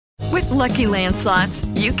Lucky Land Slots,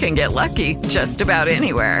 you can get lucky just about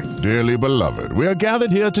anywhere. Dearly beloved, we are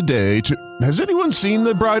gathered here today to... Has anyone seen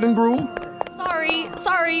the bride and groom?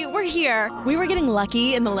 Sorry, we're here. We were getting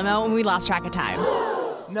lucky in the limo and we lost track of time.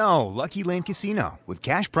 No, Lucky Land Casino, with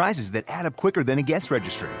cash prizes that add up quicker than a guest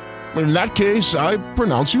registry. In that case, I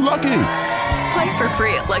pronounce you lucky. Play for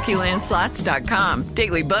free at LuckyLandSlots.com.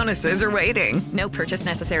 Daily bonuses are waiting. No purchase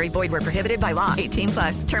necessary. Void where prohibited by law.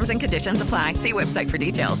 18+. Terms and conditions apply. See website for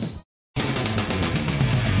details.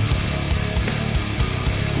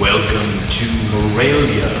 Welcome to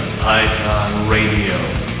Morelia Python Radio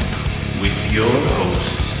with your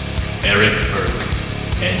hosts, Eric Burke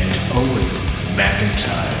and Owen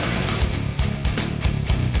McIntyre.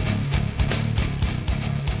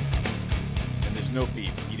 And there's no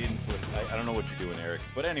beep. You didn't put... I don't know what you're doing, Eric.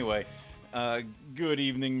 But anyway, good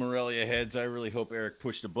evening, Morelia heads. I really hope Eric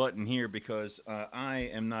pushed a button here because I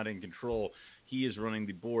am not in control. He is running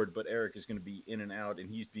the board, but Eric is going to be in and out, and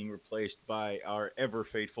he's being replaced by our ever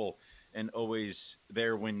faithful and always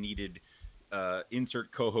there when needed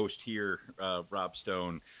insert co-host here, Rob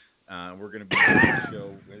Stone. We're going to be on the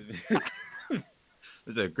show with...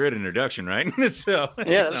 That's a great introduction, right? So,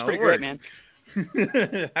 yeah, that's pretty great, man.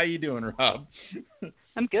 How you doing, Rob?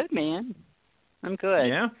 I'm good, man. I'm good.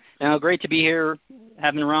 Yeah? Great to be here,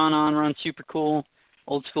 having Ron on. Ron's super cool,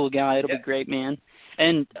 old school guy. It'll be great, man.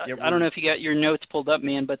 And I don't know if you got your notes pulled up,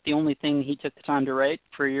 man, but the only thing he took the time to write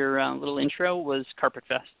for your little intro was Carpet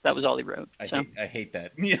Fest. That was all he wrote. I hate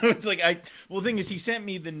that. You know, it's like the thing is, he sent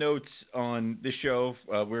me the notes on the show.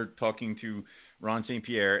 We're talking to Ron St.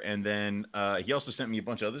 Pierre, and then he also sent me a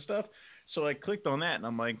bunch of other stuff. So I clicked on that, and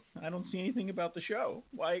I'm like, I don't see anything about the show.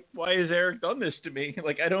 Why has Eric done this to me?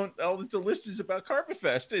 Like, I don't. All the list is about Carpet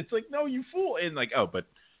Fest. It's like, no, you fool. And like, oh, but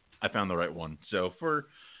I found the right one. So for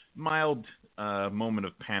mild moment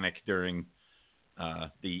of panic during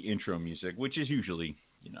the intro music, which is usually,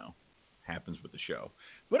 happens with the show.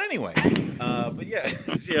 But anyway, but yeah,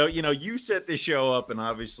 you set this show up, and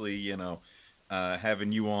obviously,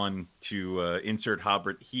 having you on to insert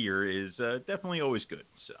Hobbit here is definitely always good.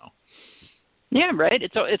 So. Yeah, right.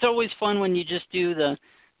 It's always fun when you just do the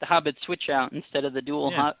Hobbit switch out instead of the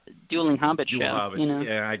dueling Hobbit show. Hobbit.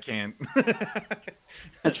 Yeah, I can't.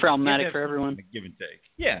 That's problematic for everyone. Give and take.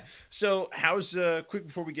 Yeah. So how's quick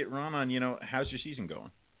before we get Ron on? How's your season going?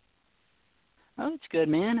 Oh, it's good,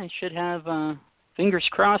 man. I should have fingers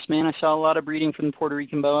crossed, man. I saw a lot of breeding from the Puerto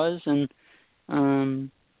Rican boas, and I'm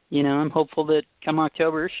hopeful that come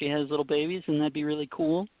October she has little babies, and that'd be really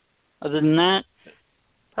cool. Other than that,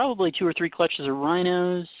 probably 2 or 3 clutches of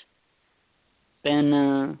rhinos.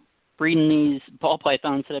 Been breeding these ball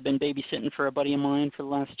pythons that I've been babysitting for a buddy of mine for the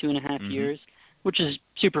last 2.5 years, which is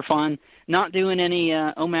super fun. Not doing any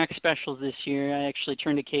OMAC specials this year. I actually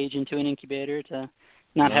turned a cage into an incubator to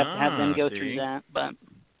not have to have them go through that. But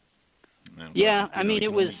yeah, I mean,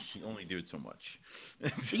 it was... You only do it so much.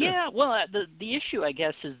 Yeah, well, the issue, I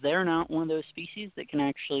guess, is they're not one of those species that can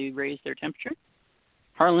actually raise their temperature.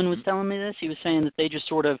 Harlan was telling me this. He was saying that they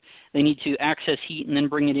just they need to access heat and then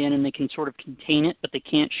bring it in, and they can sort of contain it, but they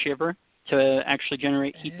can't shiver to actually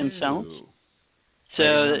generate heat themselves. So,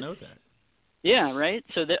 I didn't know that. Yeah, right?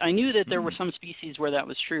 So I knew that there were some species where that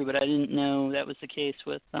was true, but I didn't know that was the case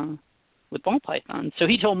with ball pythons. So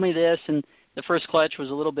he told me this, and the first clutch was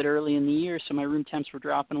a little bit early in the year, so my room temps were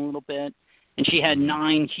dropping a little bit, and she had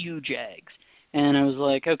 9 huge eggs. And I was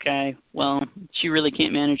like, okay, well, she really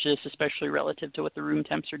can't manage this, especially relative to what the room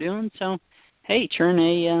temps are doing. So, hey, turn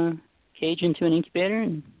a cage into an incubator,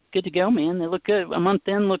 and good to go, man. They look good. A month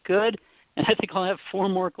in, look good. And I think I'll have 4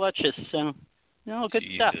 more clutches. So, good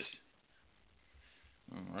stuff.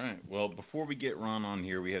 All right. Well, before we get Ron on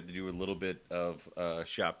here, we have to do a little bit of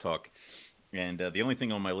shop talk. And the only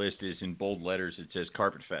thing on my list is in bold letters, it says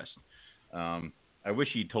Carpet Fest. I wish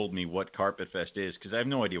he'd told me what Carpet Fest is, because I have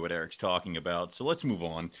no idea what Eric's talking about. So let's move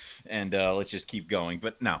on, and let's just keep going.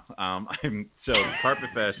 But no, so Carpet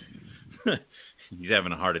Fest, he's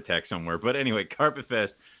having a heart attack somewhere. But anyway, Carpet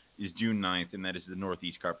Fest is June 9th, and that is the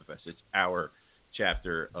Northeast Carpet Fest. It's our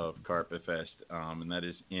chapter of Carpet Fest, and that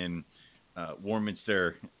is in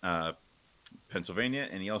Warminster, Pennsylvania.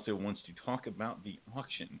 And he also wants to talk about the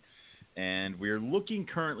auction. And we're looking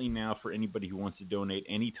currently now for anybody who wants to donate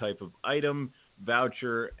any type of item,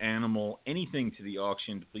 voucher, animal, anything to the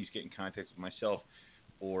auction, to please get in contact with myself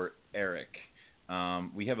or Eric.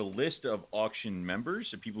 We have a list of auction members,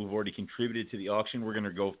 of people who've already contributed to the auction. We're going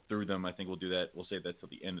to go through them. I think we'll do that. We'll save that till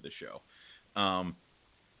the end of the show.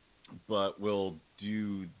 But we'll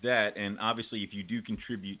do that. And obviously, if you do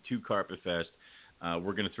contribute to Carpet Fest,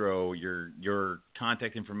 we're going to throw your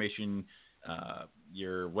contact information,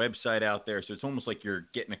 your website out there. So it's almost like you're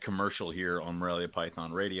getting a commercial here on Morelia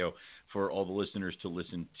Python Radio for all the listeners to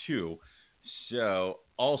listen to. So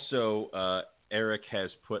also, Eric has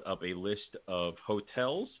put up a list of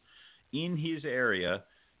hotels in his area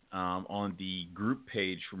on the group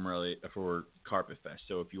page for Carpet Fest.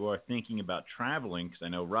 So if you are thinking about traveling, because I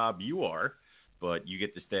know, Rob, you are, but you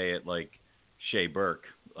get to stay at, like, Shea Burke.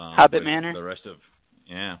 Hobbit Manor. The rest of,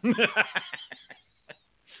 yeah.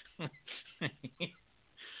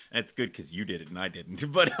 That's good because you did it and I didn't.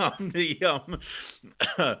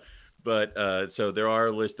 But so there are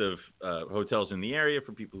a list of hotels in the area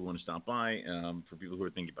for people who want to stop by, for people who are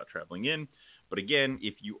thinking about traveling in. But again,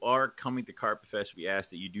 if you are coming to Carpet Fest, we ask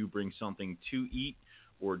that you do bring something to eat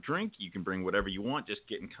or drink. You can bring whatever you want. Just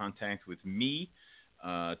get in contact with me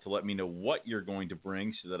to let me know what you're going to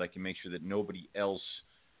bring so that I can make sure that nobody else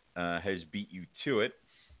has beat you to it.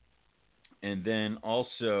 And then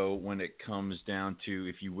also, when it comes down to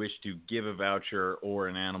if you wish to give a voucher or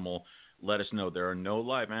an animal, let us know. There are no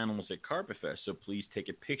live animals at Carpet Fest, so please take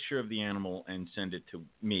a picture of the animal and send it to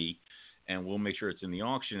me, and we'll make sure it's in the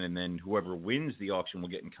auction. And then whoever wins the auction will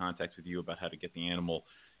get in contact with you about how to get the animal,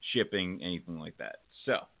 shipping, anything like that.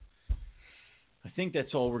 So I think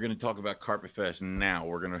that's all we're going to talk about Carpet Fest now.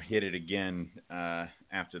 We're going to hit it again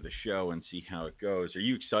after the show and see how it goes. Are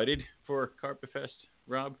you excited for Carpet Fest,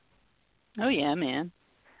 Rob? Oh, yeah, man.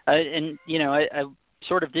 And, you know, I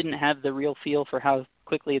sort of didn't have the real feel for how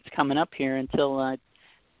quickly it's coming up here until I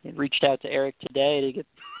reached out to Eric today to get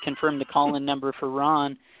confirm the call-in number for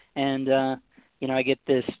Ron. And, you know, I get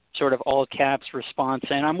this sort of all-caps response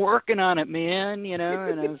saying, "I'm working on it, man," you know.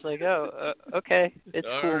 And I was like, oh, okay. It's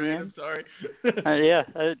cool, man. I'm sorry.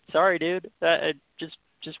 Sorry, dude. I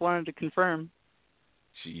just wanted to confirm.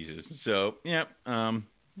 Jesus. So, yeah,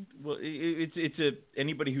 well, it's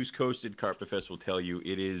anybody who's coasted Carpet Fest will tell you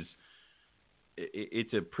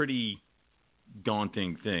it's a pretty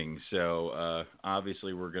daunting thing. So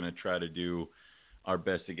obviously we're going to try to do our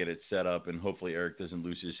best to get it set up, and hopefully Eric doesn't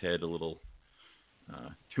lose his head a little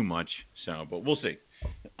too much. So, but we'll see.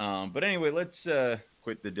 But anyway, let's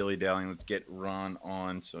quit the dilly-dallying. Let's get Ron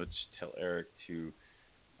on. So let's tell Eric to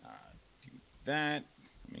do that.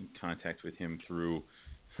 I'm in contact with him through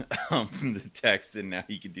the text, and now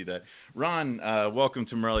he can do that. Ron, welcome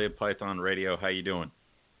to Morelia Python Radio. How you doing?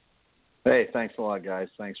 Hey, thanks a lot, guys.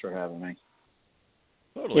 Thanks for having me.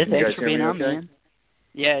 Totally. Yeah, thanks for being on, man.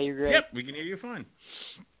 Yeah, you're great. Yep, we can hear you fine.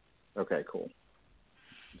 Okay, cool.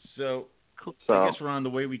 So So, I guess, Ron, the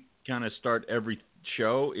way we kind of start every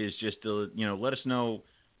show is just to, you know, let us know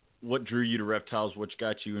what drew you to reptiles, what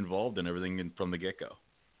got you involved in everything from the get-go.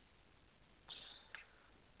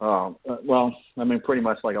 well, I mean, pretty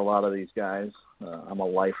much like a lot of these guys, I'm a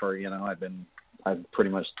lifer. You know, I've pretty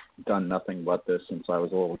much done nothing but this since I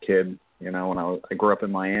was a little kid. You know, when I grew up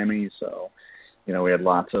in Miami, so you know we had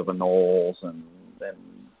lots of anoles and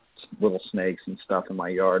little snakes and stuff in my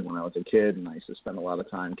yard when I was a kid, and I used to spend a lot of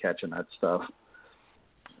time catching that stuff.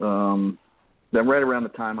 Then right around the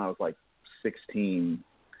time I was like 16,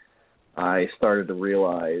 I started to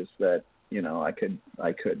realize that you know I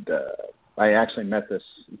actually met this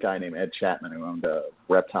guy named Ed Chapman who owned a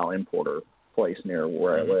reptile importer place near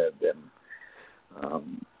where I lived, and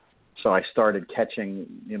so I started catching,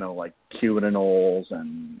 you know, like Cuban anoles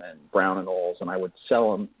and brown anoles, and I would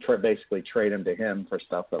sell them, basically trade them to him for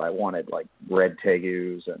stuff that I wanted, like red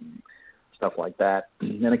tegus and stuff like that.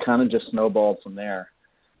 And it kind of just snowballed from there.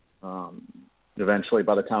 Eventually,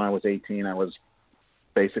 by the time I was 18, I was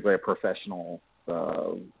basically a professional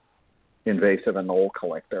invasive anole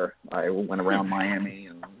collector. I went around Miami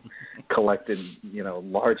and collected, you know,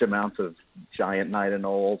 large amounts of giant night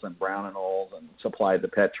anoles and brown anoles and supplied the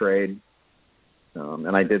pet trade.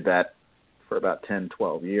 And I did that for about 10,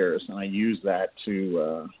 12 years. And I used that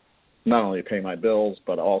to not only pay my bills,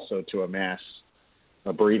 but also to amass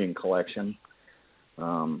a breeding collection.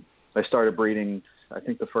 I started breeding, I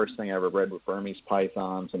think the first thing I ever bred was Burmese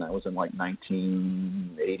pythons, and that was in like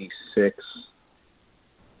 1986.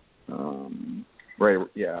 Right,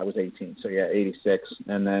 yeah, I was 18, so yeah, 86,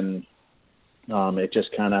 and then it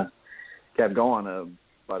just kind of kept going.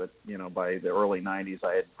 By the early 90s,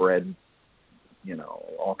 I had bred, you know,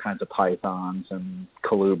 all kinds of pythons and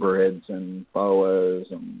colubrids and boas,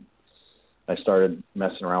 and I started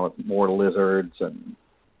messing around with more lizards and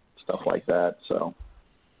stuff like that. So,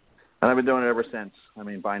 and I've been doing it ever since. I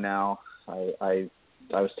mean, by now, I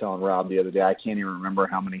was telling Rob the other day, I can't even remember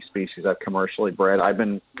how many species I've commercially bred. I've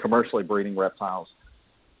been commercially breeding reptiles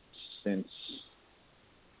since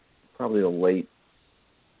probably the late,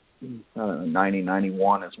 90,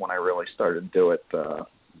 91 is when I really started to do it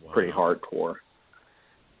pretty hardcore.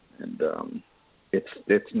 And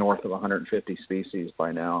it's north of 150 species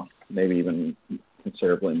by now, maybe even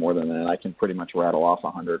considerably more than that. I can pretty much rattle off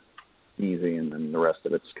 100 easy, and then the rest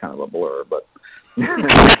of it's kind of a blur. But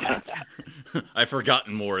I've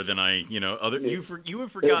forgotten more than you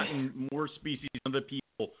have forgotten more species than the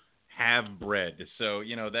people have bred. So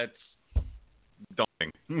that's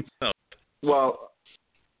daunting. So. Well,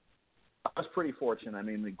 I was pretty fortunate. I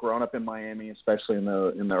mean, growing up in Miami, especially in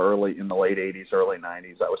the late 80s, early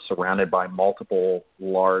 90s, I was surrounded by multiple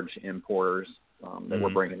large importers that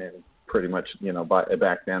were bringing in pretty much,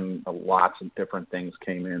 back then, lots of different things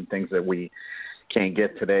came in, things that we can't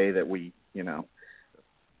get today that we,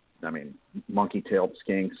 monkey-tailed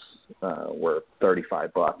skinks were $35,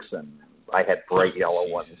 and I had bright yellow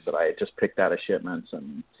ones that I had just picked out of shipments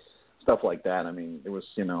and stuff like that. I mean, it was,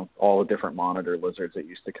 all the different monitor lizards that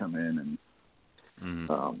used to come in. And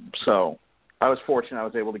so I was fortunate I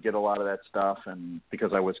was able to get a lot of that stuff. And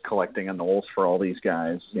because I was collecting anoles for all these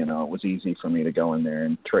guys, it was easy for me to go in there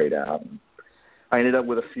and trade out. And I ended up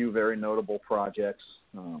with a few very notable projects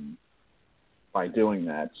by doing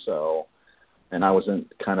that. So, and I was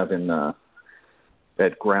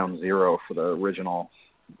at ground zero for the original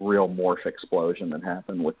real morph explosion that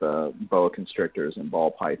happened with the boa constrictors and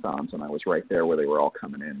ball pythons, and I was right there where they were all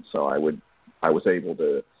coming in. So I was able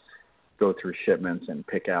to go through shipments and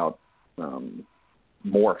pick out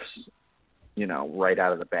morphs, right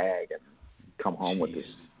out of the bag and come home with this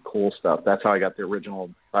cool stuff. That's how I got the original.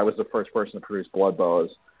 I was the first person to produce blood boas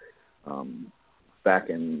back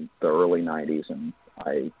in the early 90s, and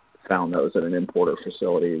I found those at an importer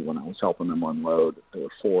facility when I was helping them unload. There were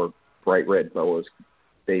 4 bright red boas,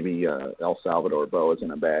 baby El Salvador boas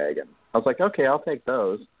in a bag, and I was like, okay, I'll take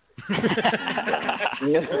those.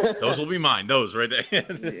 Those will be mine. Those right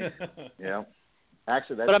there. Yeah.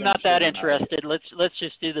 Actually, but I'm not that interested. Let's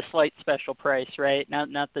just do the slight special price, right?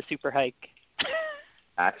 Not the super hike.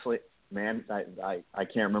 Actually, man, I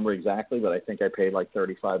can't remember exactly, but I think I paid like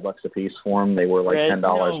 $35 a piece for them. They were like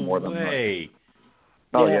 $10 more than way.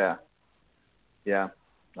 Oh yeah.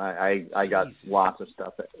 I got lots of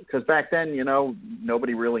stuff because back then,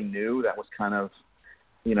 nobody really knew. That was kind of,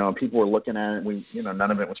 people were looking at it. We,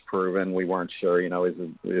 none of it was proven. We weren't sure.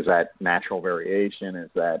 Is that natural variation? Is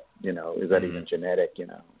that, is that even genetic?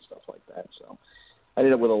 Stuff like that. So I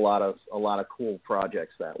ended up with a lot of cool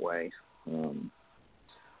projects that way.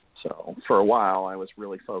 So for a while, I was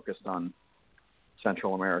really focused on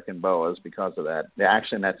Central American boas because of that.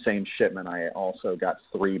 Actually, in that same shipment, I also got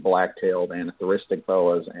 3 black-tailed anathoristic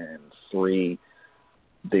boas and 3,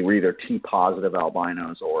 they were either T-positive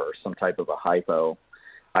albinos or some type of a hypo.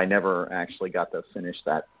 I never actually got to finish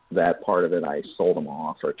that part of it. I sold them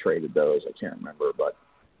off or traded those. I can't remember, but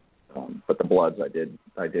the bloods I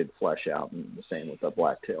did flesh out, and the same with the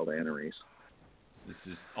black-tailed anaries.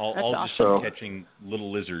 This is all just awesome. Catching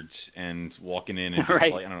little lizards and walking in and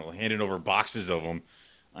right. just, handing over boxes of them.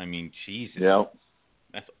 I mean, Jesus. Yep.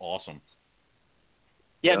 That's awesome.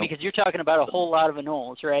 Yeah, because you're talking about a whole lot of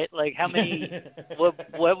anoles, right? Like how many,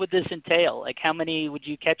 what would this entail? Like how many would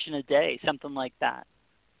you catch in a day? Something like that.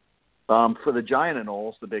 For the giant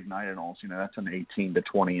anoles, the big night anoles, that's an 18 to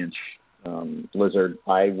 20 inch lizard.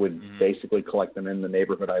 I would basically collect them in the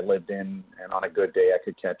neighborhood I lived in, and on a good day I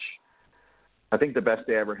could catch, I think the best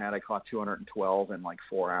day I ever had, I caught 212 in like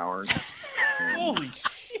 4 hours. Holy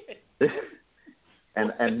shit.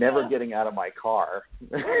 and never getting out of my car.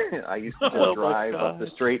 I used to just drive up the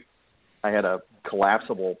street. I had a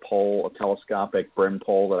collapsible pole, a telescopic brim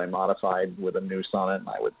pole that I modified with a noose on it, and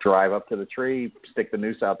I would drive up to the tree, stick the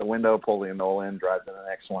noose out the window, pull the anole in, drive to the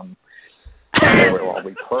next one. And they would all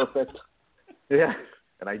be perfect. Yeah,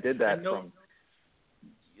 and I did that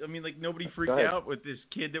nobody freaked out with this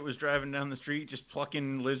kid that was driving down the street just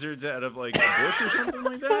plucking lizards out of like a bush or something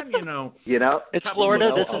like that. It's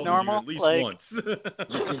Florida. This is normal. At least once.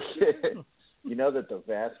 That the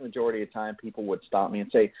vast majority of time people would stop me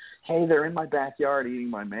and say, "Hey, they're in my backyard eating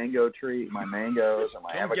my mango tree, my mangoes, and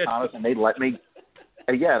my avocados," and they'd let me.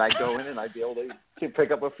 And I'd go in and I'd be able to pick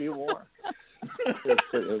up a few more. It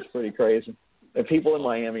was pretty crazy. And people in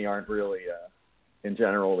Miami aren't really. In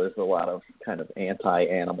general, there's a lot of kind of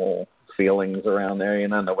anti-animal feelings around there.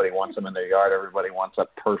 Nobody wants them in their yard. Everybody wants a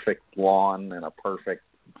perfect lawn and a perfect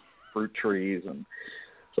fruit trees, and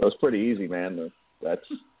so it's pretty easy, man. That's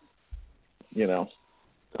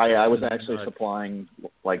I was actually supplying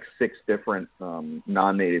like 6 different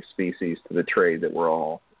non-native species to the trade that were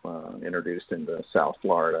all introduced into South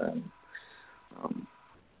Florida, and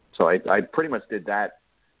so I pretty much did that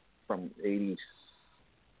from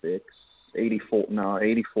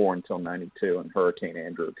 84 until 92, and Hurricane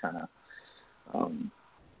Andrew kind of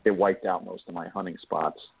it wiped out most of my hunting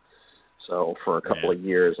spots. So for a couple of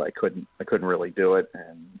years, I couldn't really do it,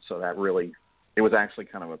 and so it was actually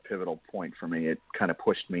kind of a pivotal point for me. It kind of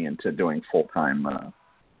pushed me into doing full-time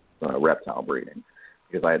reptile breeding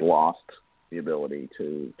because I had lost the ability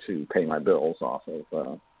to pay my bills off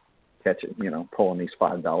of catching, pulling these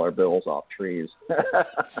 $5 bills off trees.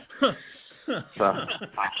 So.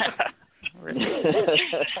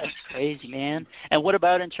 That's crazy, man. And what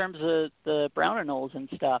about in terms of the brown and nulls and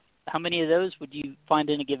stuff? How many of those would you find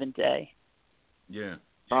in a given day? Yeah.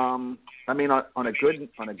 I mean, on a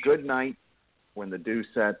good night when the dew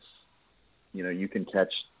sets, you can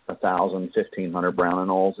catch 1,000, 1,500 brown and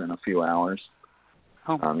nulls in a few hours.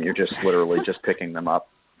 Oh. You're just literally just picking them up,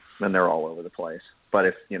 and they're all over the place. But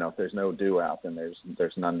if there's no dew out, then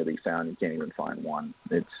there's none to be found. You can't even find one.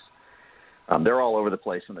 It's they're all over the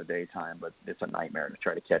place in the daytime, but it's a nightmare to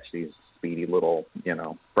try to catch these speedy little,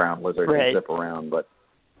 brown lizards that zip around. But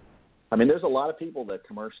I mean, there's a lot of people that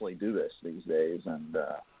commercially do this these days, and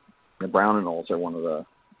the brown and nulls are one of the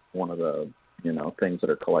things that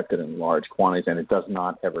are collected in large quantities, and it does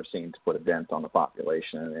not ever seem to put a dent on the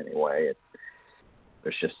population in any way.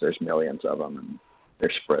 There's millions of them, and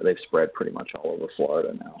they've spread pretty much all over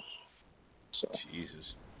Florida now. So.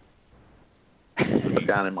 Jesus. But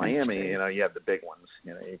down in Miami, you have the big ones.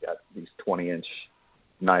 You got these 20-inch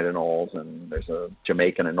Night-and-Nulls, and there's a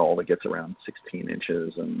Jamaican anole that gets around 16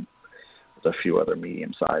 inches, and there's a few other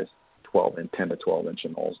medium-sized 10 to 12-inch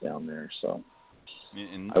anoles down there. So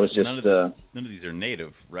and I was just none of these are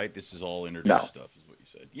native, right? This is all introduced stuff, is what you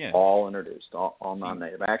said. Yeah, all introduced, all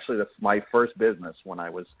non-native. Actually, my first business when I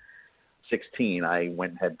was 16, I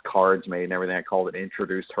went and had cards made and everything. I called it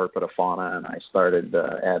Introduced Herpetofauna, and I started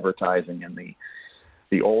advertising in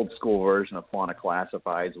the old school version of Fauna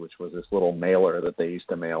Classifieds, which was this little mailer that they used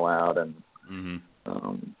to mail out, and in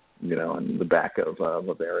the back of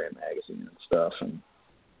Bavarian magazine and stuff, and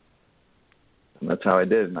that's how I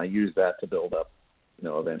did. And I used that to build up,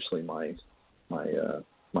 eventually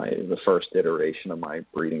the first iteration of my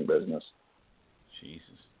breeding business. Jesus.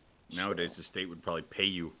 Nowadays, the state would probably pay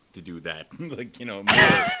you to do that, more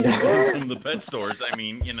from the pet stores. I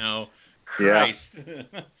mean, Christ,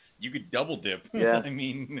 you could double dip. Yeah. I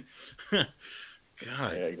mean, God.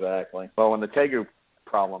 Yeah, exactly. Well, when the tegu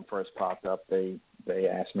problem first popped up, they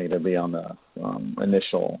asked me to be on the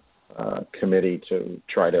initial committee to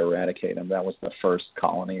try to eradicate them. That was the first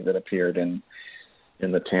colony that appeared in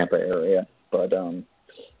the Tampa area, but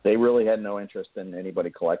they really had no interest in anybody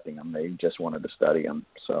collecting them. They just wanted to study them.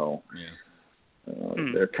 So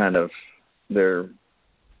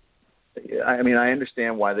I mean, I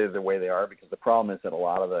understand why they're the way they are, because the problem is that a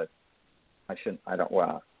lot of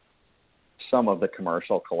some of the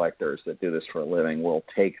commercial collectors that do this for a living will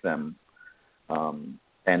take them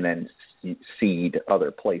and then seed other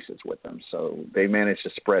places with them. So they managed to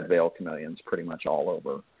spread veil chameleons pretty much all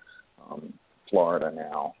over Florida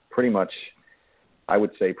now. Pretty much, I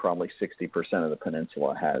would say probably 60% of the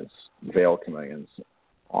peninsula has veil chameleons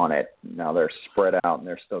on it. Now they're spread out and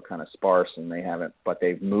they're still kind of sparse, and but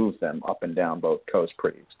they've moved them up and down both coasts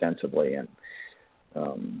pretty extensively, and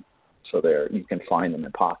so you can find them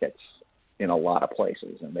in pockets in a lot of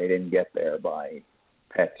places, and they didn't get there by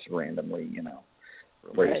pets randomly,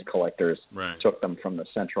 where these collectors took them from the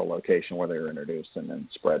central location where they were introduced and then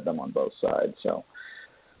spread them on both sides. So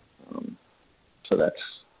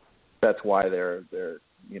that's why they're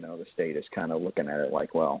the state is kind of looking at it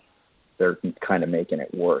like, well, they're kind of making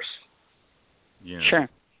it worse. Yeah. Sure.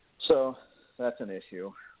 So that's an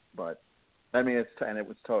issue, but I mean,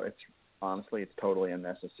 honestly, it's totally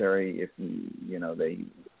unnecessary. If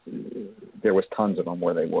there was tons of them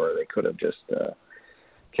where they could have just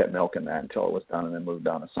kept milking that until it was done and then moved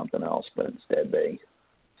on to something else. But instead, they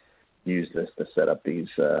used this to set up these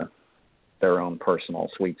their own personal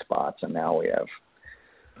sweet spots, and now we have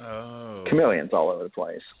chameleons all over the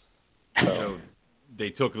place. So they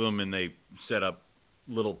took them and they set up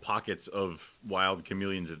little pockets of wild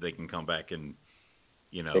chameleons that they can come back and,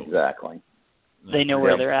 Exactly. They know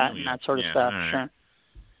where they're at and that sort of stuff. Right. Sure.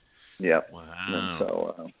 Yep. Wow. And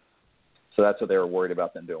so that's what they were worried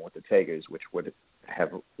about them doing with the tegus, which would have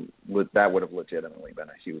legitimately been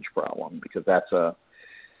a huge problem, because the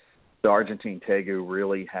Argentine tegu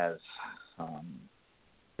really has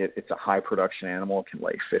it's a high production animal. It can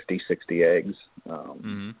lay 50, 60 eggs.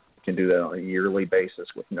 Can do that on a yearly basis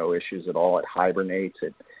with no issues at all. It hibernates.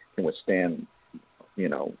 It can withstand,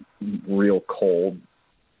 real cold,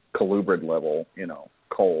 colubrid level,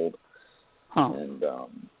 cold. And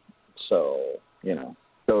so,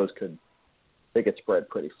 those could spread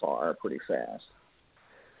pretty far, pretty fast.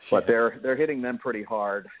 But they're hitting them pretty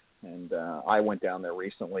hard. And I went down there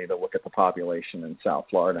recently to look at the population in South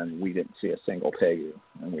Florida, and we didn't see a single tegu.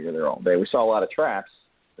 And we were there all day. We saw a lot of traps.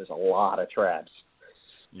 There's a lot of traps.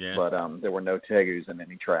 Yeah. But there were no tegus in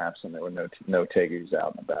any traps, and there were no tegus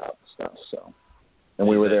out and about and stuff. So, and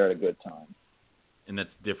we were there at a good time. And that's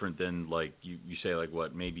different than, like, you say, like,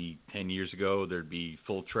 what, maybe 10 years ago there'd be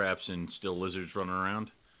full traps and still lizards running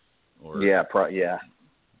around? Or... Yeah, yeah.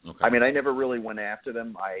 Okay. I mean, I never really went after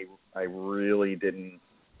them. I really didn't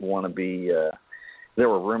want to be there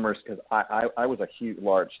were rumors because I was a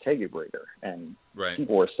large tegu breeder, and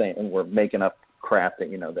people were saying and were making up crap that,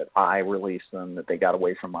 that I released them, that they got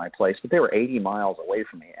away from my place, but they were 80 miles away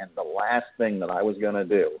from me, and the last thing that I was going to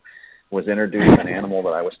do was introduce an animal that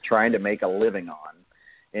I was trying to make a living on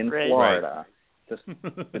in Florida just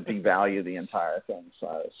to devalue the entire thing. So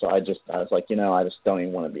I was like, I just don't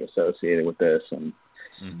even want to be associated with this, and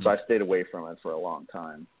so I stayed away from it for a long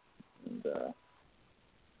time. And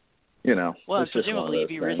well, it's presumably you'd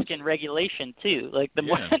be risking regulation too. Like the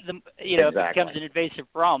more, exactly. If it becomes an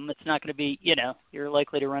invasive problem, it's not going to be, you're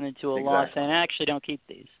likely to run into a law saying, actually, don't keep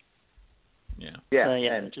these. Yeah. So,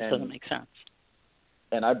 and, it just doesn't make sense.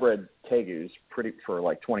 And I bred tegus for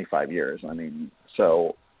like 25 years. I mean,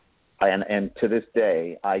 so, and to this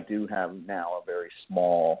day, I do have now a very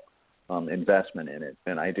small investment in it,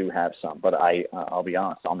 and I do have some, but I'll be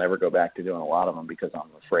honest, I'll never go back to doing a lot of them because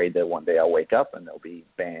I'm afraid that one day I'll wake up and they'll be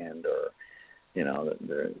banned, or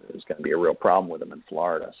there's going to be a real problem with them in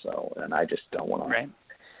Florida. So, and I just don't want to. Right.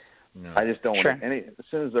 No. I just don't want to. As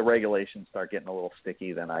soon as the regulations start getting a little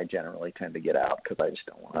sticky, then I generally tend to get out because I just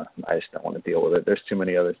don't want to. I just don't want to deal with it. There's too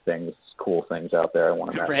many other things, cool things out there I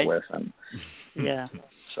want to mess with, and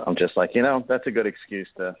so I'm just like, that's a good excuse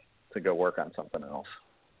to go work on something else.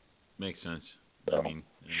 Makes sense. So, I mean,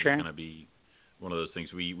 it's going to be one of those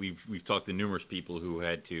things. We've talked to numerous people who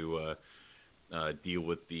had to deal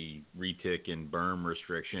with the retic and berm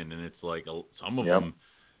restriction, and it's like some of them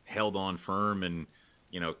held on firm and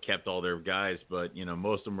kept all their guys, but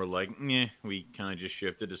most of them were like, we kind of just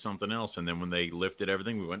shifted to something else, and then when they lifted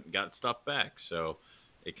everything, we went and got stuff back. So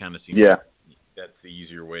it kind of seems like that's the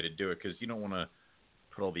easier way to do it, because you don't want to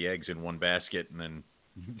put all the eggs in one basket and then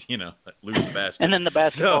lose the basket. And then the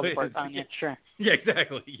basket falls apart on you, sure. Yeah,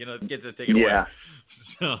 exactly. It gets it taken away.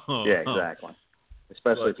 So, yeah, exactly.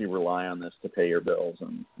 Especially if you rely on this to pay your bills.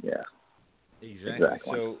 And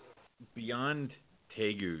Exactly. So beyond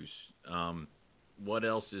tegus, what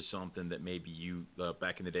else is something that maybe you,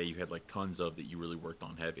 back in the day, you had like tons of that you really worked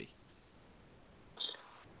on heavy?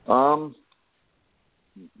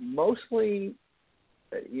 Mostly,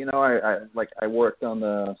 I worked on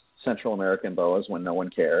the Central American boas when no one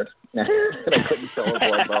cared. And I couldn't sell a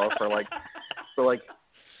blood boa for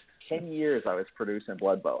 10 years. I was producing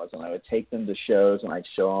blood boas, and I would take them to shows, and I'd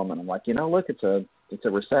show them, and I'm like, look, it's a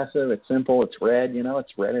recessive, it's simple, it's red,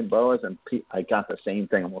 it's red in boas, and I got the same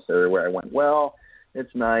thing almost everywhere I went. Well,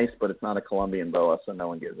 it's nice, but it's not a Colombian boa, so no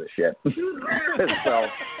one gives a shit. So,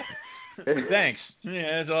 thanks.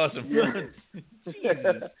 Yeah, that's awesome.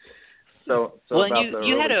 So well, and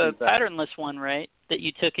you had a patternless one, right, that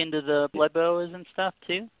you took into the blood boas and stuff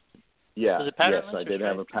too? Yeah. Was it patternless? Yes, I did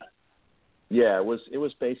have a Yeah, it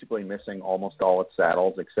was basically missing almost all its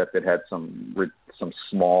saddles, except it had some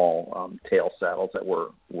small tail saddles that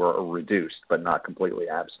were reduced but not completely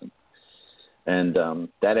absent. And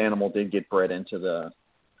that animal did get bred into the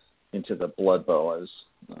blood boas,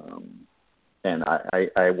 and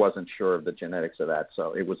I wasn't sure of the genetics of that,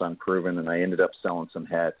 so it was unproven, and I ended up selling some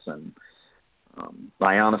hets, and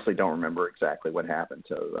I honestly don't remember exactly what happened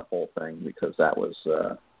to the whole thing, because that was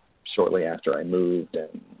shortly after I moved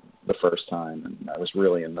and the first time, and I was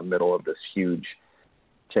really in the middle of this huge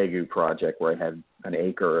tegu project where I had an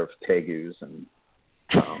acre of tegus, and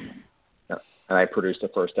I produced the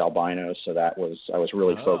first albinos, so I was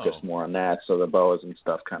really focused more on that. So the boas and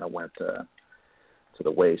stuff kind of went to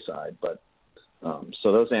the wayside, but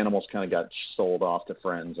so those animals kind of got sold off to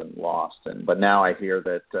friends and lost. But now I hear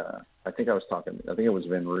that I think it was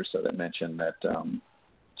Vin Russo that mentioned that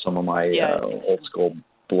some of my old school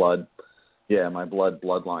blood. Yeah, my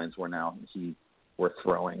bloodlines were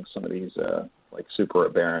throwing some of these like super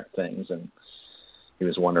aberrant things, and he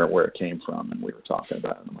was wondering where it came from, and we were talking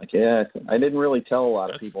about it. I'm like, yeah, I didn't really tell a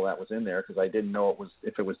lot of people that was in there because I didn't know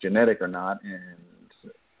if it was genetic or not, and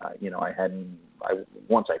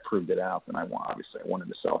once I proved it out, then I wanted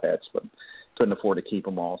to sell hets, but couldn't afford to keep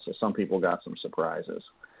them all, so some people got some surprises.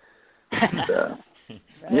 And,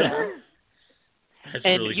 That's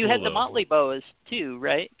and really you cool, had the Motley boas too,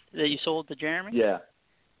 right? That you sold to Jeremy? Yeah.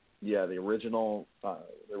 The original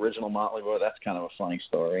Motley boa. That's kind of a funny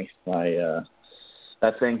story.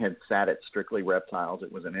 that thing had sat at Strictly Reptiles.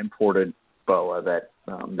 It was an imported boa that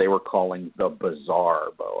they were calling the bizarre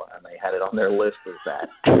boa, and they had it on their list as that.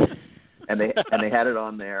 and they had it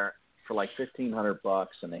on there for like $1,500,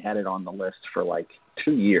 and they had it on the list for like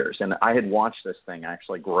 2 years. And I had watched this thing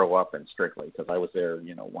actually grow up in Strictly because I was there,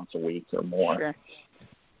 once a week or more.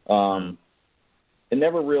 Sure. It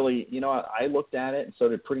never really, I looked at it, and so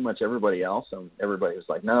did pretty much everybody else. And everybody was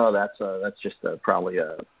like, "No, that's just probably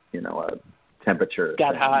a temperature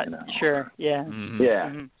got thing, hot." Sure. Yeah. Mm-hmm. Yeah.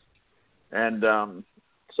 Mm-hmm. And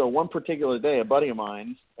so one particular day, a buddy of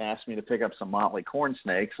mine asked me to pick up some motley corn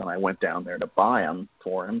snakes, and I went down there to buy them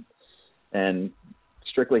for him. And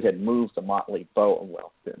Strictly had moved the motley boa,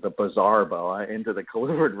 the bizarre boa, into the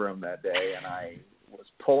colured room that day, and I was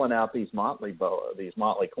pulling out these motley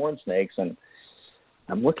corn snakes, and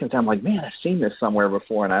I'm looking at them, I'm like, man, I've seen this somewhere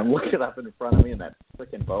before, and I'm looking up in front of me, and that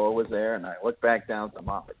freaking boa was there, and I looked back down at the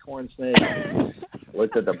motley corn snake,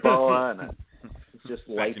 looked at the boa, and it's just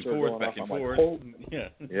lights were going off. I'm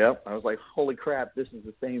like, yep. I was like, holy crap, this is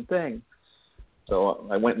the same thing. So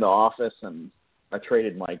I went in the office, and I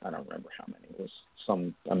traded I don't remember how many, it was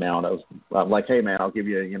some amount of, I'm like, hey, man, I'll give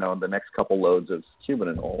you, the next couple loads of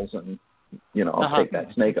Cuban anoles, and, I'll take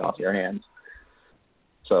that snake off your hands.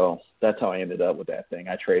 So that's how I ended up with that thing.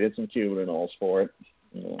 I traded some Cuban anoles for it.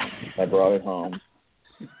 I brought it home.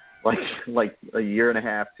 Like a year and a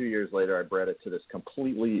half, 2 years later, I bred it to this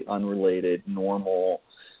completely unrelated, normal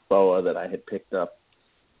boa that I had picked up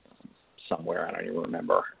somewhere. I don't even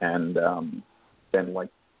remember. And then,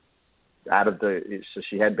 out of so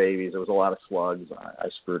she had babies. There was a lot of slugs. I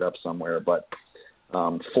screwed up somewhere. But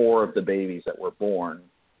 4 of the babies that were born,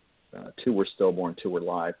 2 were stillborn, 2 were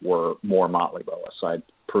live, were more motley boa. So I'd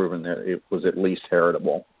proven that it was at least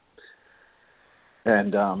heritable.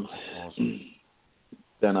 And awesome.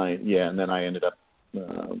 then I ended up.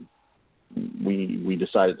 We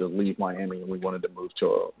decided to leave Miami, and we wanted to move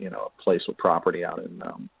to a place with property out in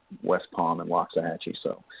West Palm and Loxahatchee.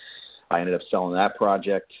 So I ended up selling that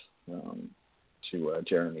project to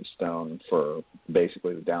Jeremy Stone for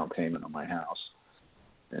basically the down payment on my house.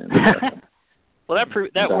 And well,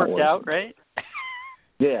 that worked out, right?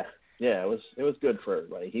 Yeah, it was good for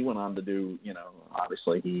everybody. He went on to do,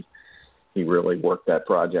 obviously he really worked that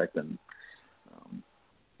project, and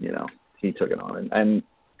he took it on. And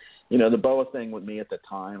the boa thing with me at the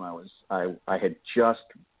time, I had just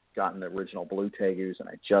gotten the original blue tegus, and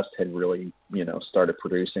I just had really started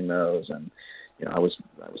producing those, and I was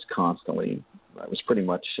pretty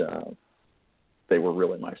much they were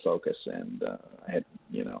really my focus, and I had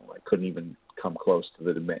I couldn't even come close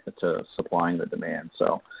to supplying the demand.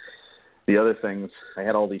 So the other things, I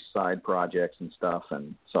had all these side projects and stuff,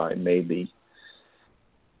 and so I made the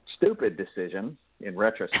stupid decision in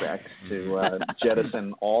retrospect to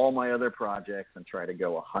jettison all my other projects and try to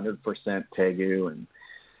go 100% tegu. And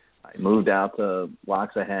I moved out to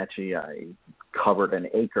Loxahatchee. I covered an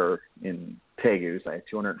acre in tegus. I had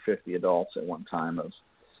 250 adults at one time of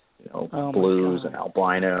blues and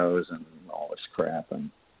albinos and all this crap,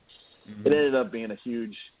 and it ended up being a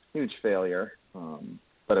huge failure,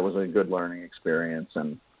 but it was a good learning experience.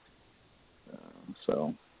 And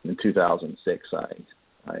so in 2006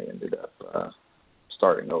 I ended up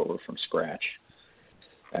starting over from scratch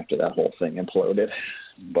after that whole thing imploded.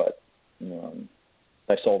 But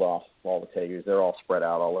I sold off all the tegus. They're all spread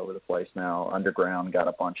out all over the place now. Underground got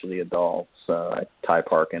a bunch of the adults. Ty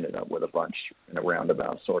Park ended up with a bunch in a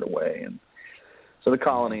roundabout sort of way, and so the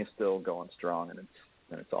colony is still going strong, and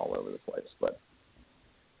it's all over the place. But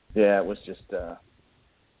yeah, it was just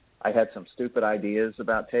I had some stupid ideas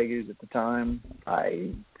about tegus at the time.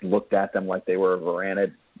 I looked at them like they were a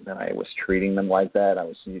varanid, and I was treating them like that. I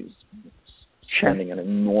was spending an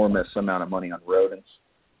enormous amount of money on rodents.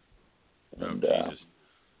 And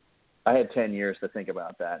I had 10 years to think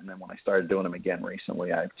about that, and then when I started doing them again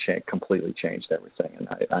recently, I completely changed everything, and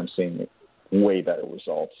I'm seeing way better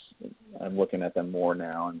results. I'm looking at them more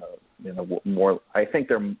now, and more. I think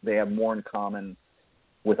they have more in common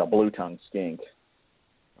with a blue-tongued skink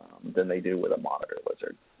than they do with a monitor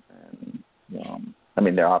lizard. And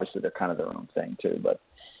they're kind of their own thing too, but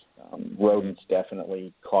rodents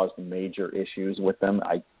definitely caused major issues with them.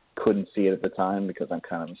 I couldn't see it at the time because I'm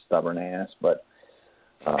kind of a stubborn ass, but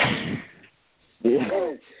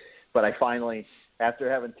but I finally, after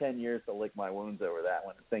having 10 years to lick my wounds over that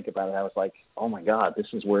one and think about it, I was like, oh my God, this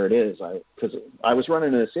is where it is. Because I was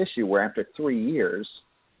running into this issue where after 3 years,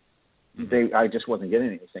 I just wasn't getting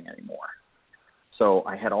anything anymore. So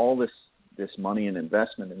I had all this money and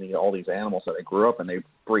investment in all these animals that I grew up, and they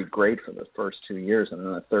breed great for the first 2 years, and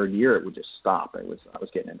then the third year it would just stop. I was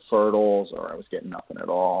getting infertiles, or I was getting nothing at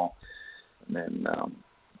all. And then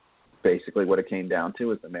basically what it came down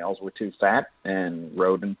to is the males were too fat, and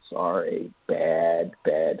rodents are a bad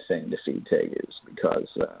thing to feed tegus because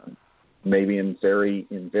maybe in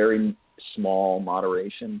very small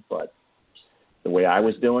moderation, but the way I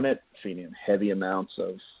was doing it, feeding heavy amounts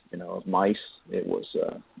of mice, the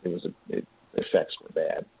effects were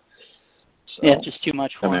bad. So, yeah, just too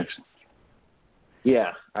much for them.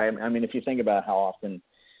 Yeah, I mean, if you think about how often,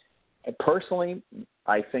 personally,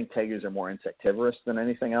 I think tegus are more insectivorous than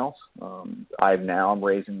anything else. I'm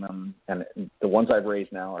raising them, and the ones I've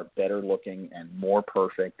raised now are better looking and more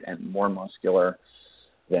perfect and more muscular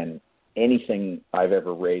than anything I've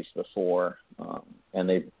ever raised before. And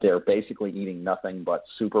they're basically eating nothing but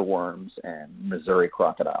super worms and Missouri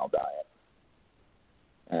crocodile diet.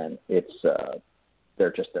 And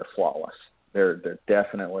they're flawless. They're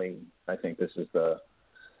definitely, I think this is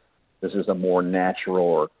a more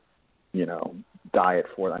natural, diet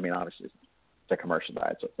for them. I mean, obviously it's a commercial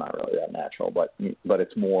diet, so it's not really that natural, but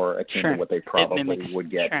it's more akin to what they probably would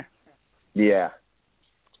get. Sure. Yeah.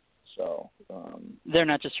 So they're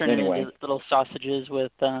not just turning into little sausages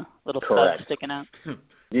with little stuff sticking out.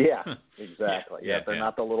 Yeah, exactly. Yeah, they're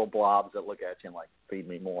not the little blobs that look at you and like, feed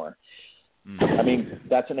me more. Mm-hmm. I mean,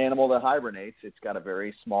 that's an animal that hibernates. It's got a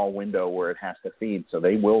very small window where it has to feed, so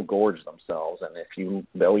they will gorge themselves. And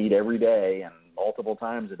they'll eat every day and multiple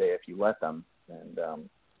times a day if you let them. And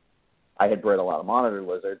I had bred a lot of monitor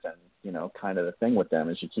lizards, and kind of the thing with them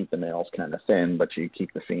is you keep the males kind of thin, but you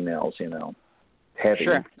keep the females, heavy,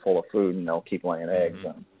 full of food, and they'll keep laying eggs.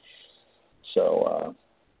 And so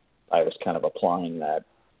I was kind of applying that,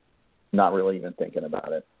 not really even thinking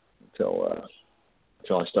about it until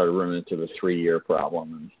I started running into the 3-year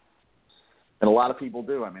problem. And a lot of people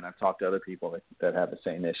do. I mean, I've talked to other people that have the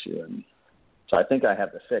same issue. And so I think I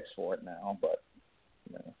have the fix for it now, but,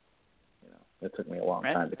 it took me a long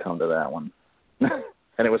time to come to that one.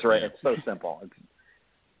 And it was it's so simple.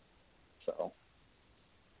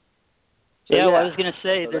 Yeah, well, I was going to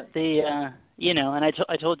say that and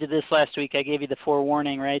I told you this last week. I gave you the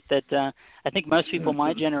forewarning, right? That I think most people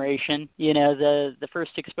my generation, the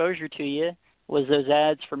first exposure to you was those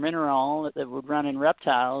ads for Mineral that would run in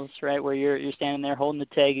Reptiles, right? Where you're standing there holding the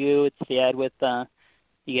tegu. It's the ad with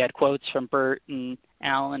you had quotes from Bert and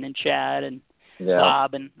Alan and Chad and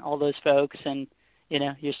Bob and all those folks, and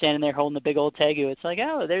you're standing there holding the big old tegu. It's like,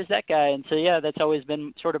 oh, there's that guy. And so that's always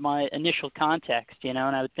been sort of my initial context, and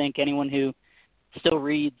I would think anyone who still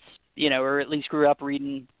reads, or at least grew up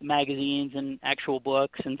reading magazines and actual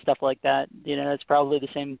books and stuff like that, that's probably the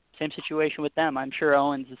same situation with them. I'm sure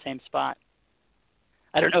Owen's the same spot.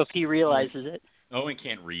 I don't know if he realizes it. Owen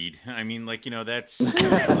can't read. I mean, that's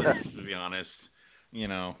to be honest.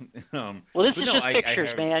 Well, this is just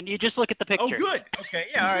pictures, man. You just look at the picture. Oh, good. Okay,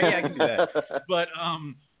 yeah, all right, yeah, I can do that. But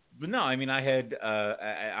no, I mean, I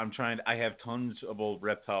have tons of old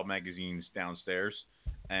Reptile magazines downstairs,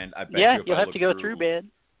 and I bet you'll have to go through, man.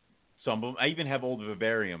 Some of them. I even have old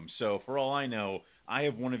vivariums. So for all I know, I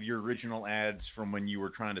have one of your original ads from when you were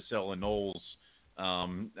trying to sell a Knowles.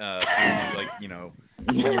 When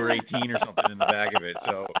you were 18 or something in the back of it.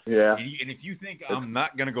 So and if you think I'm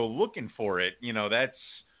not gonna go looking for it, that's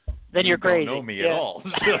then you're crazy. Don't know me at all.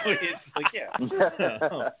 So it's like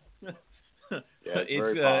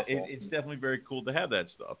it's definitely very cool to have that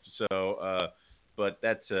stuff. So but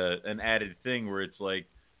that's an added thing where it's like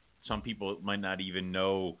some people might not even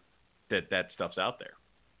know that stuff's out there.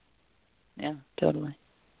 Yeah, totally.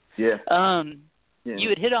 Yeah. You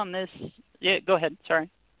had hit on this. Yeah, go ahead. Sorry.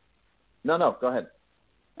 No, go ahead.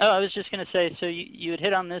 Oh, I was just going to say, so you had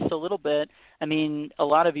hit on this a little bit. I mean, a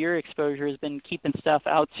lot of your exposure has been keeping stuff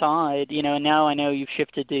outside, and now I know you've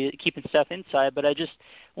shifted to keeping stuff inside, but I just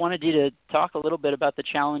wanted you to talk a little bit about the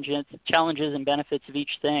challenges and benefits of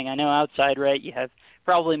each thing. I know outside, right, you have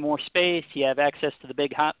probably more space, you have access to the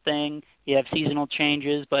big hot thing, you have seasonal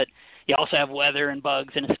changes, but you also have weather and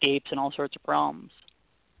bugs and escapes and all sorts of problems.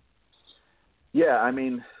 Yeah, I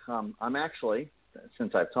mean, I'm actually,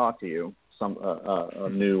 since I've talked to you, a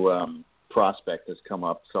new prospect has come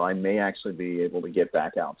up, so I may actually be able to get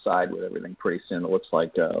back outside with everything pretty soon. It looks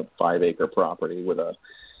like a 5-acre property with a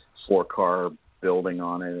 4-car building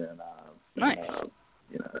on it, and nice.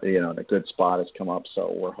 A good spot has come up.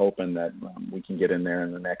 So we're hoping that we can get in there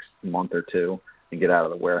in the next month or two and get out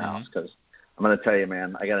of the warehouse because. I'm going to tell you,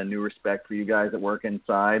 man, I got a new respect for you guys that work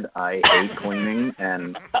inside. I hate cleaning,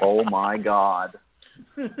 and oh, my God,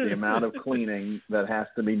 the amount of cleaning that has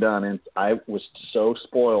to be done. And I was so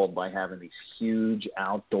spoiled by having these huge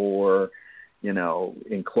outdoor,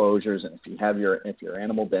 enclosures. And if your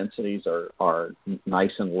animal densities are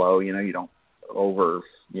nice and low, you don't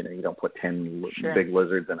you don't put 10 big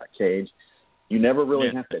lizards in a cage. you never really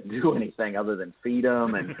have to do anything other than feed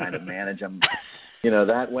them and kind of manage them,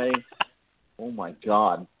 that way. Oh my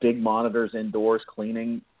God, big monitors indoors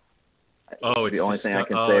cleaning. Oh, the only thing I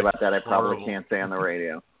can say about that, I probably can't say on the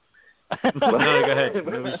radio. No, go ahead.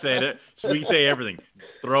 We say it. We say everything.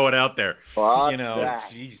 Throw it out there. Fuck that.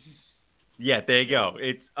 Jesus. Yeah, there you go.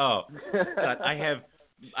 It's God, I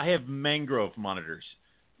have mangrove monitors,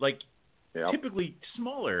 typically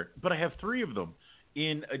smaller, but I have 3 of them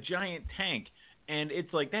in a giant tank, and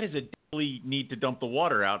it's like that is a daily need to dump the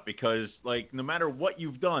water out because no matter what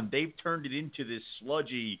you've done, they've turned it into this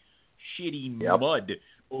sludgy, shitty mud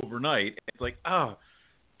overnight. It's like, oh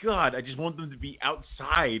God, I just want them to be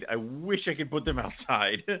outside. I wish I could put them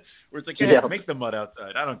outside. Where it's like, make the mud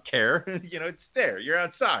outside. I don't care. It's there. You're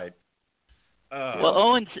outside. Well,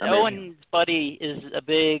 Owen's buddy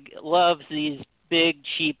loves these big,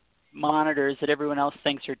 cheap monitors that everyone else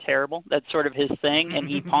thinks are terrible. That's sort of his thing, and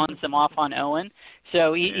he pawns them off on Owen.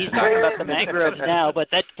 So he's talking about the mangroves now, but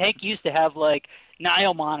that tank used to have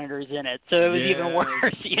Nile monitors in it, so it was even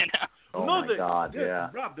worse, Oh my God,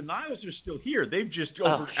 Rob, the Niles are still here. They've just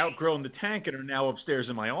outgrown the tank and are now upstairs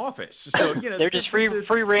in my office. So they're just free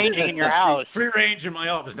ranging in your house. Free range in my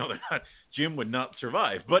office. No, they're not. Jim would not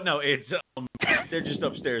survive. But no, it's they're just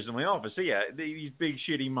upstairs in my office. So these big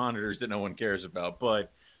shitty monitors that no one cares about.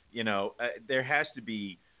 But there has to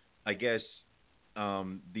be, I guess,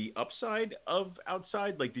 the upside of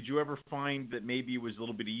outside. Did you ever find that maybe it was a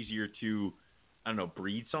little bit easier to, I don't know,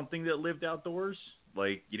 breed something that lived outdoors?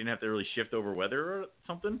 You didn't have to really shift over weather or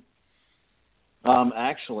something?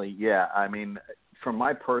 Actually, yeah. I mean, from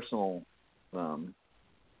my personal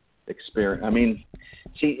experience,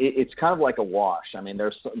 it's kind of like a wash. I mean,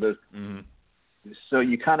 there's so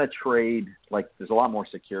you kind of trade, there's a lot more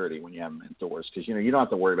security when you have them indoors because, you don't have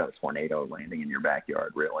to worry about a tornado landing in your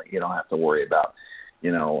backyard, really. You don't have to worry about,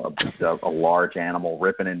 a large animal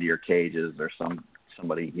ripping into your cages or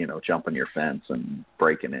somebody, jumping your fence and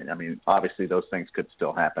breaking it. I mean, obviously those things could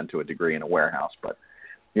still happen to a degree in a warehouse, but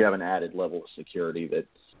you have an added level of security that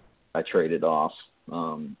I traded off.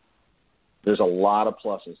 There's a lot of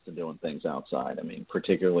pluses to doing things outside. I mean,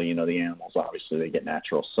 particularly, the animals, obviously they get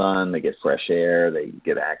natural sun, they get fresh air, they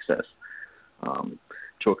get access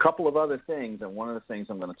to a couple of other things. And one of the things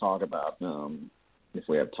I'm going to talk about, if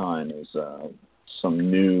we have time, is a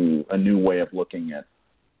new way of looking at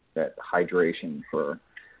hydration for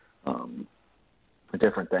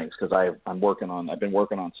different things, because I've been working on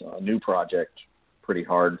a new project pretty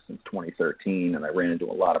hard since 2013, and I ran into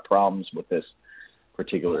a lot of problems with this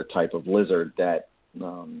particular type of lizard that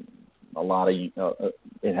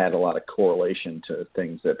it had a lot of correlation to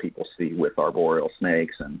things that people see with arboreal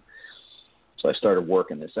snakes, and so I started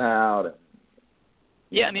working this out.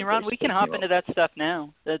 Yeah, I mean, Ron, we can hop into that stuff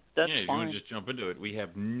now. That's fine. You can just jump into it. We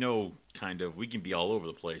have no we can be all over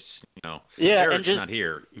the place, Yeah, Eric's and just not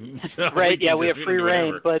here. So right, we have free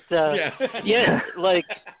reign. But,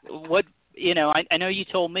 what, I know you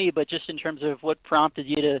told me, but just in terms of what prompted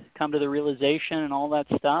you to come to the realization and all that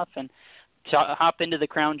stuff and to hop into the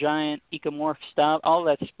Crown Giant, Ecomorph stuff, all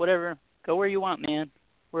that, whatever, go where you want, man.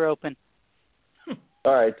 We're open.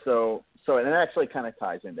 All right, so and it actually kind of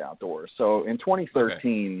ties into outdoors. So in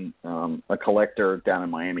 2013, a collector down in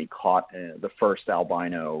Miami caught the first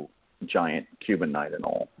albino giant Cuban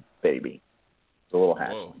nightingale baby. It's a little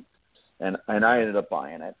hatchling. And I ended up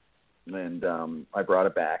buying it. And I brought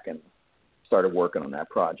it back and started working on that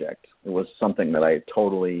project. It was something that I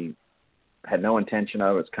totally had no intention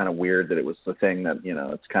of. It's kind of weird that it was the thing that,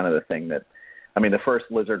 it's kind of the thing that, the first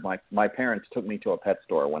lizard, my parents took me to a pet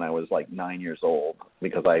store when I was 9 years old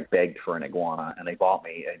because I begged for an iguana, and they bought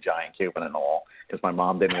me a giant Cuban and all because my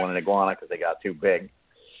mom didn't want an iguana because they got too big.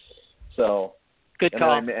 So, good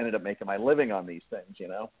call. And then I ended up making my living on these things,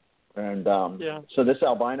 And so this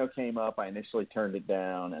albino came up. I initially turned it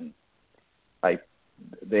down, and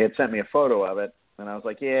they had sent me a photo of it, and I was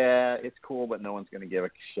like, yeah, it's cool, but no one's going to give a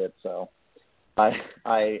shit. So I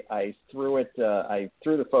threw it. I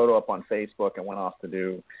threw the photo up on Facebook and went off to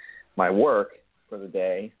do my work for the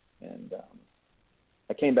day. And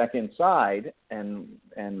I came back inside, and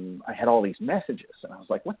I had all these messages, and I was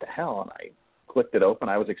like, what the hell? And I clicked it open.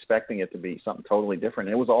 I was expecting it to be something totally different.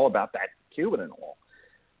 And it was all about that Cuban and all.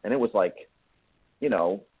 And it was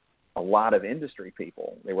a lot of industry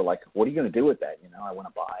people. They were like, what are you going to do with that? I want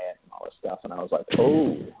to buy it and all this stuff. And I was like,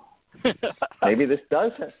 oh, maybe this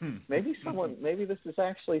does it. Maybe this is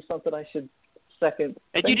actually something I should second.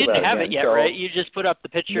 And you didn't have it yet, right? You just put up the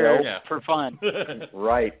picture for fun.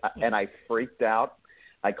 Right. And I freaked out.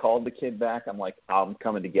 I called the kid back. I'm like, I'm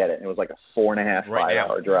coming to get it. And it was like a 4.5, Right 5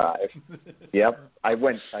 hour drive. Yep. I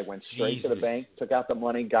went straight to the Jesus. bank, took out the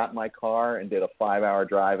money, got in my car, and did a 5 hour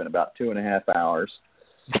drive in about 2.5 hours.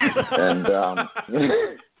 And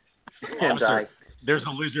Officer, there's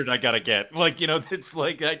a lizard I gotta get. Like, you know, it's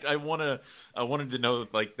like I wanted to know,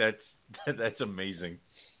 like, that's amazing.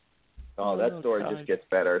 Oh, that story just gets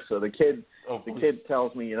better. So the kid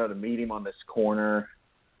tells me, to meet him on this corner.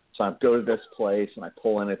 So I go to this place and I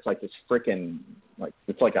pull in. It's like this freaking, like,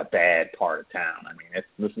 it's like a bad part of town. I mean,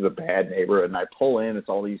 this is a bad neighborhood. And I pull in. It's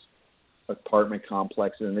all these apartment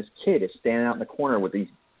complexes, and this kid is standing out in the corner with a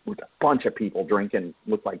bunch of people drinking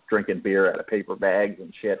beer out of paper bags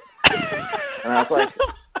and shit. And I was like,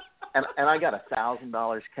 and I got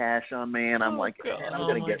 $1,000 cash on me, and I'm like, man, I'm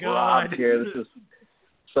gonna get robbed here. This is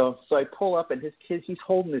so I pull up, and he's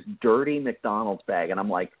holding this dirty McDonald's bag, and I'm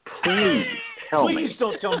like, please tell me. Please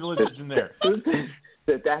don't tell me the lizard's in there. that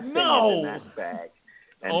thing is in that bag.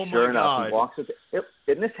 And sure enough, he walks with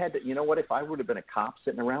and this had to, you know what, if I would have been a cop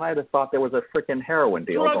sitting around, I'd have thought there was a freaking heroin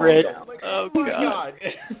deal going down. Oh, God.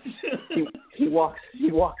 He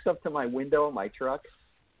walks up to my window in my truck,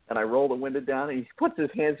 and I roll the window down, and he puts his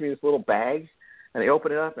hands in this little bag, and I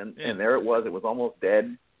open it up, and there it was. It was almost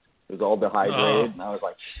dead. It was all dehydrated, and I was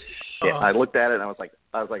like, shit. I looked at it, and I was like,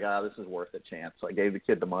 this is worth a chance. So I gave the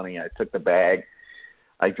kid the money. I took the bag.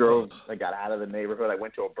 I got out of the neighborhood. I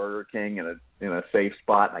went to a Burger King in a safe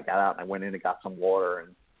spot, and I got out, and I went in and got some water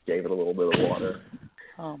and gave it a little bit of water.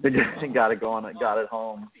 And got it going. I got it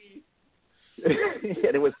home.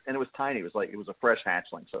 and it was tiny. It was a fresh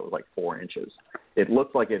hatchling, so it was like 4 inches. It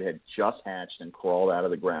looked like it had just hatched and crawled out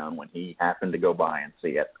of the ground when he happened to go by and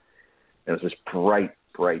see it. It was this bright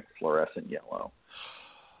fluorescent yellow.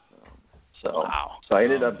 So I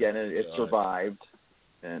ended up getting it. It survived,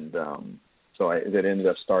 and so that ended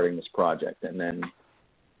up starting this project. And then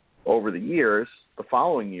over the years, the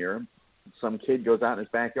following year, some kid goes out in his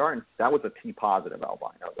backyard, and that was a T-positive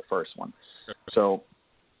albino, the first one. So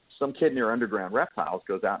some kid near Underground Reptiles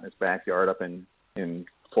goes out in his backyard up in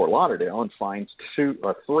Fort Lauderdale and finds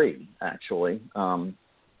 3, actually,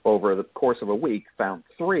 over the course of a week, found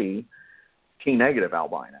 3 T-negative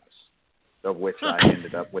albinos, of which I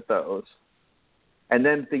ended up with those. And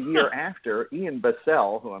then the year after, Ian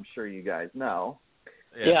Bassell, who I'm sure you guys know,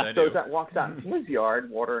 walks out in his yard,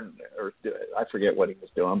 watering, or I forget what he was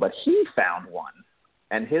doing, but he found one,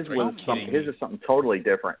 and his is something totally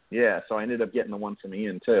different. Yeah, so I ended up getting the one from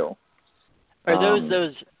Ian too. Are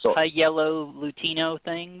those high yellow Lutino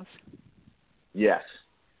things? Yes.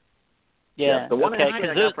 Yeah. The one okay,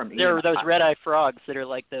 because there are those red-eye frogs that are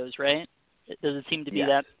like those, right? Does it seem to be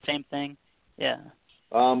that same thing? Yeah.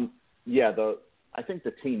 I think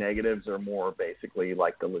the T-negatives are more basically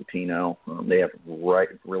like the Lutino. They have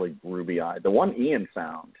really ruby eyes. The one Ian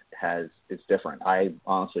found is different. I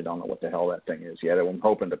honestly don't know what the hell that thing is yet. I'm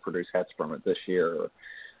hoping to produce hets from it this year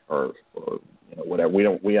or whatever.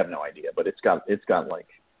 We have no idea, but it's got like,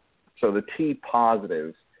 so the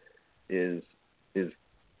T-positive is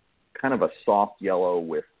kind of a soft yellow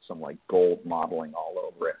with some like gold modeling all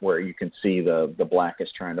over it, where you can see the black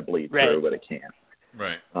is trying to bleed through, but it can't.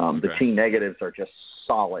 Right. The T-negatives are just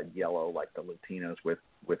solid yellow, like the Lutinos,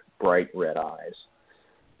 with bright red eyes.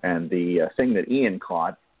 And the thing that Ian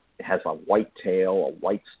caught has a white tail, a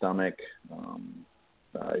white stomach.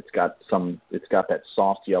 It's got that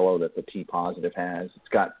soft yellow that the T-positive has. It's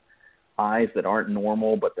got eyes that aren't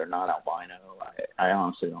normal, but they're not albino. I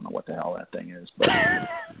honestly don't know what the hell that thing is, but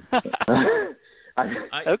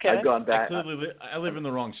I've gone back. I live in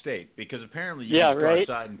the wrong state, because apparently you can go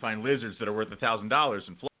outside and find lizards that are worth $1,000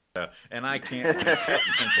 in Florida, and I can't do that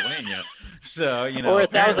in Pennsylvania. So or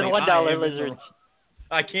 $1,001 lizards.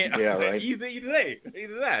 I can't. Yeah, right.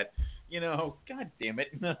 Either that. God damn it.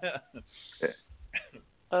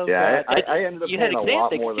 I ended up paying a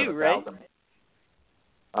lot more than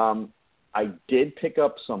 $1,000. I did pick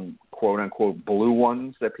up some quote-unquote blue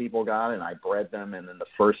ones that people got, and I bred them, and in the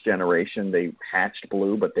first generation they hatched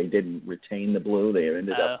blue, but they didn't retain the blue. They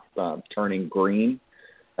ended up turning green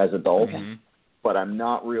as adults. Mm-hmm. But I'm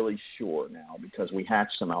not really sure now, because we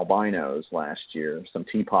hatched some albinos last year, some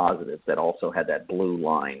T-positives that also had that blue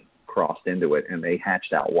line crossed into it, and they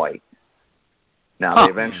hatched out white. Now,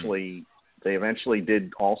 they eventually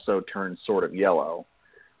did also turn sort of yellow.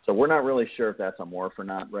 So we're not really sure if that's a morph or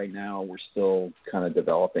not right now. We're still kind of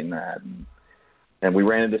developing that. And we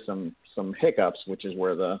ran into some hiccups, which is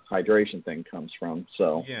where the hydration thing comes from.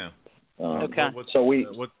 So yeah. What's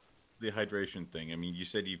the hydration thing? I mean, you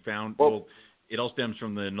said you found, it all stems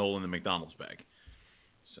from the Nolan and McDonald's bag.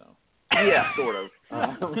 So yeah, sort of.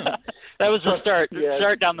 That was the start.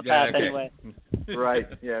 Start down the path anyway. Right.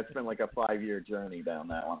 Yeah, it's been like a 5-year journey down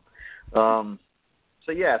that one.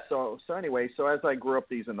 So anyway, so as I grew up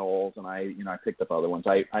these anoles and I picked up other ones,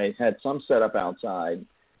 I had some set up outside,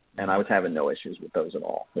 and I was having no issues with those at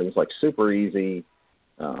all. It was like super easy,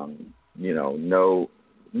 no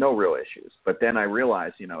real issues. But then I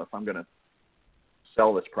realized, if I'm going to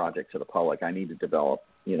sell this project to the public, I need to develop,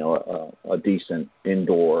 a decent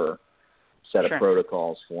indoor set of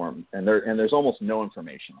protocols for them. And there's almost no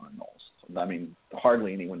information on anoles. I mean,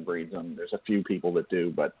 hardly anyone breeds them. There's a few people that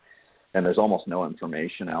do, and there's almost no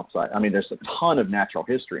information outside. I mean, there's a ton of natural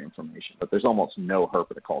history information, but there's almost no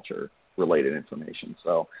herpetoculture related information.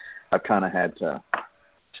 So I've kind of had to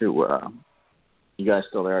you guys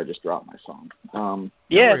still there? I just dropped my phone.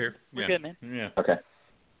 Yeah, we're here. We're good, man. Yeah. Okay.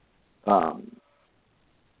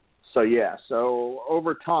 So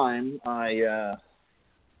over time, where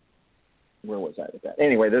was I with that?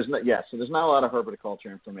 Anyway, there's not a lot of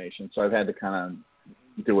herpetoculture information, so I've had to kind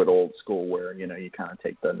of do it old school where, you kind of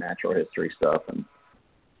take the natural history stuff and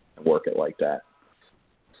work it like that.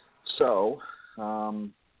 So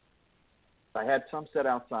I had some set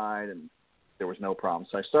outside and there was no problem.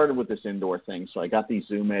 So I started with this indoor thing. So I got these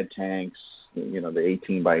Zoom Ed tanks, the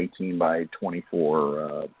 18 by 18 by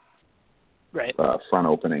 24 front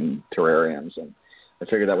opening terrariums. And I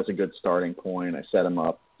figured that was a good starting point. I set them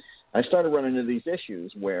up. I started running into these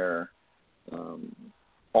issues where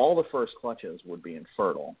all the first clutches would be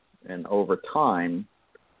infertile. And over time,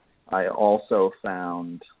 I also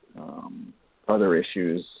found other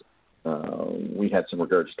issues. We had some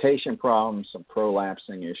regurgitation problems, some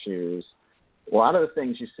prolapsing issues, a lot of the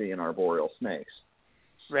things you see in arboreal snakes.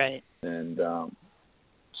 Right. And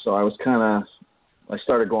so I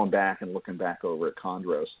started going back and looking back over at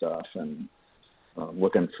chondro stuff and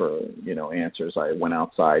looking for, answers. I went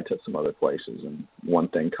outside to some other places, and one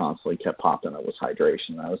thing constantly kept popping up was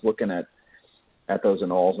hydration. I was looking at those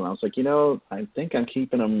anoles, and I was like, I think I'm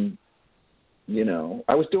keeping them,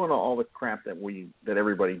 I was doing all the crap that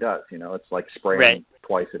everybody does, it's like spraying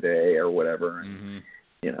twice a day or whatever, and,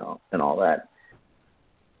 and all that.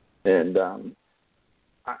 And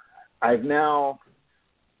I've now,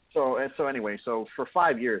 so for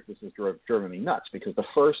 5 years, this has driven me nuts because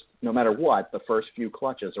no matter what, the first few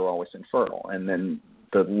clutches are always infertile. And then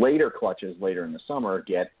the later clutches later in the summer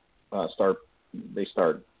start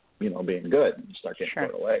being good. You start getting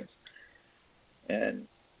fertile eggs. And,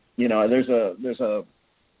 there's a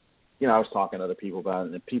I was talking to other people about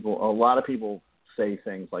it, and a lot of people say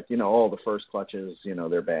things like, the first clutches,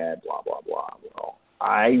 they're bad, blah, blah, blah. Well,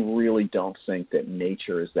 I really don't think that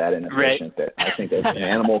nature is that inefficient. That I think that an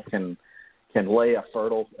animal can lay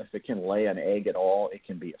if it can lay an egg at all, it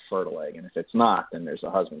can be a fertile egg. And if it's not, then there's a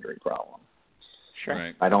husbandry problem. Sure.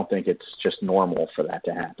 Right. I don't think it's just normal for that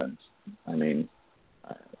to happen. I mean,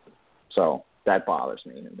 so that bothers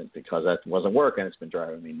me because that wasn't working. It's been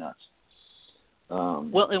driving me nuts.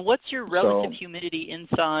 Well, and what's your relative humidity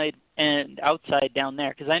inside and outside down there?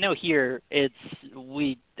 Because I know here it's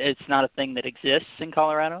not a thing that exists in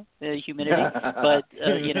Colorado, humidity. But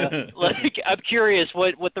I'm curious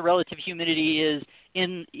what the relative humidity is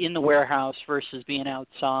in the warehouse versus being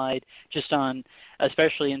outside,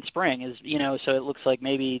 especially in spring. So it looks like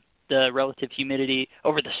maybe the relative humidity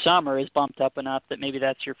over the summer is bumped up enough that maybe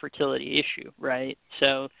that's your fertility issue, right?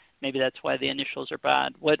 So maybe that's why the initials are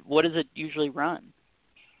bad. What does it usually run?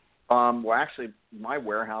 Well, actually, my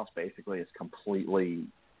warehouse basically is completely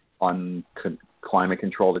climate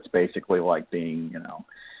controlled. It's basically like being,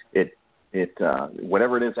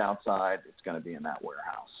 whatever it is outside, it's going to be in that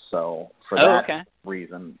warehouse. So for that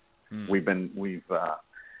reason, we've been.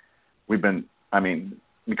 I mean,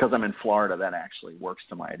 because I'm in Florida, that actually works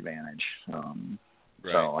to my advantage.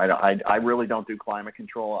 So I really don't do climate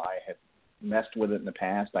control. I have messed with it in the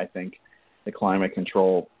past. I think the climate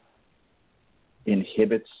control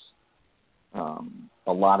inhibits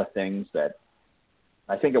a lot of things that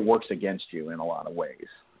I think it works against you in a lot of ways.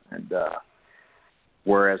 And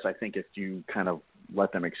whereas I think if you kind of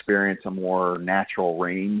let them experience a more natural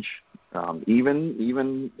range,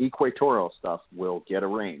 even equatorial stuff will get a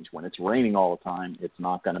range. When it's raining all the time, it's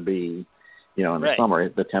not going to be, in the summer,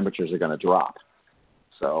 the temperatures are going to drop.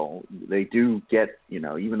 So they do get,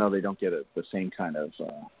 even though they don't get the same kind of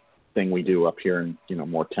thing we do up here in,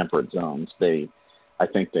 more temperate zones, I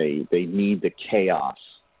think they need the chaos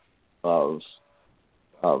of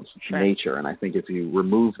nature. And I think if you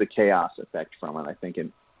remove the chaos effect from it, I think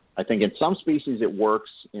in some species it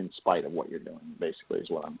works in spite of what you're doing, basically is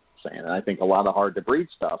what I'm saying. And I think a lot of hard to breed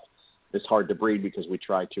stuff is hard to breed because we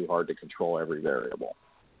try too hard to control every variable.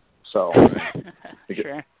 So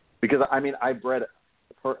because I've bred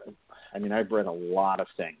a lot of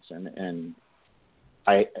things, and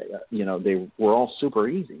they were all super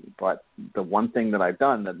easy. But the one thing that I've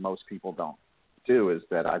done that most people don't do is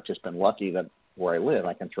that I've just been lucky that where I live,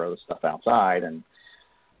 I can throw the stuff outside. And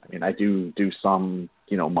I mean, I do some,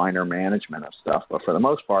 minor management of stuff, but for the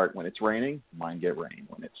most part, when it's raining, mine get rain.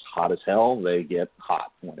 When it's hot as hell, they get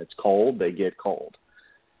hot. When it's cold, they get cold.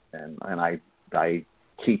 And I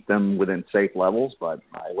keep them within safe levels, but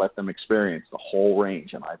I let them experience the whole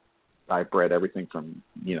range. And I bred everything from,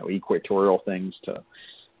 equatorial things to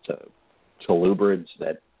lubrids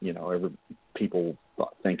that, people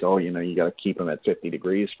think, you got to keep them at 50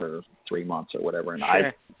 degrees for 3 months or whatever. And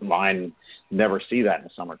sure. Mine never see that in the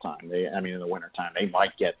summertime. In the wintertime, they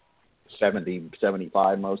might get 70,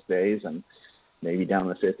 75 most days and maybe down in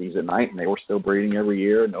the 50s at night. And they were still breeding every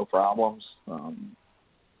year, no problems.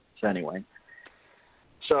 So anyway,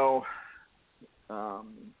 so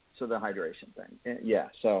the hydration thing. Yeah.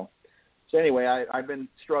 So anyway, I've been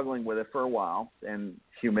struggling with it for a while, and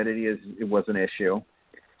humidity it was an issue.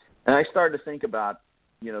 And I started to think about,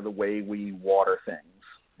 the way we water things.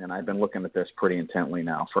 And I've been looking at this pretty intently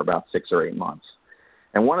now for about 6 or 8 months.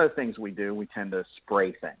 And one of the things we do, we tend to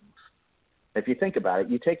spray things. If you think about it,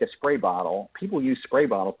 you take a spray bottle. People use spray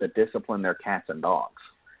bottles to discipline their cats and dogs.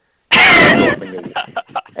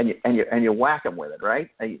 and you whack them with it, right?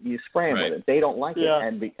 You spray them with it. They don't like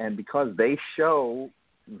it. And because they show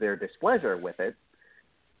their displeasure with it,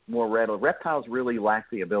 more readily. Reptiles really lack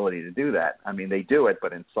the ability to do that. I mean, they do it,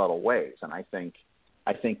 but in subtle ways. And I think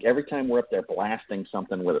every time we're up there blasting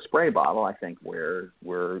something with a spray bottle, I think we're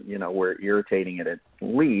irritating it at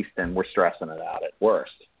least, and we're stressing it out at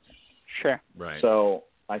worst. Sure. Right. So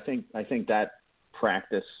I think that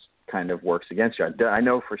practice kind of works against you. I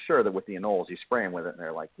know for sure that with the anoles, you spray them with it, and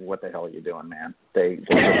they're like, "What the hell are you doing, man?" They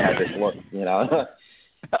just had this look,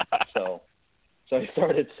 So I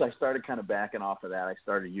started kind of backing off of that. I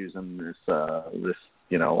started using this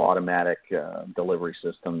automatic delivery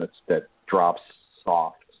system that drops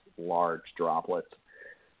soft, large droplets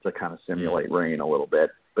to kind of simulate rain a little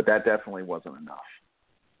bit. But that definitely wasn't enough.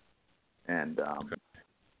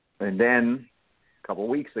 And then a couple of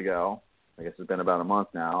weeks ago, I guess it's been about a month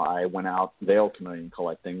now, I went out veil chameleon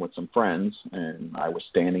collecting with some friends, and I was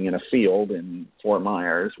standing in a field in Fort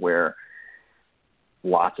Myers where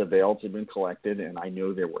lots of veils had been collected, and I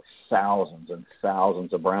knew there were thousands and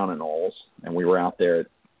thousands of brown anoles, and we were out there at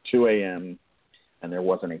 2 a.m., and there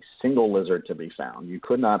wasn't a single lizard to be found. You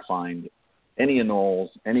could not find any anoles,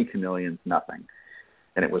 any chameleons, nothing.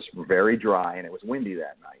 And it was very dry, and it was windy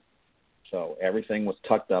that night. So everything was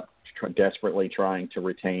tucked up, desperately trying to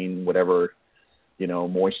retain whatever,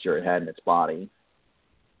 moisture it had in its body.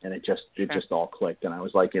 And it just all clicked. And I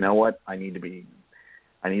was like, you know what? I need to be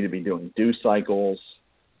doing dew cycles,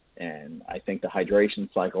 and I think the hydration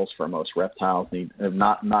cycles for most reptiles need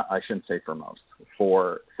I shouldn't say for most,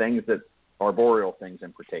 for things that arboreal things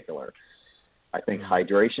in particular. I think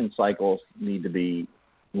hydration cycles need to be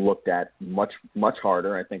looked at much, much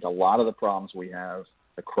harder. I think a lot of the problems we have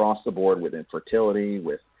across the board with infertility,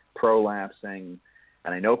 with prolapsing,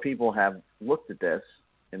 and I know people have looked at this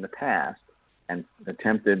in the past and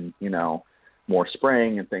attempted, more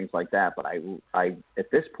spraying and things like that. But I at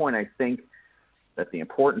this point, I think that the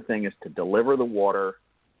important thing is to deliver the water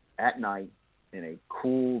at night in a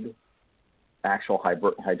cooled actual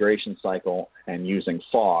hydration cycle and using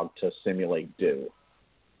fog to simulate dew.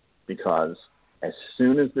 Because as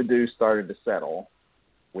soon as the dew started to settle,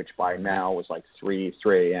 which by now was like 3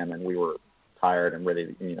 a.m. and we were tired and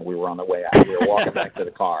ready to, we were on the way out. We were walking back to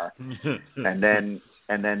the car. And then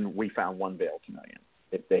we found one veil chameleon.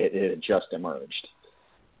 It had just emerged.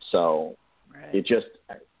 So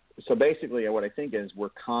so basically what I think is we're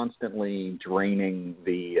constantly draining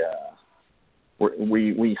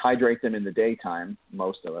we hydrate them in the daytime,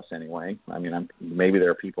 most of us anyway. I mean, maybe there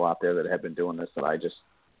are people out there that have been doing this that I just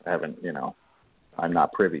haven't, I'm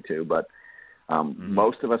not privy to, but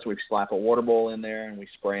most of us, we slap a water bowl in there and we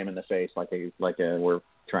spray them in the face like we're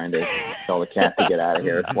trying to tell the cat to get out of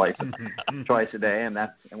here twice a day, and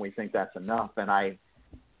we think that's enough.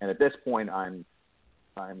 And at this point, I'm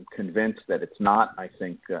convinced that it's not. I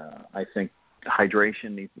think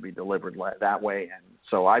hydration needs to be delivered that way, and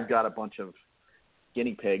so I've got a bunch of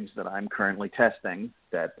guinea pigs that I'm currently testing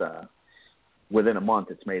that within a month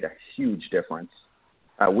it's made a huge difference.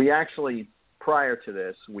 We actually, prior to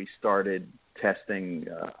this, we started testing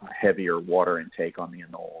heavier water intake on the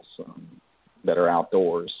anoles that are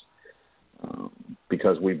outdoors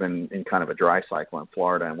because we've been in kind of a dry cycle in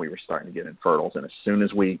Florida, and we were starting to get infertiles. And as soon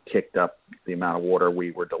as we kicked up the amount of water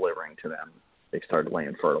we were delivering to them, they started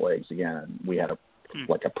laying fertile eggs again. And we had a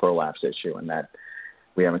prolapse issue, and that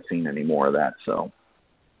we haven't seen any more of that. So,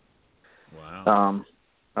 wow.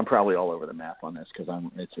 I'm probably all over the map on this because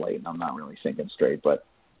it's late and I'm not really thinking straight. But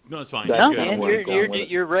no, it's fine. No, Good. man,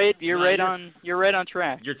 you're right. You're right on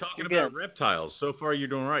track. You're talking You're about reptiles. So far, you're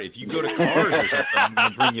doing all right. If you go to cars or something, I'm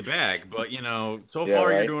going to bring you back. But so far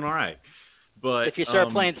right. you're doing all right. But if you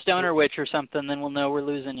start playing Stoner Witch or something, then we'll know we're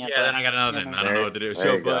losing you. Yeah, then I got nothing. I don't know what to do.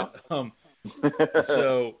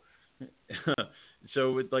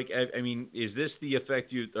 So I mean, is this the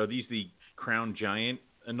effect? Are these the crown giant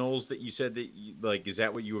anoles that you said that is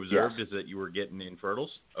that what you observed? Yes. Is that you were getting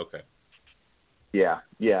infertils? Okay.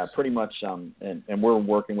 Yeah, pretty much. And we're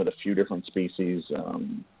working with a few different species,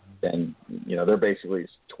 and they're basically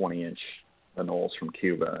 20-inch anoles from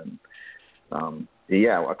Cuba, and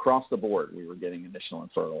across the board we were getting initial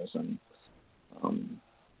infertils, and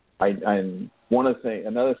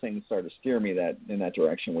another thing that started to steer me in that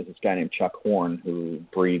direction was this guy named Chuck Horn who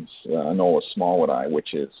breeds Anolis smallwoodi,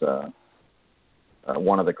 which is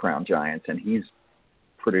one of the crown giants, and he's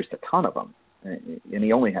produced a ton of them. And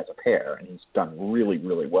he only has a pair, and he's done really,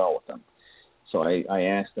 really well with them. So I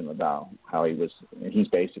asked him about how he's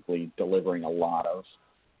basically delivering a lot of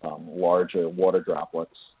larger water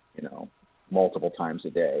droplets, multiple times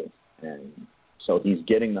a day. And so he's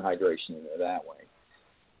getting the hydration in there that way.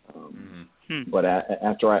 But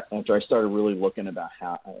after I started really looking about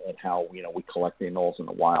how we collect the anoles in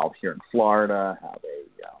the wild here in Florida, how they,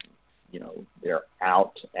 they're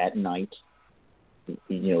out at night,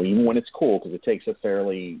 even when it's cool, because it takes a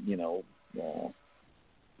fairly, even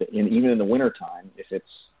in the wintertime, if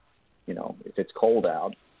it's cold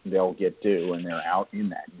out, they'll get dew and they're out in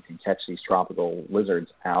that. You can catch these tropical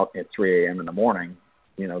lizards out at 3 a.m. in the morning,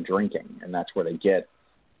 drinking, and that's where they get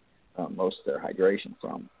most of their hydration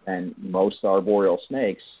from. And most arboreal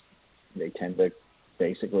snakes, they tend to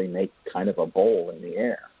basically make kind of a bowl in the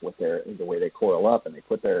air with the way they coil up, and they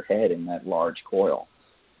put their head in that large coil.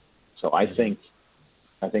 So I think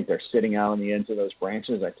they're sitting out on the ends of those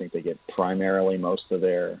branches. I think they get primarily most of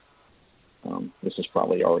their. This is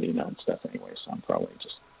probably already known stuff anyway, so I'm probably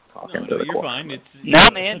just talking to the you're choir. fine. No,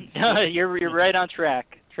 man, you're right on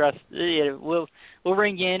track. Trust. We'll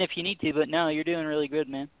ring you in if you need to, but no, you're doing really good,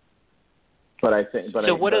 man. But I think. I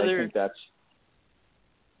think that's.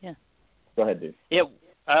 Yeah. Go ahead, dude. Yeah,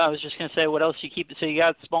 I was just gonna say, what else you keep? So you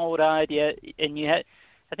got smallwood-eyed, and you had.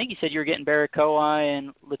 I think you said you were getting Barracoa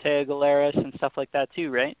and Luteogularis and stuff like that too,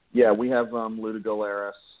 right? Yeah, we have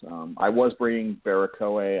Luteogularis. I was breeding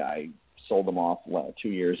Barracoa. I sold them off 2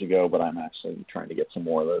 years ago, but I'm actually trying to get some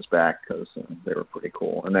more of those back because they were pretty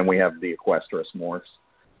cool. And then we have the Equestris morphs.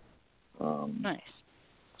 Nice.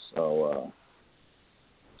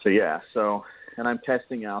 And I'm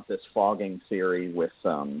testing out this fogging theory with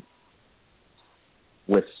a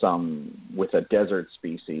desert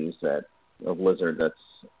species of lizard that's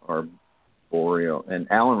arboreal. And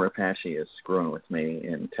Alan Rapace is screwing with me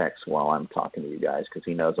in text while I'm talking to you guys because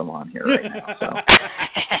he knows I'm on here right now. So,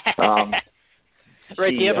 right,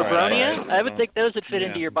 do you have a Bronia? I would think those would fit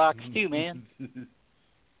into your box too, man.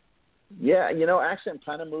 Yeah, actually I'm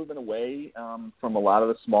kind of moving away from a lot of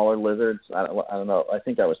the smaller lizards. I don't know. I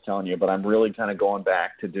think I was telling you, but I'm really kind of going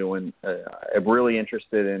back to doing I'm really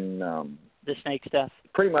interested in the snake stuff.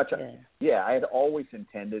 Pretty much, yeah. I had always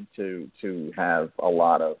intended to have a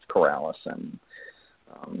lot of Corallus, and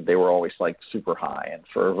they were always like super high. And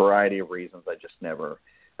for a variety of reasons, I just never.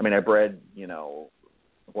 I mean, I bred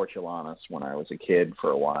Hortulanus when I was a kid for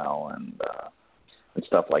a while, and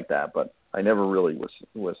stuff like that. But I never really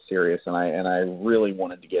was serious, and I really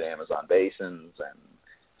wanted to get Amazon basins and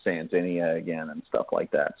Sanzinia again and stuff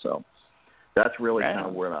like that. So that's really kind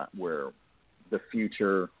of where the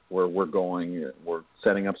future, where we're going. We're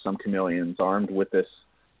setting up some chameleons armed with this,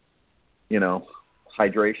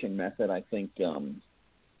 hydration method. I think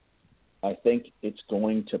it's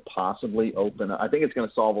going to possibly open. I think it's going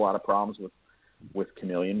to solve a lot of problems with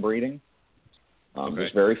chameleon breeding.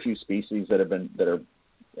 There's very few species that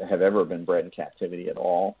have ever been bred in captivity at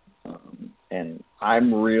all, and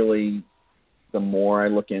I'm really, the more I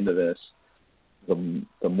look into this,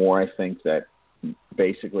 the more I think that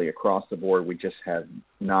basically across the board we just have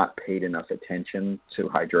not paid enough attention to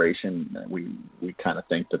hydration. We kind of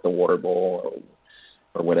think that the water bowl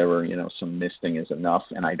or whatever, some misting is enough,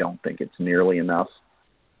 and I don't think it's nearly enough.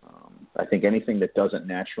 I think anything that doesn't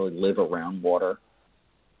naturally live around water,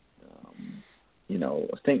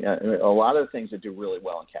 I think a lot of the things that do really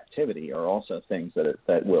well in captivity are also things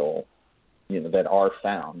that will, that are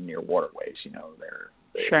found near waterways.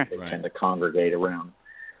 They tend to congregate around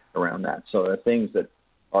that. So the things that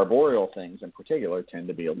arboreal things in particular tend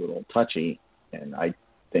to be a little touchy, and I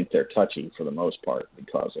think they're touchy for the most part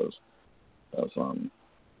because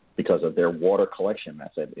of their water collection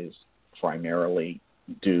method is primarily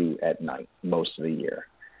due at night most of the year.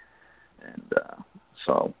 And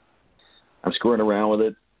so I'm screwing around with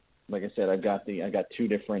it. Like I said, I got 2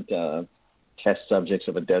 different test subjects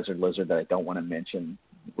of a desert lizard that I don't want to mention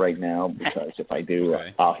right now, because if I do,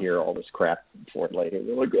 I'll hear all this crap for it later.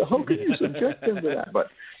 They're like, how can you subject them to that? But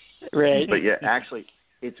yeah, actually,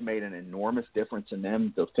 it's made an enormous difference in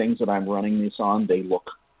them. The things that I'm running this on, they look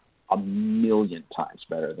a million times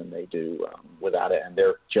better than they do without it, and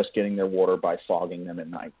they're just getting their water by fogging them at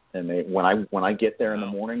night. And when I get there in the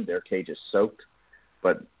morning, their cage is soaked,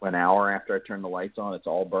 but an hour after I turn the lights on, it's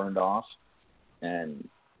all burned off. And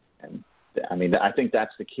I mean, I think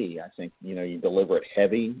that's the key. I think, you deliver it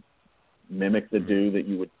heavy, mimic the dew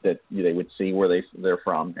that they would see where they're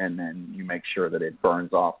from, and then you make sure that it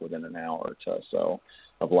burns off within an hour or so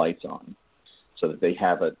of lights on, so that they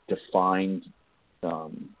have a defined.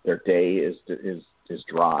 Their day is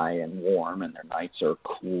dry and warm, and their nights are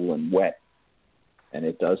cool and wet. And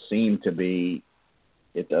it does seem to be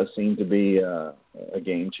a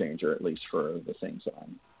game changer, at least for the things that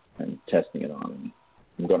I'm testing it on.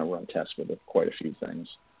 I'm going to run tests with quite a few things.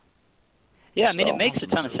 Yeah, I mean, it makes a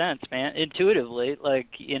ton of sense, man. Intuitively, I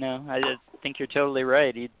think you're totally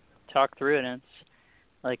right. You talk through it, and it's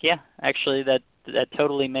like, yeah, actually, that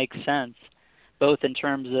totally makes sense, both in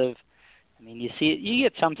terms of, I mean, you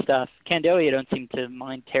get some stuff. Candolia don't seem to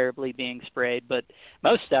mind terribly being sprayed, but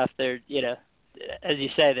most stuff, they're, as you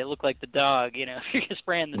say, they look like the dog, you're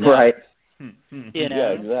spraying the dog. Right. Yeah,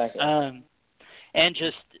 exactly. And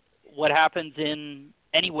just what happens in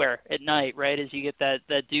anywhere at night, right, as you get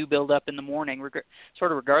that dew build up in the morning,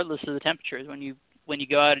 sort of regardless of the temperatures. When you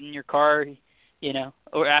go out in your car,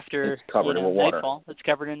 or after it's covered in nightfall, water. it's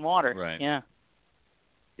covered in water. Right. Yeah.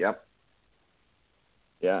 Yep.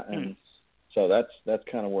 Yeah, and so that's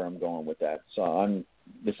kind of where I'm going with that. So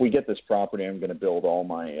if we get this property, I'm going to build all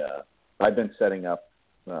my. I've been setting up,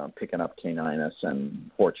 picking up Caninus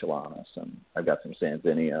and Hortulanus, and I've got some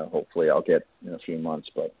Sanzinia. Hopefully, I'll get in a few months,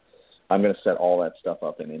 but I'm going to set all that stuff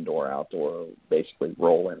up in indoor-outdoor, basically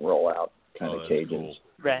roll in, roll out kind of cages. Cool.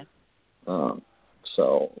 Right.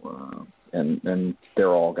 And they're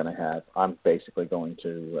all going to have. I'm basically going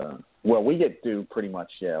to. We get dew pretty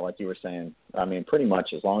much, yeah, like you were saying. I mean, pretty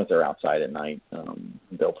much as long as they're outside at night,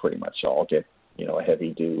 they'll pretty much all get a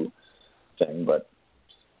heavy dew thing. But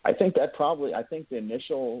I think the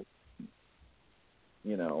initial,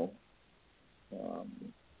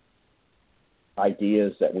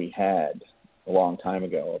 ideas that we had a long time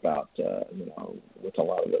ago about, with a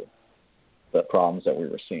lot of the problems that we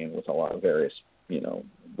were seeing with a lot of various,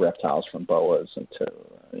 reptiles from boas and to,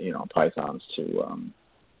 pythons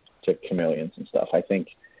to chameleons and stuff.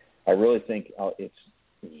 I really think it's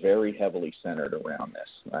very heavily centered around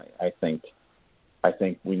this. I think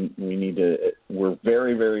we need to. We're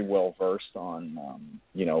very, very well versed on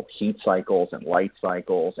heat cycles and light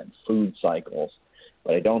cycles and food cycles,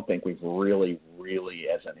 but I don't think we've really,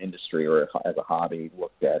 as an industry or as a hobby,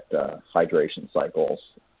 looked at hydration cycles.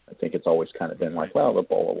 I think it's always kind of been like, well, the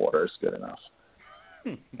bowl of water is good enough.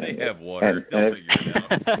 They have water. They'll figure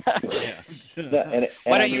it out. Yeah.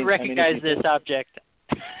 Why don't you recognize this object?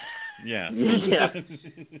 Yeah. Yeah.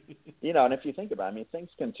 And if you think about it, things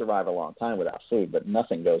can survive a long time without food, but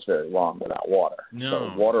nothing goes very long without water. No.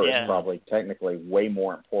 So water is probably technically way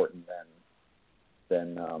more important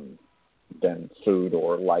than food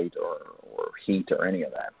or light or heat or any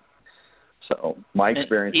of that. So my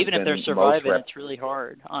experience, even if they're surviving, it's really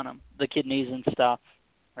hard on them, the kidneys and stuff,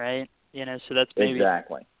 right? So that's maybe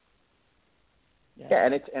exactly. Yeah,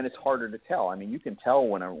 and it's harder to tell. I mean, you can tell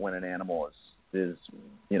when an animal is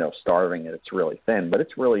starving and it's really thin, but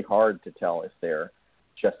it's really hard to tell if they're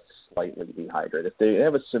just slightly dehydrated. If they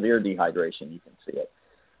have a severe dehydration, you can see it.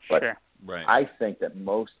 But sure. Right. I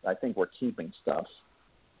think we're keeping stuff,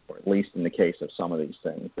 or at least in the case of some of these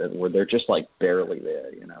things, where they're just like barely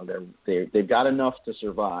there. They've got enough to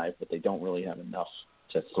survive, but they don't really have enough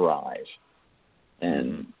to thrive.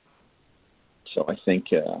 And so I think,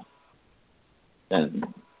 and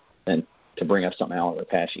to bring up something Alan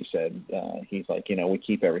Rapace said, he's like, we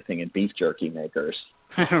keep everything in beef jerky makers.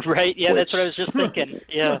 Right. Yeah, that's what I was just thinking.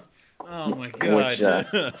 Yeah. Oh my God.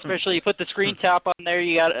 Especially you put the screen top on there.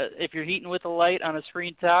 You got if you're heating with a light on a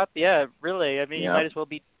screen top. Yeah, really. I mean, you might as well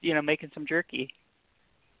be making some jerky.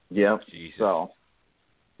 Yep. Jesus. So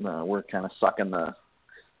we're kind of sucking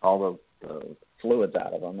all the fluids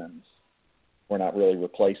out of them, and we're not really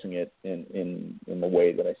replacing it in the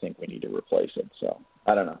way that I think we need to replace it. So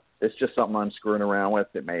I don't know. It's just something I'm screwing around with.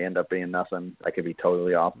 It may end up being nothing. I could be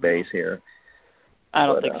totally off base here. I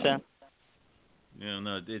don't think so. Yeah,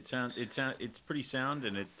 no, it's pretty sound,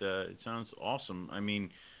 and it sounds awesome. I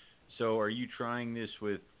mean, So are you trying this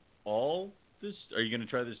with all this? Are you going to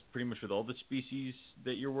try this pretty much with all the species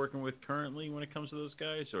that you're working with currently when it comes to those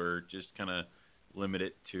guys, or just kind of limit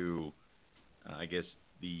it to, I guess,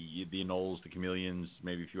 the anoles, the chameleons,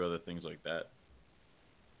 maybe a few other things like that?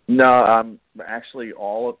 No, actually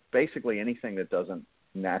basically anything that doesn't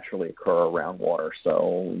naturally occur around water.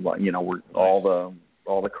 So, you know, all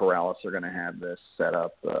the corrales are going to have this set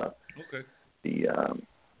up. Okay. You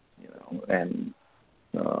know, and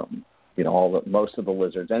you know, most of the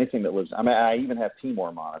lizards, anything that lives. I mean, I even have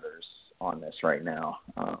Timor monitors on this right now.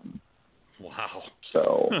 Wow.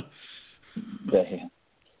 So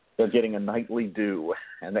they're getting a nightly dew,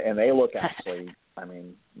 and they look actually. I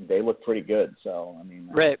mean, they look pretty good. So I mean,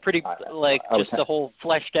 right, pretty just the whole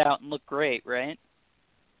fleshed out and look great, right?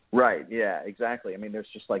 Right. Yeah. Exactly. I mean, there's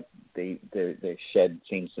just like their shed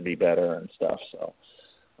seems to be better and stuff. So,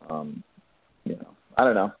 you know, I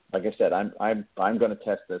don't know. Like I said, I'm going to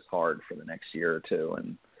test this hard for the next year or two,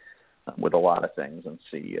 and with a lot of things, and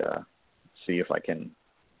see if I can.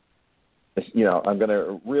 You know, I'm going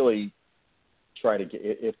to really try to get.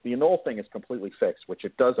 If the anole thing is completely fixed, which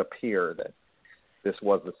it does appear that this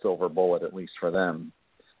was the silver bullet, at least for them.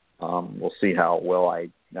 We'll see how well I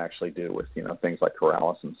actually do with, you know, things like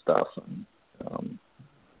corrales and stuff. And,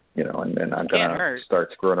 you know, and then I'm going to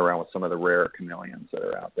start screwing around with some of the rare chameleons that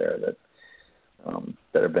are out there that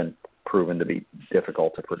have been proven to be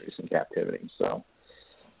difficult to produce in captivity. So,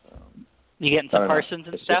 you getting some Parsons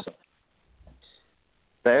and stuff?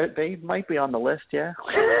 They might be on the list, yeah.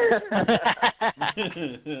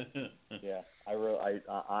 Yeah, I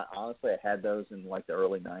honestly, I had those in like the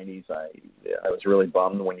early '90s. I was really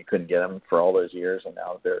bummed when you couldn't get them for all those years, and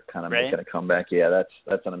now they're kind of making a comeback. Yeah,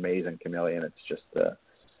 that's an amazing chameleon. It's just,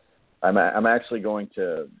 I'm actually going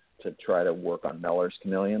to try to work on Meller's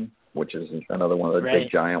chameleon, which is another one of the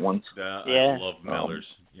big giant ones. I love Mellers.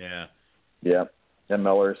 Yeah. Yeah, and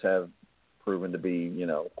Mellers have proven to be, you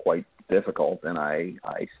know, quite difficult, and I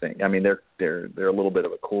think, I mean, they're a little bit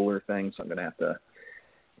of a cooler thing, so I'm going to have to,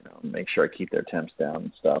 you know, make sure I keep their temps down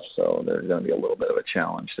and stuff. So they're going to be a little bit of a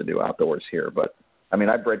challenge to do outdoors here. But I mean,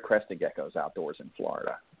 I bred crested geckos outdoors in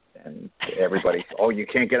Florida, and everybody, you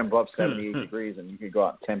can't get them above 78 degrees, and you could go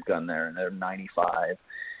out and temp gun there, and they're 95,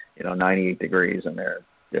 you know, 98 degrees, and they're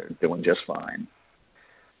doing just fine.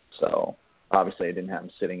 So obviously, I didn't have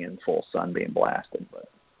them sitting in full sun being blasted, but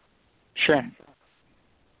sure.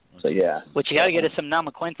 So yeah. But you got to get us some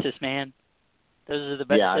Namaquensis, man. Those are the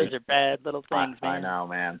best. Yeah, those are bad little things, man. I know,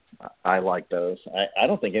 man. I like those. I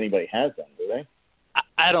don't think anybody has them, do they?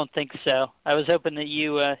 I don't think so. I was hoping that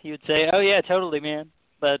you would say, "Oh yeah, totally, man."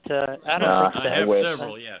 But I don't think so. I have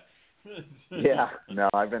several, yeah. Yeah. No,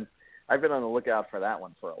 I've been on the lookout for that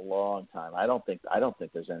one for a long time. I don't think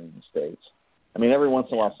there's any in the States. I mean, every once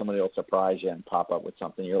in a while somebody will surprise you and pop up with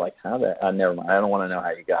something. You're like, how that? Never mind. I don't want to know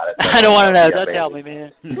how you got it. I don't want to know. Don't tell me,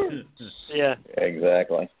 man. Yeah.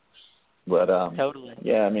 Exactly. But totally.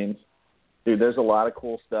 Yeah, I mean, dude, there's a lot of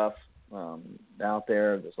cool stuff out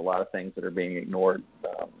there. There's a lot of things that are being ignored.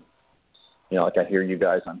 You know, like I hear you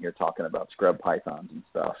guys on here talking about scrub pythons and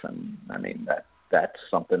stuff, and I mean that's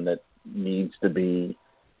something that needs to be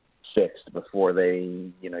fixed before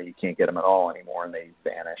they, you know, you can't get them at all anymore, and they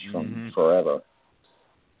vanish from forever.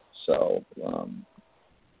 So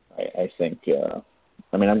I think,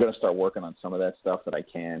 I mean, I'm going to start working on some of that stuff that I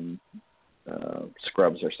can.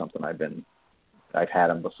 Scrubs are something I've had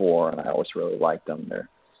them before, and I always really liked them. They're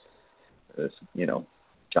this, you know,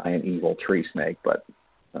 giant evil tree snake, but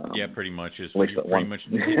yeah, pretty much is pretty much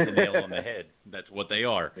hit the nail on the head. That's what they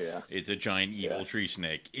are. Yeah. It's a giant evil tree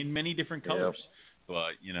snake in many different colors. Yep.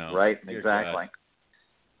 But, you know. Right, exactly.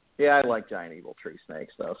 Yeah, I like giant evil tree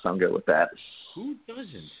snakes, though, so I'm good with that. Who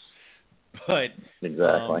doesn't? But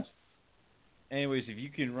exactly. Anyways, if you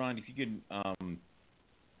can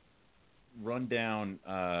run down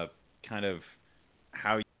kind of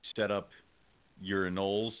how you set up your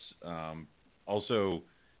anoles. Also,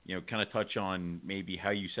 you know, kind of touch on maybe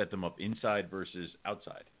how you set them up inside versus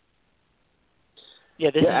outside. Yeah,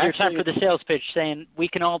 this is your time for the sales pitch, saying we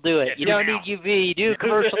can all do it. You don't need UV. You do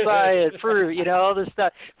commercial diet, fruit, you know, all this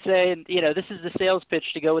stuff. Saying, you know, this is the sales pitch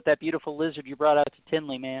to go with that beautiful lizard you brought out to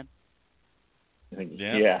Tinley, man.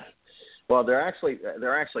 Yeah. Well, they're actually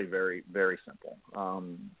very, very simple.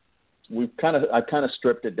 I've kind of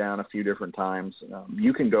stripped it down a few different times.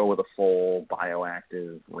 You can go with a full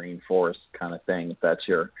bioactive rainforest kind of thing if that's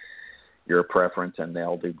your preference, and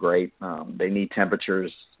they'll do great. They need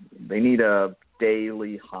temperatures. They need a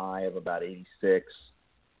daily high of about 86.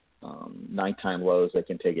 Nighttime lows, they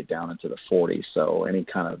can take it down into the 40s. So any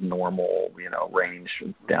kind of normal, you know, range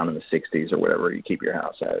down in the 60s or whatever you keep your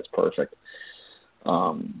house at is perfect.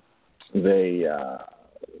 the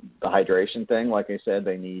hydration thing, like I said,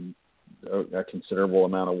 they need a considerable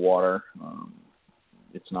amount of water.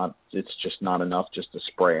 It's just not enough just to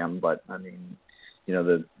spray them. But I mean, you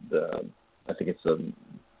know, I think it's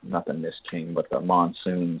not the Mist King, but the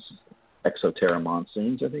monsoons, Exoterra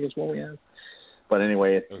monsoons, I think is what we have. But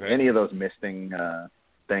anyway, any of those misting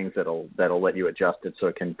things that'll let you adjust it so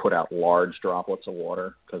it can put out large droplets of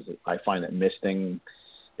water, because I find that misting,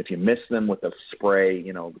 if you mist them with a spray,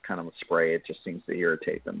 you know, kind of a spray, it just seems to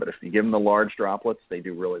irritate them. But if you give them the large droplets, they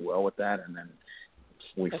do really well with that. And then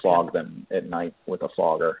we fog them at night with a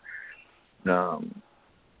fogger.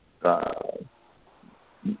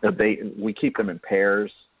 We keep them in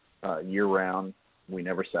pairs year round. We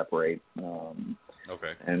never separate.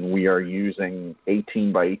 And we are using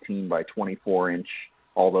 18 by 18 by 24 inch,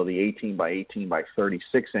 although the 18 by 18 by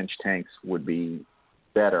 36 inch tanks would be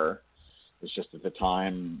better. It's just at the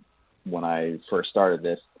time when I first started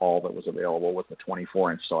this, all that was available was the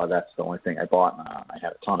 24 inch. So that's the only thing I bought. And I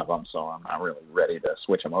had a ton of them, so I'm not really ready to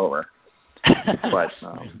switch them over. But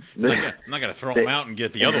I'm not going to throw them out and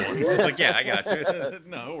get the other one. It's like, yeah, I got you.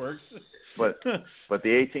 No, it works. But the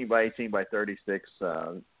 18 by 18 by 36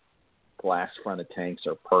 glass fronted tanks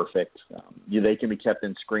are perfect. They can be kept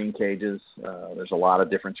in screen cages. There's a lot of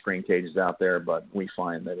different screen cages out there, but we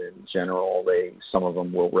find that in general, some of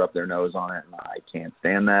them will rub their nose on it, and I can't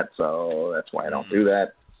stand that, so that's why I don't do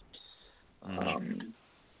that.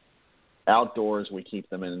 Outdoors, we keep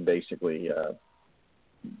them in basically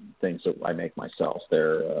things that I make myself.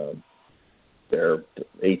 They're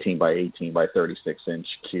 18 by 18 by 36 inch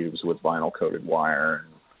cubes with vinyl coated wire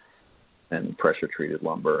and pressure treated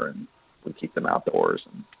lumber, and we keep them outdoors.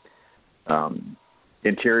 And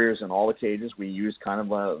interiors in all the cages, we use kind of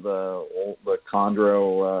the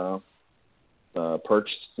chondro perch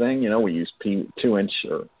thing. You know, we use 2 inch,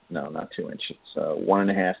 or no, not 2 inch. It's 1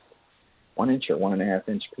 inch or 1.5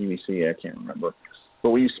 inch PVC. I can't remember.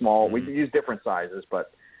 But we use small. We use different sizes,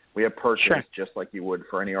 but we have perches just like you would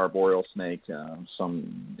for any arboreal snake. And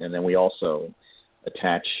then we also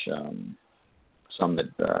attach some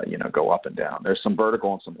that go up and down. There's some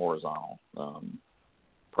vertical and some horizontal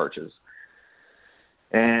perches.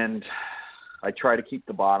 And I try to keep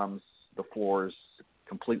the bottoms, the floors,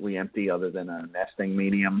 completely empty other than a nesting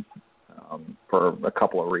medium for a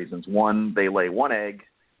couple of reasons. One, they lay one egg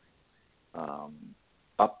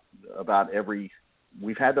up about every.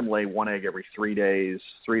 We've had them lay one egg every 3 days,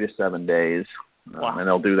 3 to 7 days, and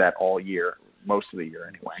they'll do that all year, most of the year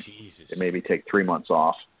anyway. Jesus. They maybe take 3 months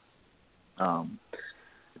off.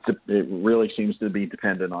 It really seems to be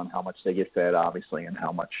dependent on how much they get fed, obviously, and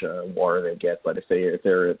how much water they get. But if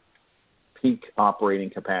they're at peak operating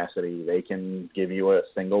capacity, they can give you a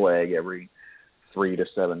single egg every 3 to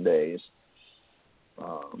 7 days.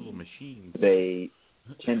 Little machines. They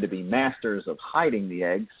tend to be masters of hiding the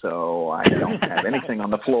eggs, so I don't have anything on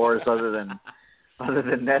the floors other than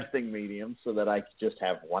nesting medium, so that I just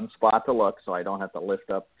have one spot to look, so I don't have to lift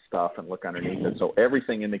up stuff and look underneath it. So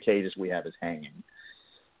everything in the cages we have is hanging.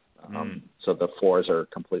 So the floors are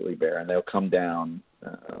completely bare, and they'll come down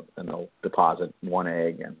and they'll deposit one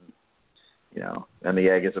egg, and and the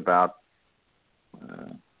egg is about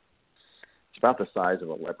it's about the size of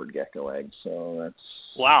a leopard gecko egg, so that's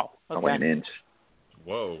probably an inch.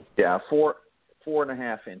 Whoa. Yeah,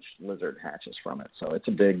 4.5 inch lizard hatches from it, so it's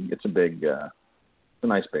a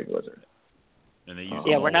nice big lizard. And they use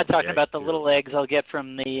we're not talking about the little eggs I'll get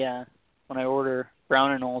from the when I order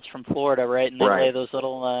brown anoles from Florida, right? And they lay those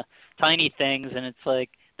little tiny things, and it's like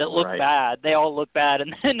that look bad. They all look bad,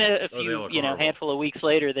 and then a few, handful of weeks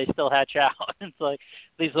later, they still hatch out. It's like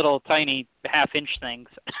these little tiny half-inch things.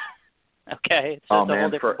 Okay, it's just a whole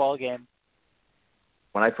different ball game.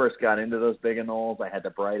 When I first got into those big anoles, I had the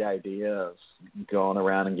bright idea of going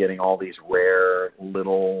around and getting all these rare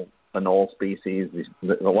little anole species.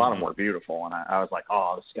 A lot of them were beautiful, and I was like,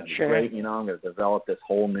 oh, this is going to be great. I'm going to develop this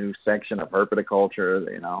whole new section of herpetoculture.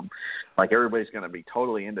 Like everybody's going to be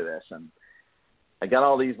totally into this. And I got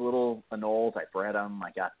all these little anoles. I bred them.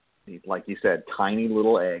 I got these, like you said, tiny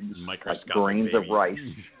little eggs, like grains of rice.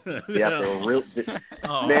 Yeah, they were real.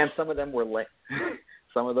 Man, some of them were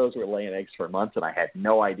some of those were laying eggs for months, and I had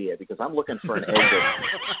no idea, because I'm looking for an egg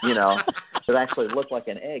that, that actually looked like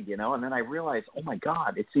an egg, and then I realized, oh my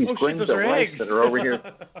God, it's these grains of rice that are over here.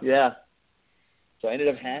 Yeah. So I ended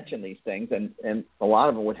up hatching these things, and a lot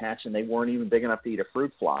of them would hatch, and they weren't even big enough to eat a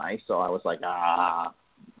fruit fly. So I was like, I'm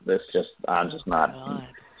just not. God.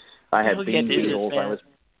 I had bean beetles.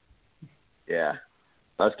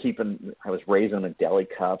 I was raising the deli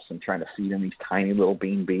cups and trying to feed them these tiny little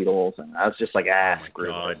bean beetles, and I was just like,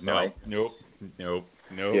 screw this. Nope.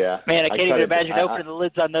 Nope. Yeah. Man, I can't even imagine I opening the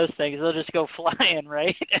lids on those things. They'll just go flying,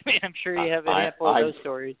 right? I mean, I'm sure you have a handful of those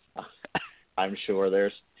stories. I'm sure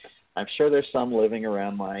there's some living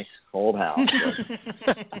around my old house.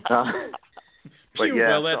 But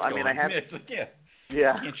yeah, well, so, I mean, I have. It's like, yeah.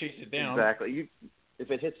 Yeah. You can't chase it down. Exactly.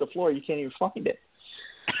 If it hits the floor, you can't even find it.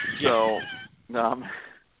 So, so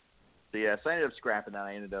I ended up scrapping that.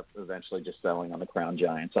 I ended up eventually just settling on the Crown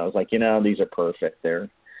Giants. I was like, these are perfect. They're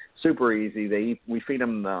super easy. We feed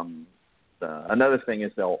them. Another thing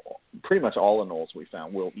is they'll pretty much all the anoles we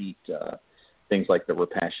found will eat things like the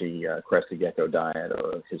Repashy crested gecko diet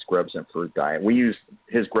or his grubs and fruit diet. We use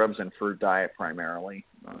his grubs and fruit diet primarily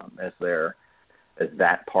as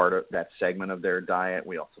that part of that segment of their diet.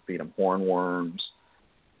 We also feed them hornworms.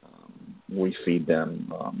 We feed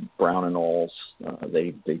them brown anoles.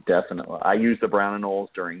 They definitely. I use the brown anoles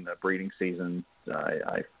during the breeding season.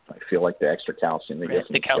 I feel like the extra calcium they get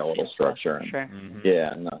from the skeletal structure, and sure.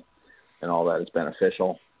 and all that is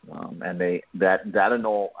beneficial. And that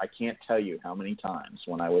anole, I can't tell you how many times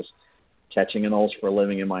when I was catching anoles for a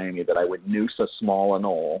living in Miami that I would noose a small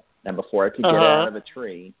anole, and before I could get out of the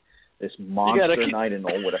tree, this monster night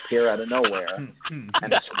anole would appear out of nowhere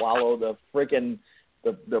and swallow the freaking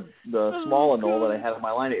the small anole that I had in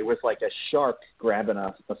my line. It was like a shark grabbing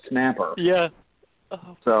a snapper. Yeah.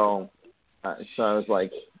 So I was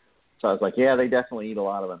like, yeah, they definitely eat a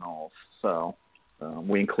lot of anoles. So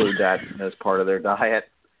we include that as part of their diet.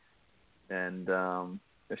 And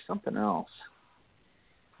there's something else.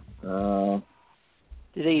 Do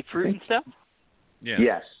they eat fruit and stuff? Yeah.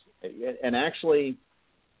 Yes. And actually,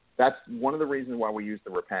 that's one of the reasons why we use the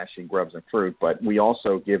Repashy grubs and fruit, but we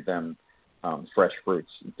also give them fresh fruits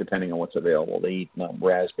depending on what's available. They eat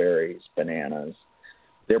raspberries, bananas.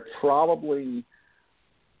 They're probably,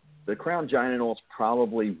 the Crown Giant anole is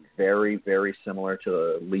probably very, very similar to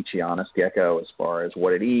the Leachianus gecko as far as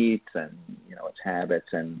what it eats and, its habits.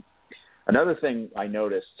 And another thing I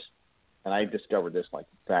noticed, and I discovered this like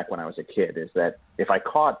back when I was a kid, is that if I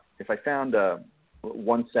found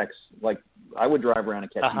one sex, like I would drive around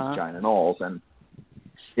and catch these giant anoles, and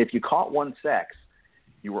if you caught one sex,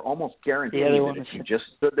 you were almost guaranteed that if you just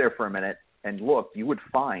stood there for a minute and looked, you would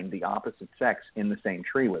find the opposite sex in the same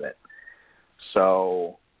tree with it.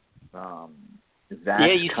 So that's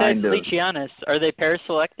you kind said of Leachianus. Are they pair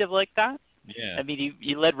selective like that? Yeah. I mean,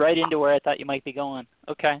 you led right into where I thought you might be going.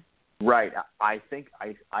 Okay. Right. I think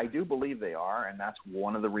I do believe they are, and that's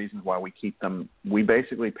one of the reasons why we keep them. We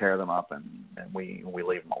basically pair them up and we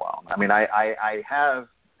leave them alone. I mean, I have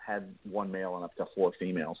had one male and up to 4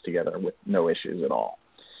 females together with no issues at all.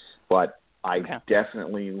 But I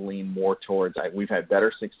definitely lean more towards we've had better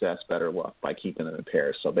success, better luck by keeping them in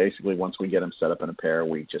pairs. So basically, once we get them set up in a pair,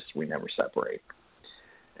 we never separate.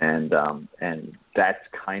 And that's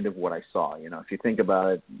kind of what I saw. If you think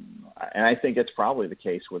about it, and I think it's probably the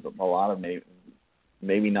case with a lot of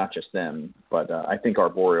maybe not just them, but I think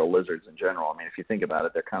arboreal lizards in general. I mean, if you think about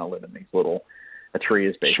it, they're kind of living these a tree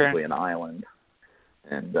is basically an island.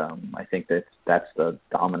 And I think that's the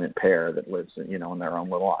dominant pair that lives, in their own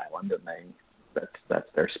little island, and that's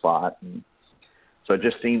their spot. And so it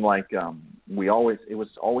just seemed like it was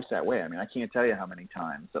always that way. I mean, I can't tell you how many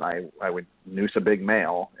times that I would noose a big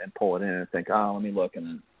male and pull it in and think, oh, let me look, and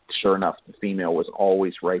then sure enough, the female was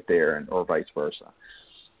always right there, or vice versa.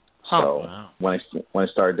 So when I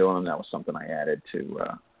started doing them, that was something I added to,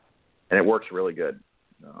 and it works really good.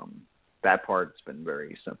 That part's been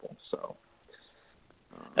very simple. So.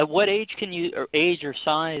 At what age or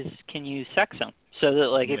size can you sex them? So that,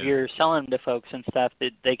 like, if you're selling them to folks and stuff,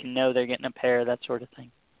 that they can know they're getting a pair, that sort of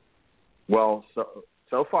thing. Well,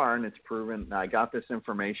 so far, and it's proven. I got this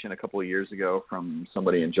information a couple of years ago from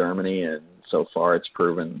somebody in Germany, and so far it's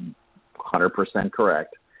proven 100%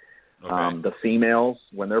 correct. Okay. The females,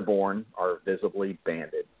 when they're born, are visibly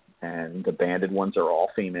banded, and the banded ones are all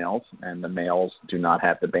females, and the males do not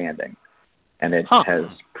have the banding. And it has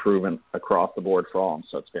proven across the board for all of them,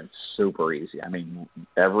 so it's been super easy. I mean,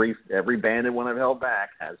 every banded one I've held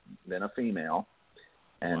back has been a female,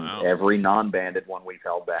 and every non-banded one we've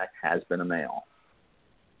held back has been a male.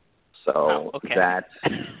 So that's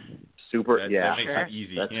super. That makes it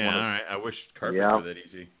easy. All right. I wish carpet were that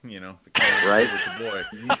easy. Right? With the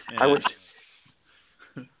boy. I wish.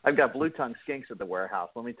 I've got blue tongue skinks at the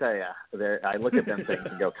warehouse. Let me tell you, I look at them things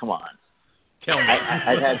and go, "Come on." Tell me.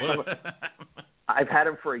 I've had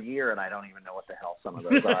them for a year, and I don't even know what the hell some of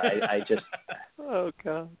those are. I just. Oh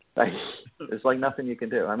God. There's like nothing you can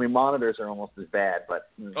do. I mean, monitors are almost as bad, but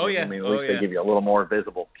I mean, at least they give you a little more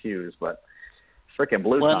visible cues. But freaking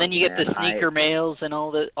blue. Well, and then you get the sneaker males and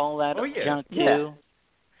all that junk too.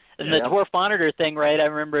 And the dwarf monitor thing, right? I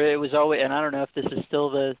remember it was always, and I don't know if this is still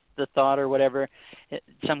the thought or whatever.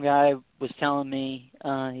 Some guy was telling me,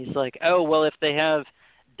 he's like, oh, well, if they have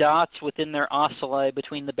dots within their ocelli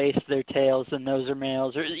between the base of their tails, then those are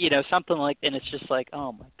males, or something like. And it's just like,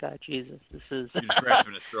 oh my God, Jesus, this is. You're just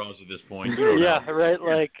grasping at straws at this point. Yeah, right.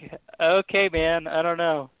 Yeah. Like, okay, man, I don't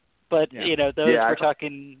know, but those we're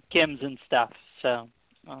talking Kims and stuff, so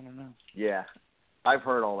I don't know. Yeah, I've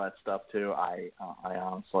heard all that stuff too. I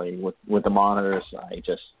honestly, with the monitors, I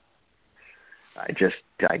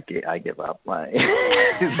give up.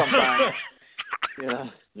 Sometimes,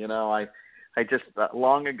 I just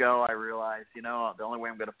long ago I realized, the only way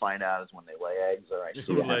I'm going to find out is when they lay eggs or I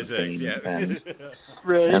see them.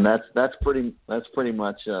 Right. And that's pretty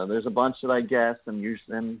much. There's a bunch that I guess,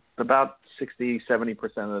 and about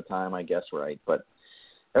 60-70% of the time I guess right, but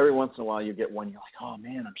every once in a while you get one, you're like, oh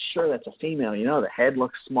man, I'm sure that's a female. The head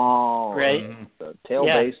looks small, right? The tail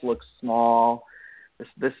base looks small.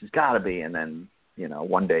 This has got to be, and then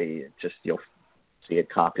one day you'll see it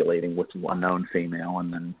copulating with one known female,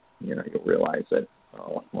 and then you'll realize that,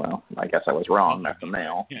 oh well, I guess I was wrong. That's a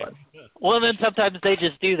male. But well, then sometimes they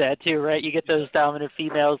just do that too, right? You get those dominant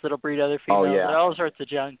females that'll breed other females, and all sorts of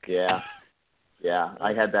junk. Yeah.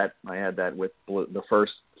 I had that with the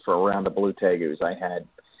first for around the blue tegus. I had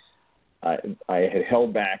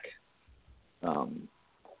held back. I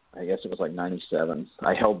guess it was like 97.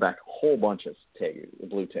 I held back a whole bunch of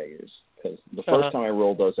blue tegus, because the first time I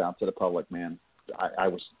rolled those out to the public, man, I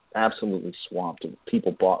was absolutely swamped.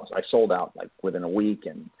 People bought. I sold out like within a week,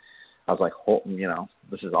 and I was like,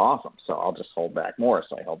 this is awesome. So I'll just hold back more.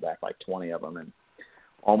 So I held back like 20 of them, and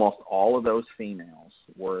almost all of those females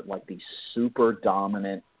were like these super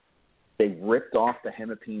dominant. They ripped off the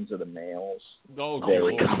hemipenes of the males. Oh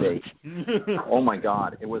my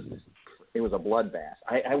God! It was a bloodbath.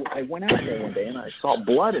 I went out there one day and I saw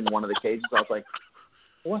blood in one of the cages. I was like,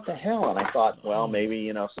 what the hell? And I thought, well,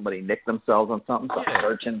 maybe, somebody nicked themselves on something. So I'm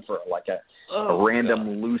searching for like a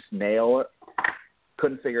random loose nail.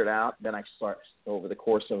 Couldn't figure it out. Then over the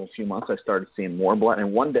course of a few months, I started seeing more blood.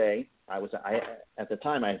 And one day at the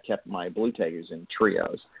time I had kept my blue tegus in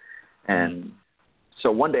trios. And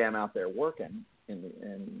so one day I'm out there working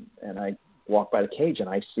and I walk by the cage and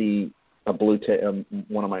I see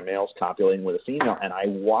one of my males copulating with a female, and I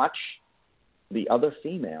watch the other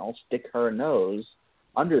female stick her nose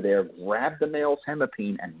under there, grab the male's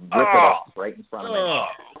hemipene, and rip it off right in front of me.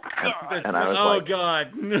 And I was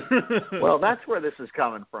God. Well, that's where this is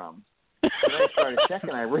coming from. And I started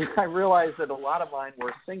checking. I realized that a lot of mine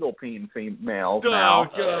were single peen females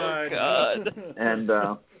now. Oh, God. And,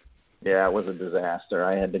 it was a disaster.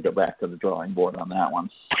 I had to go back to the drawing board on that one.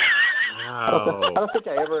 Wow. I don't think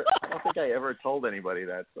I ever told anybody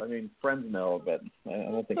that. I mean, friends know, but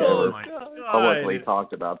I don't think I ever publicly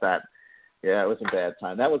talked about that. Yeah, it was a bad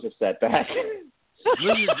time. That was a setback.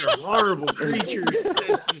 Lizards are horrible creatures.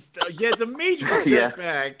 It's a major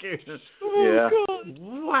setback. Yeah. God.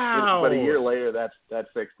 Wow. But a year later, that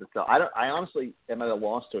fixed itself. I honestly am at a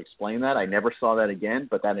loss to explain that. I never saw that again.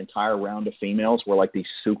 But that entire round of females were like these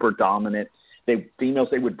super dominant. They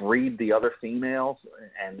would breed the other females,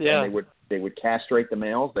 and they would castrate the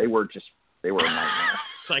males. They were a nightmare.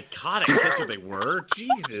 Psychotic. That's what they were.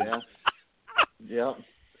 Jesus. Yeah.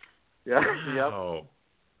 Wow.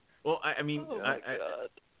 Well, I mean,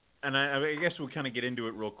 I guess we'll kind of get into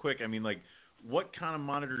it real quick. I mean, like, what kind of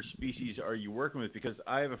monitor species are you working with? Because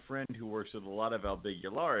I have a friend who works with a lot of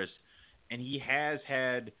albigularis, and he has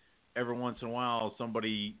had every once in a while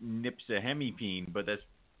somebody nips a hemipene, but that's,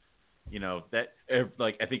 I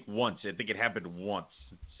think once. I think it happened once.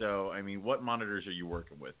 So, I mean, what monitors are you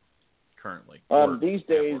working with currently? These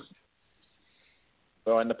days,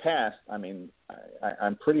 well, in the past, I mean,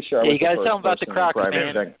 I'm pretty sure I was you guys tell them about the Crocs,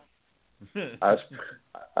 man.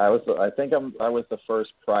 I was the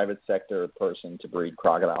first private sector person to breed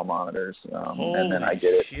crocodile monitors, and then I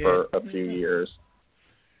did it for a few years.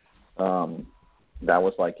 That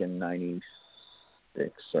was like in 96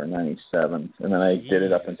 or 97, and then I did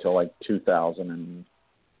it up until like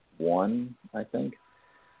 2001, I think.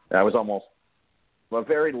 I was almost a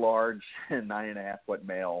very large 9.5-foot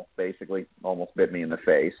male, basically almost bit me in the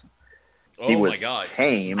face. He was my God.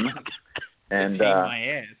 tame. And my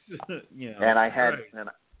ass. And I had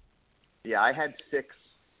I had 6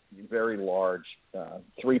 very large,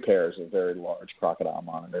 3 pairs of very large crocodile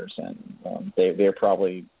monitors, and they're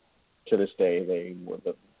probably, to this day,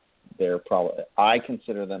 they're probably, I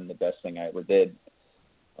consider them the best thing I ever did.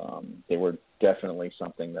 They were definitely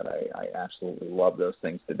something that I absolutely love those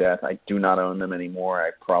things to death. I do not own them anymore.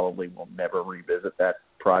 I probably will never revisit that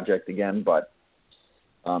project again, but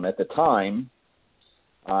at the time,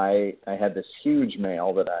 I had this huge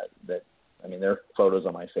male that there are photos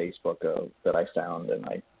on my Facebook that I found, and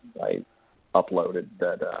I uploaded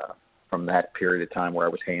that from that period of time where I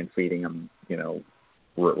was hand feeding them,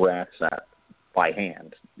 rats by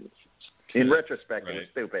hand. In retrospect, it was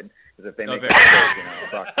stupid, because if they make a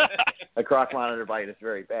mistake, a croc monitor bite is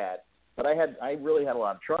very bad. But I really had a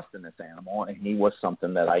lot of trust in this animal, and he was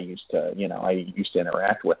something that I used to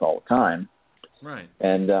interact with all the time. Right.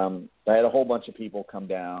 And I had a whole bunch of people come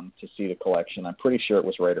down to see the collection. I'm pretty sure it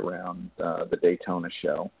was right around the Daytona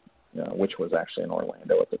show, which was actually in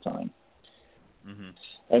Orlando at the time. Mm-hmm.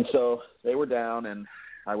 And so they were down, and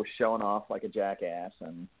I was showing off like a jackass,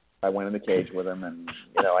 and I went in the cage with him, and,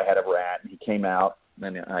 I had a rat, and he came out,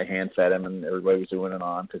 and I hand-fed him, and everybody was doing it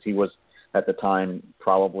on, because he was, at the time,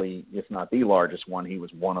 probably, if not the largest one, he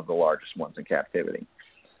was one of the largest ones in captivity.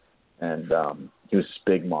 And he was this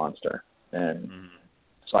big monster. And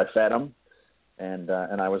so I fed him, and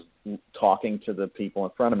I was talking to the people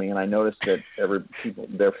in front of me, and I noticed that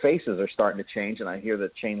their faces are starting to change, and I hear the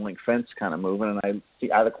chain link fence kind of moving, and I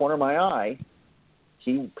see out of the corner of my eye,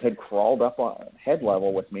 he had crawled up on head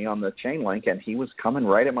level with me on the chain link, and he was coming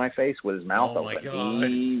right at my face with his mouth open.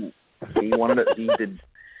 He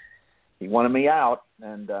wanted me out,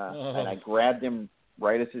 and I grabbed him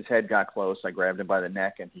right as his head got close. I grabbed him by the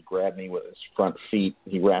neck, and he grabbed me with his front feet.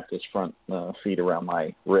 He wrapped his front feet around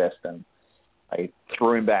my wrist, and I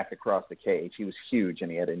threw him back across the cage. He was huge, and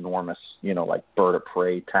he had enormous, like bird of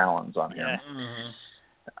prey talons on him. Yeah. Mm-hmm.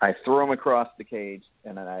 I threw him across the cage,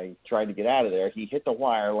 and then I tried to get out of there. He hit the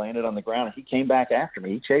wire, landed on the ground, and he came back after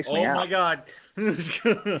me. He chased me out. Oh, my God.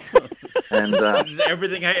 And this is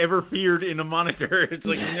everything I ever feared in a monitor. It's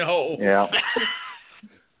like, no. Yeah.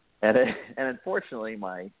 And unfortunately,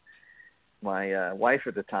 my wife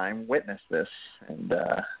at the time witnessed this, and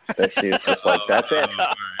she was just like, "That's it."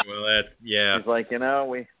 Well, She's like,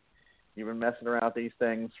 you've been messing around with these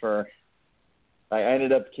things for. I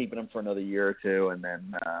ended up keeping them for another year or two, and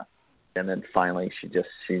then finally she just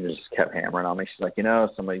kept hammering on me. She's like,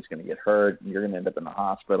 somebody's going to get hurt, you're going to end up in the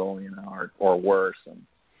hospital, or worse. And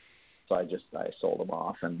so I sold them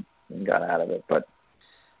off and got out of it. But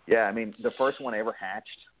yeah, the first one I ever hatched.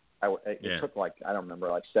 It took I don't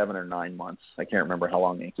remember, 7 or 9 months. I can't remember how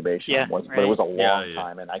long the incubation was, but it was a long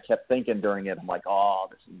time. And I kept thinking during it, I'm like, oh,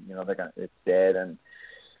 this is, it's dead. And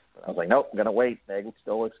I was like, nope, I'm gonna wait. The egg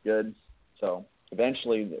still looks good. So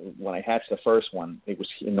eventually, when I hatched the first one, it was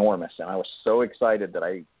enormous, and I was so excited that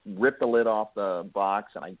I ripped the lid off the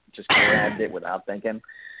box and I just grabbed it without thinking.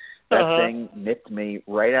 That thing nipped me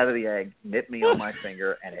right out of the egg, nipped me on my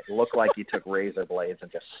finger, and it looked like you took razor blades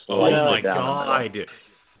and just sliced it down. Oh my God!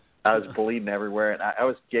 I was bleeding everywhere, and I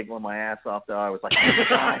was giggling my ass off, though. I was like,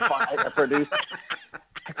 I produced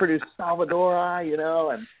Salvadori, and I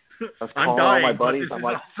was calling all my buddies. I'm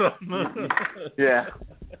like, awesome. yeah,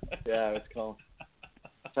 I was calling.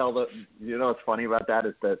 What's funny about that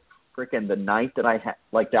is that freaking the night that I had,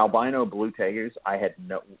 the albino blue tigers,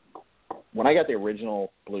 when I got the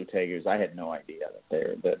original blue tigers, I had no idea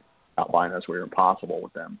that albinos were impossible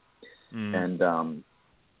with them. And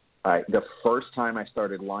the first time I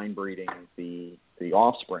started line breeding the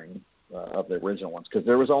offspring of the original ones, because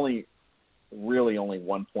there was only 1.2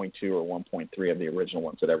 or 1.3 of the original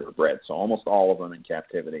ones that ever bred. So almost all of them in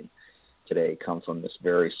captivity today come from this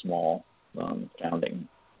very small founding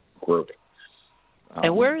group.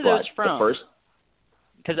 And where are those from?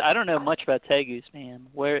 Because I don't know much about tegus, man.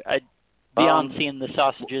 Beyond seeing the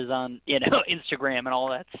sausages on Instagram and all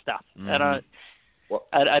that stuff.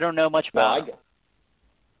 I don't know much about.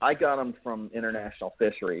 I got them from International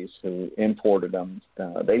Fisheries, who imported them.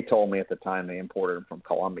 They told me at the time they imported them from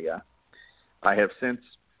Colombia. I have since,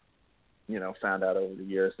 found out over the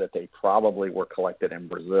years that they probably were collected in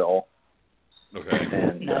Brazil. Okay.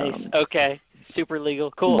 And, nice. Okay. Super legal.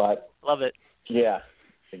 Cool. Love it. Yeah,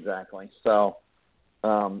 exactly. So,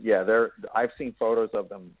 I've seen photos of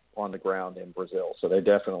them on the ground in Brazil, so they're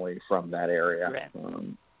definitely from that area. Right.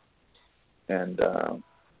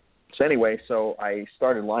 So anyway, I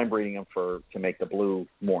started line breeding them to make the blue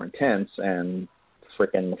more intense, and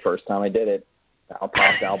freaking the first time I did it, out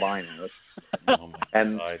popped albinos. Oh my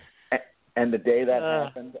God. And the day that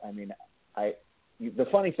happened, the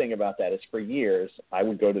funny thing about that is for years I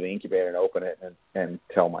would go to the incubator and open it and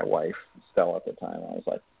tell my wife, Stella at the time, I was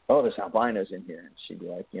like, oh, there's albinos in here. And she'd be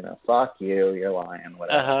like, fuck you, you're lying,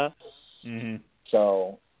 whatever. Mm-hmm.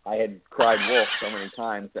 So I had cried wolf so many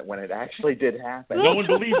times that when it actually did happen, no one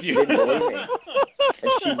believed you. She didn't believe me.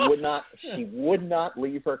 And she would not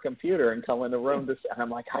leave her computer and come in the room. And I'm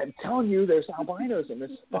like, I'm telling you, there's albinos in this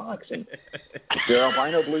box, and they're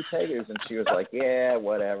albino blue tigers. And she was like, yeah,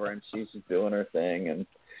 whatever. And she's just doing her thing. And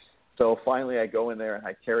so finally, I go in there and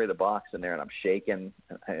I carry the box in there, and I'm shaking.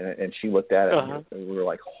 And she looked at it, and we were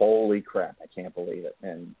like, holy crap, I can't believe it.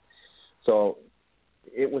 And so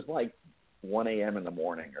it was like 1 a.m. in the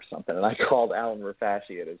morning or something, and I called Alan Rapace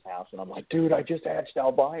at his house, and I'm like, dude, I just hatched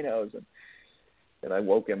albinos, and I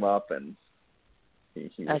woke him up, and he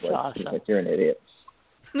was like, awesome. He's like, you're an idiot.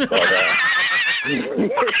 But,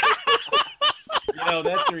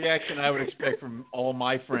 that's the reaction I would expect from all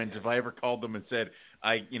my friends if I ever called them and said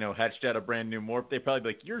I, hatched out a brand new morph. They'd probably be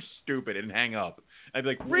like, you're stupid, and hang up. I'd be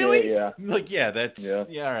like, really? Yeah. I'm like, that's all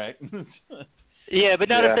right. Yeah, but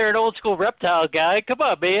not if they're an old school reptile guy. Come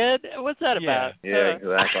on, man. What's that about? Yeah,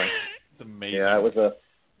 exactly. It's amazing. Yeah, that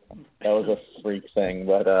was a freak thing,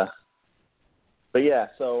 but yeah.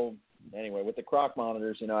 So anyway, with the croc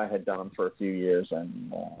monitors, I had done them for a few years,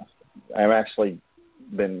 and I've actually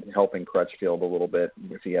been helping Crutchfield a little bit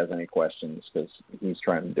if he has any questions, because he's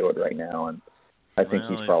trying to do it right now, and I think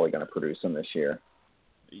he's probably going to produce them this year.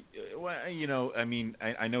 Well, I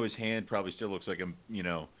know his hand probably still looks like a,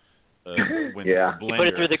 when yeah. blender. You put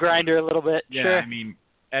it through the grinder a little bit. Yeah, sure.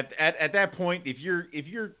 At that point, if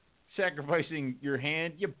you're sacrificing your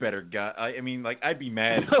hand, you better I'd be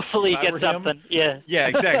mad. Hopefully you get something. Him. Yeah. Yeah,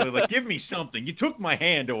 exactly. Like, give me something. You took my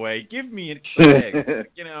hand away. Give me an egg.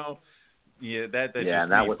 Yeah, that's yeah,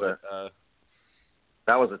 and that was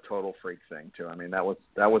that was a total freak thing too. That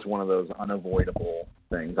was one of those unavoidable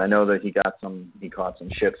things. I know that he caught some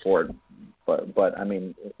shit for it, but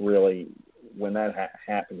really, when that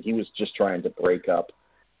happened, he was just trying to break up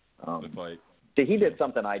the fight. See, he did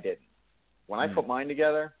something I didn't. When I put mine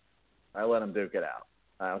together, I let him duke it out.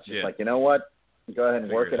 I was just like, you know what? Go ahead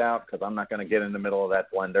and work it out, because I'm not going to get in the middle of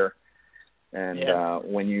that blender. And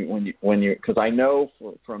when you, because I know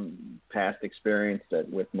from past experience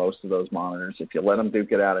that with most of those monitors, if you let them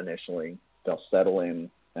duke it out initially, they'll settle in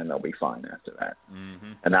and they'll be fine after that.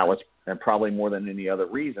 Mm-hmm. And that was, and probably more than any other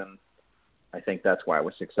reason, I think that's why I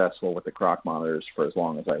was successful with the croc monitors for as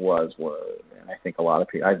long as I was. And I think a lot of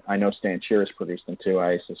people, I know Stan Shearer's produced them too.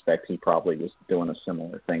 I suspect he probably was doing a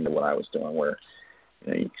similar thing to what I was doing, where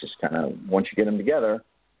you just kind of, once you get them together,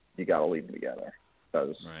 you got to leave them together,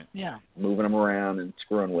 because moving them around and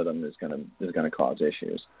screwing with them is going to cause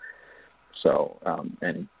issues. So,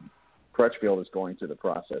 and Crutchfield is going through the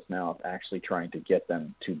process now of actually trying to get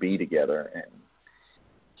them to be together, and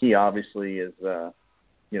he obviously is.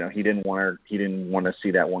 He didn't want to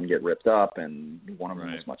see that one get ripped up, and one of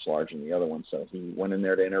them was much larger than the other one, so he went in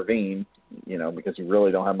there to intervene. Because you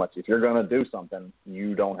really don't have much. If you're going to do something,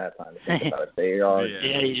 you don't have time to think about it. They are.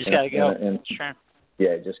 You just got to go. Sure.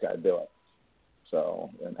 Yeah, you just got to do it. So,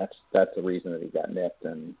 and that's the reason that he got nipped.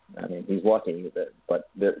 And he's lucky but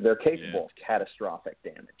they're capable of catastrophic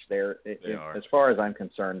damage. They are. As far as I'm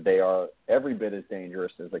concerned, they are every bit as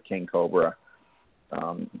dangerous as a king cobra,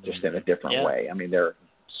 just in a different way. They're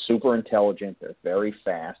super intelligent. They're very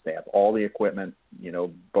fast. They have all the equipment,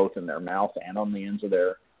 both in their mouth and on the ends of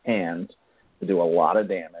their hands, to do a lot of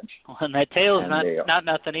damage. Well, and that tail's not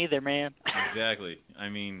nothing either, man. Exactly.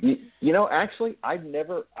 Actually, I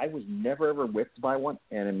was never ever whipped by one,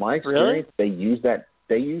 and in my experience, they use that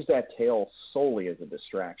tail solely as a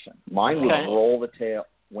distraction. Mine would roll the tail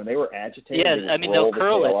when they were agitated. Yeah, they'll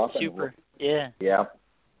curl it super. Yeah.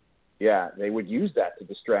 Yeah, they would use that to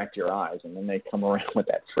distract your eyes, and then they come around with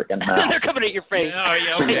that freaking mouth. They're coming at your face. Oh,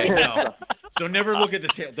 yeah, okay. No. So never look at the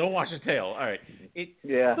tail. Don't watch the tail. All right.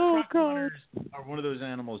 Croc monitors are one of those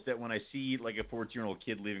animals that when I see like a 14-year-old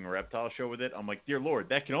kid leaving a reptile show with it, I'm like, dear Lord,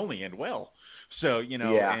 that can only end well. So,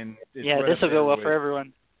 and this will go well for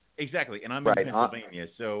everyone. Exactly, and I'm in Pennsylvania,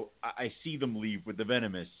 so I see them leave with the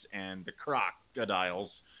venomous and the crocodiles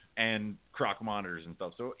and croc monitors and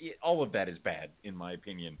stuff. So all of that is bad, in my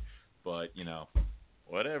opinion. But,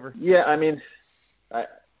 whatever. Yeah,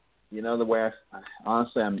 the way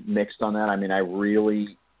honestly, I'm mixed on that. I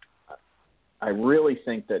really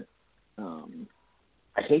think that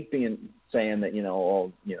I hate saying that,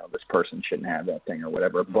 this person shouldn't have that thing or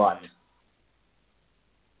whatever, but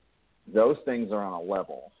those things are on a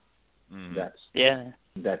level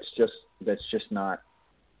that's just not,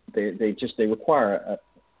 they require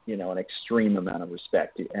an extreme amount of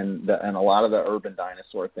respect, and a lot of the urban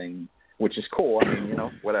dinosaur thing, which is cool.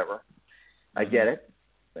 Whatever. I get it.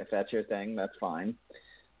 If that's your thing, that's fine.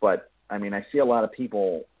 But I see a lot of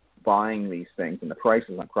people buying these things, and the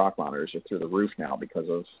prices on croc monitors are through the roof now because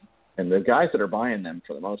of the guys that are buying them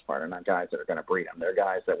for the most part are not guys that are going to breed them. They're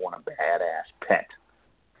guys that want a badass pet.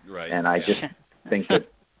 Right. And I just think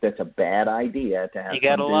that's a bad idea to have You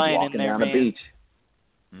got some a dude lion walking in there, down man. the beach.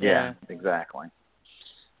 Yeah, exactly.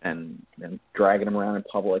 And dragging them around in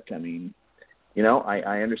public. I mean,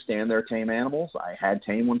 I understand they're tame animals. I had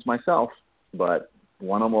tame ones myself, but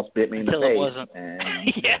one almost bit me in the Until face. it wasn't.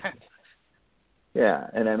 And yeah. yeah,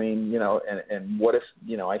 and I mean, and what if,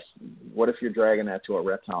 what if you're dragging that to a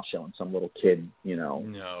reptile show and some little kid,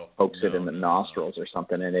 pokes it in the nostrils or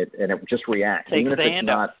something, and it just reacts, Takes even if the it's hand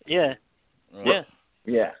not. off. Yeah. Yeah.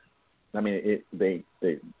 Yeah. I mean, the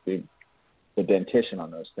dentition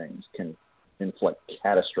on those things can inflict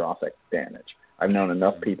catastrophic damage. I've known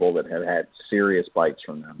enough people that have had serious bites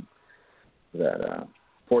from them that,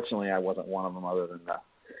 fortunately, I wasn't one of them, other than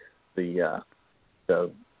the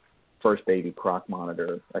first baby croc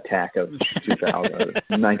monitor attack of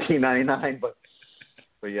 1999. But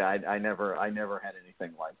yeah, I never had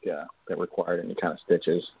anything like that required any kind of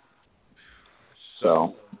stitches.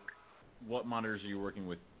 So what monitors are you working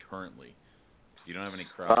with currently? You don't have any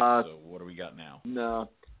crocs, so what do we got now? No,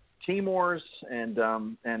 Timors and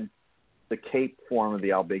the Cape form of the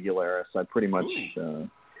albigularis. I pretty much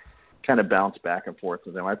kind of bounce back and forth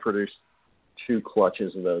with them. I produced 2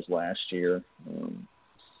 clutches of those last year.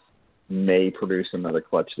 May produce another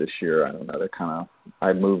clutch this year. I don't know.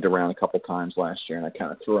 I moved around a couple times last year, and I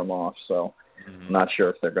kind of threw them off. So I'm not sure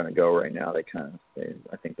if they're going to go right now. I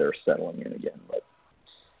think they're settling in again. But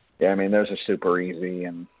yeah, I mean, those are super easy,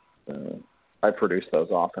 and I produced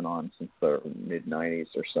those off and on since the mid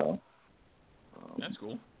 '90s or so. That's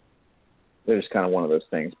cool. They're just kind of one of those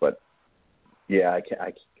things, but yeah,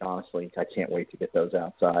 I honestly can't wait to get those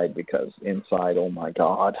outside, because inside, oh my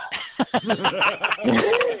God.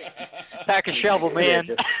 Pack a shovel, man.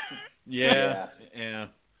 Yeah. And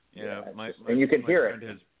you can hear it.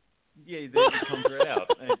 It comes right out.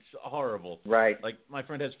 It's horrible. Right. Like, my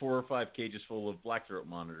friend has 4 or 5 cages full of black throat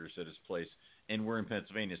monitors at his place, and we're in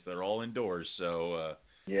Pennsylvania, so they're all indoors. So,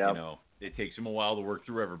 it takes him a while to work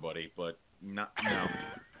through everybody, but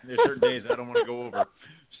there's certain days I don't want to go over.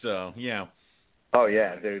 So, yeah. Oh,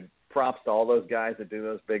 yeah, dude. Props to all those guys that do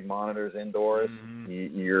those big monitors indoors.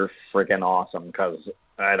 You're freaking awesome, because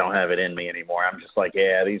I don't have it in me anymore. I'm just like,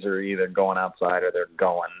 yeah, these are either going outside or they're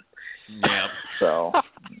going. Yeah. So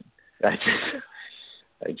I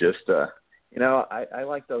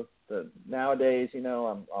like those. Nowadays,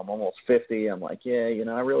 I'm almost 50. I'm like, yeah,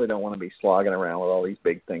 I really don't want to be slogging around with all these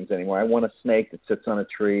big things anymore. I want a snake that sits on a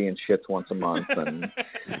tree and shits once a month, and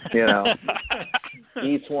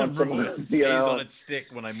eats once a month. Stays on its stick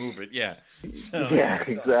when I move it. Yeah. So. Yeah,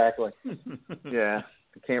 exactly. Yeah,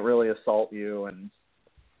 I can't really assault you, and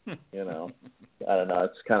I don't know.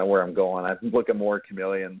 It's kind of where I'm going. I'm looking more at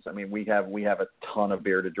chameleons. I mean, we have a ton of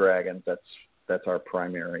bearded dragons. That's our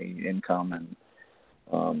primary income, and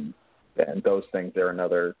those things, they're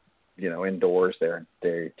another, indoors. They're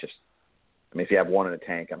just. I mean, if you have one in a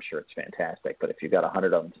tank, I'm sure it's fantastic. But if you've got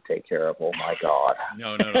 100 of them to take care of, oh my God.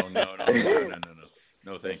 No. No,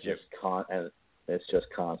 thank you. It's just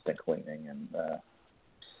constant cleaning, and I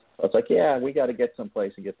was like, yeah, we got to get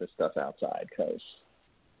someplace and get this stuff outside, because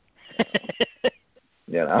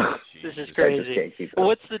this is crazy. Well,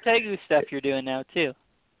 what's the tegu stuff you're doing now too?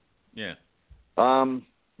 Yeah.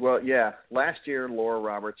 Well, yeah. Last year, Laura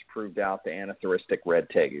Roberts proved out the anathoristic red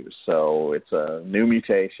tegus. So it's a new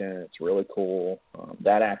mutation. It's really cool.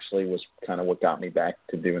 That actually was kind of what got me back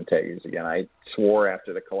to doing tegus again. I swore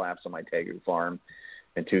after the collapse of my tegu farm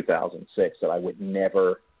in 2006 that I would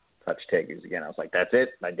never touch tegus again. I was like, that's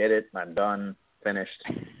it. I did it. I'm done. Finished.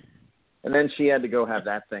 And then she had to go have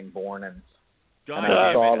that thing born, and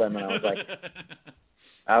I saw them, and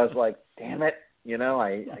I was like, damn it.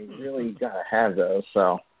 I really got to have those.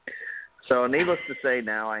 So needless to say,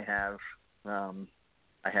 now I have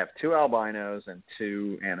 2 albinos and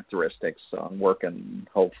 2 anathoristics. So I'm working,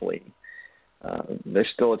 hopefully. There's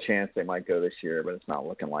still a chance they might go this year, but it's not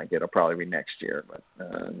looking like it. It'll probably be next year. But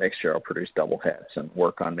next year I'll produce double heads and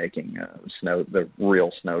work on making the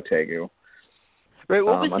real snow tegu. Right.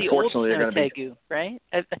 What was the old snow tegu, right?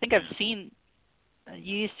 I think I've seen.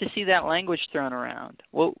 You used to see that language thrown around.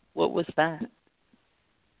 What was that?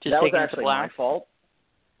 Just that was actually my fault.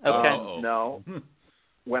 Okay. No.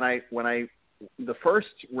 When I the first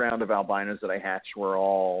round of albinos that I hatched were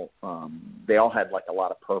all they all had like a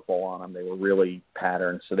lot of purple on them. They were really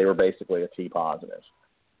patterned, so they were basically a T positive.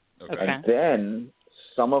 Okay. And then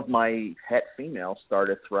some of my het females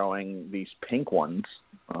started throwing these pink ones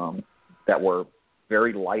that were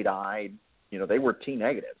very light-eyed. They were T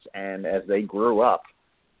negatives, and as they grew up,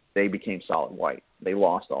 they became solid white. They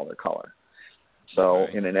lost all their color. So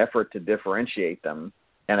in an effort to differentiate them,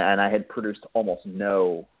 and I had produced almost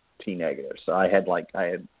no T negatives. So I had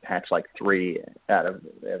hatched like 3 out of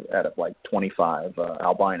like 25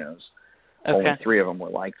 albinos. Okay. Only 3 of them were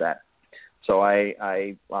like that. So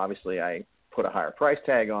I obviously put a higher price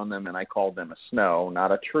tag on them, and I called them a snow,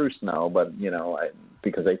 not a true snow, but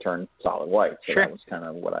because they turned solid white. So sure. That was kind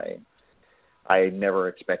of what I never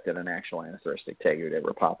expected an actual aneupheristic tegu to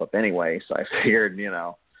ever pop up anyway. So I figured,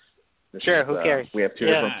 sure, who cares? We have 2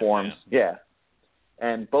 different forms. Yeah.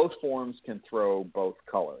 And both forms can throw both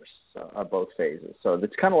colors, both phases. So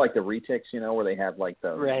it's kind of like the retics, where they have like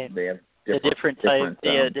they have different type,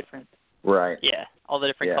 different. Right. Yeah, all the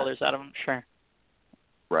different colors out of them. Sure.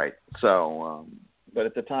 Right. So, but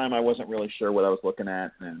at the time I wasn't really sure what I was looking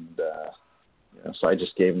at, and so I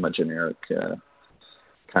just gave them a generic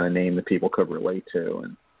kind of name that people could relate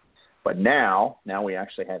to. But now we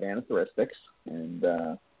actually have aneupheristicks, and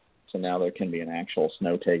so now there can be an actual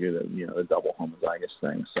snow tegu, the double homozygous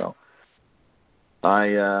thing. So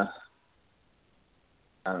I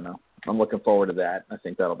don't know. I'm looking forward to that. I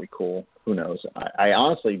think that'll be cool. Who knows? I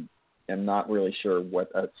honestly am not really sure what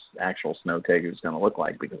an actual snow tegu is going to look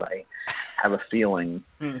like, because I have a feeling,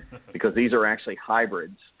 because these are actually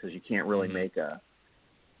hybrids, because you can't really make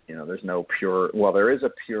there's no pure, well, there is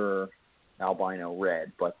a pure albino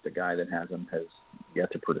red, but the guy that has them has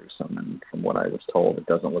yet to produce them, and from what I was told, it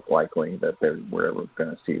doesn't look likely that we're ever going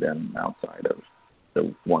to see them outside of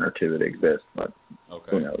the 1 or 2 that exist, but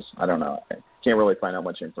who knows? I don't know. I can't really find out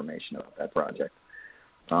much information about that project.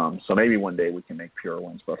 So maybe one day we can make pure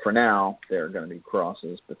ones, but for now, they're going to be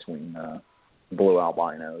crosses between blue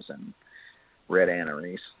albinos and red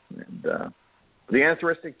aneries. And the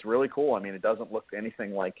aneupheristic's really cool. I mean, it doesn't look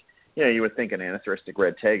anything like, you would think an aneupheristic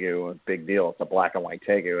red tegu, a big deal. It's a black and white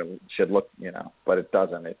tegu. It should look, but it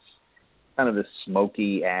doesn't. It's kind of this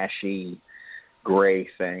smoky, ashy, gray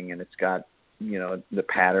thing, and it's got, the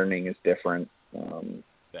patterning is different.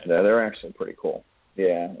 They're actually pretty cool.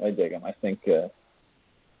 Yeah, I dig them. I think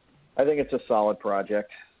it's a solid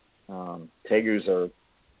project. Tegus are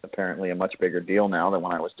apparently a much bigger deal now than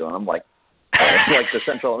when I was doing them, like the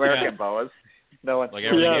Central American boas. No one's like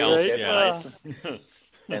everything else. Right?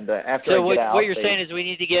 And after so I get out, what you're saying is we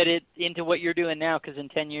need to get it into what you're doing now, because in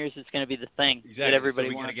 10 years it's going to be the thing that everybody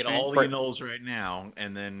wants. We're going to get all the anoles right now,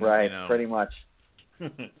 and then pretty much.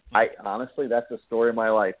 I honestly, that's the story of my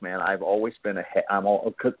life, man. I've always been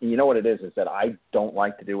cause you know what it is that I don't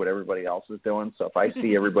like to do what everybody else is doing. So if I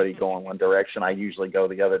see everybody going one direction, I usually go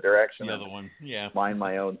the other direction. The other one, yeah. Mind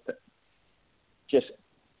my own thing.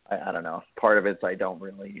 I don't know. Part of it's I don't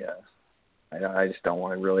really. I just don't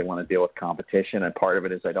really want to deal with competition, and part of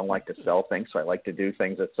it is I don't like to sell things, so I like to do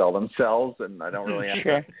things that sell themselves, and I don't really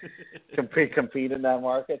have to compete in that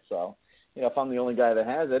market. So, if I'm the only guy that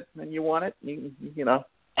has it, and you want it,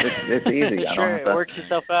 it's easy. Sure, it works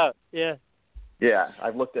itself out. Yeah. Yeah,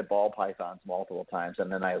 I've looked at ball pythons multiple times,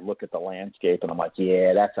 and then I look at the landscape, and I'm like,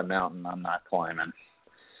 yeah, that's a mountain I'm not climbing.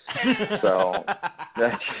 So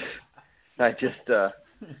I just,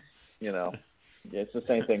 it's the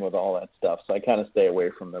same thing with all that stuff. So I kind of stay away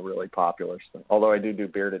from the really popular stuff. Although I do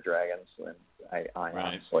bearded dragons, and I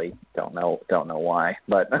honestly don't know why,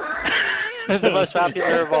 but the most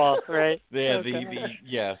popular of all, right? Yeah,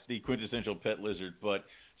 the quintessential pet lizard. But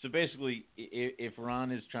so basically, if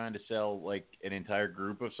Ron is trying to sell like an entire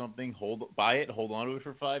group of something, buy it, hold on to it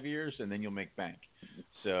for 5 years, and then you'll make bank.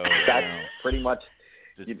 So that's pretty much.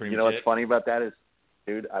 What's funny about that is,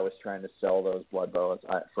 dude, I was trying to sell those blood boas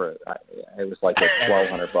it was like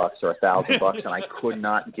 $1,200 or $1,000, and I could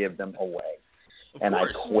not give them away. And I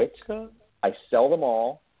quit. I sell them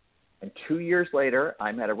all, and 2 years later,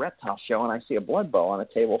 I'm at a reptile show, and I see a blood boa on a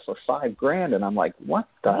table for $5,000, and I'm like, what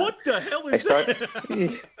the hell is that?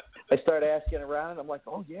 I start asking around, and I'm like,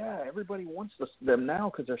 oh yeah, everybody wants them now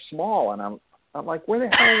because they're small, and I'm like, where the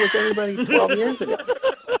hell was everybody 12 years ago?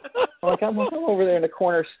 I'm over there in the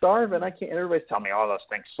corner starving. I can't. Everybody's telling me, "Oh, those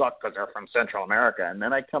things suck because they're from Central America." And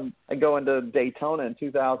then I go into Daytona in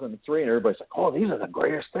 2003, and everybody's like, "Oh, these are the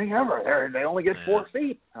greatest thing ever. They only get 4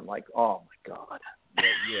 feet." I'm like, "Oh my god."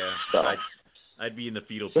 Yeah. So, I'd be in the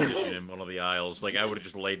fetal position in one of the aisles. Like I would have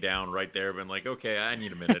just laid down right there, been like, "Okay, I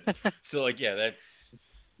need a minute." So that.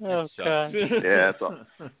 Oh god. Yeah,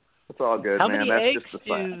 it's all good, man. That's just the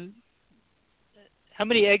fact. How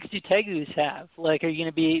many eggs do tegus have? Like, are you going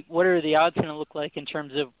to be? What are the odds going to look like in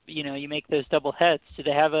terms of you make those double heads? Do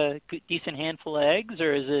they have a decent handful of eggs,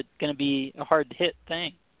 or is it going to be a hard to hit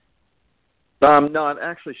thing? No, it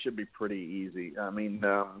actually should be pretty easy. I mean,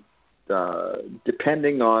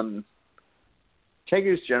 depending on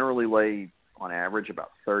tegus, generally lay on average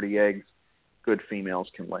about 30 eggs. good females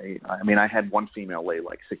can lay. I mean, I had one female lay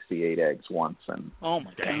like 68 eggs once, and oh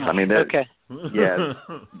my god! I mean, okay, yeah,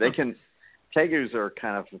 they can. Tegus are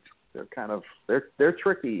they're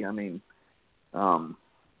tricky. I mean,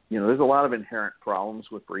 there's a lot of inherent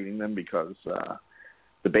problems with breeding them because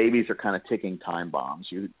the babies are kind of ticking time bombs.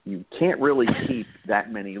 You can't really keep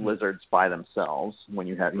that many lizards by themselves when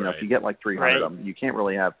you have, if you get like 300 of them, you can't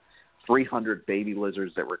really have 300 baby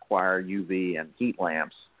lizards that require UV and heat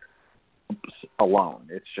lamps alone.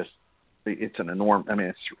 It's an enormous, I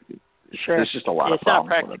mean, there's just a lot of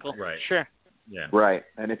problems. It's not practical. Right. Sure. Yeah. Right.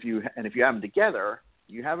 And if you have them together,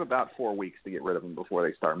 you have about 4 weeks to get rid of them before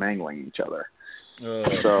they start mangling each other.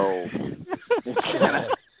 So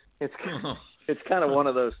it's kind of one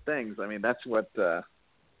of those things. I mean, that's why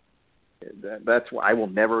I will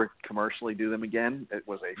never commercially do them again. It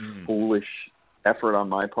was a foolish effort on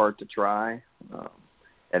my part to try.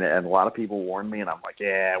 And a lot of people warned me, and I'm like,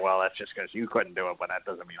 yeah, well, that's just because you couldn't do it, but that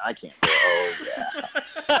doesn't mean I can't do it.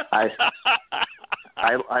 Oh, yeah.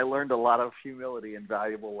 I learned a lot of humility and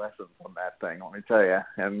valuable lessons on that thing, let me tell you.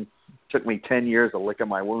 And it took me 10 years of licking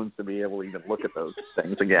my wounds to be able to even look at those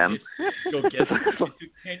things again. Go get them. It took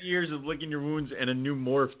 10 years of licking your wounds and a new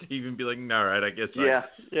morph to even be like, all right, I guess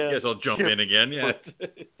I'll jump in again. Yeah.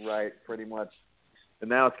 Right, pretty much. And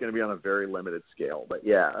now it's going to be on a very limited scale. But,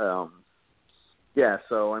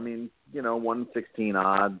 so, I mean, 1/16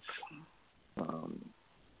 odds,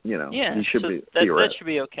 you should be that should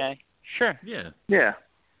be okay. Sure. Yeah. Yeah.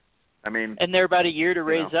 I mean. And they're about a year to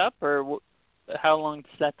raise up, or how long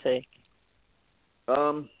does that take?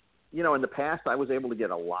 In the past, I was able to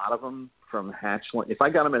get a lot of them from hatchling. If I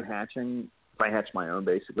got them at hatching, if I hatched my own,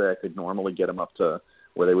 basically, I could normally get them up to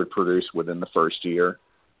where they would produce within the first year.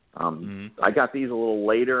 I got these a little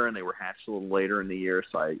later, and they were hatched a little later in the year.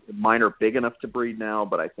 So mine are big enough to breed now,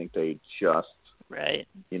 but I think they just, they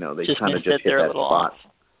just kind of just hit that spot.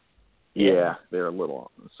 Yeah, they're a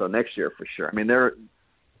little. So next year for sure. I mean,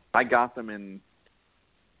 I got them in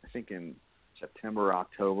September,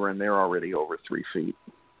 October, and they're already over 3 feet.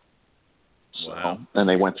 Wow. So, and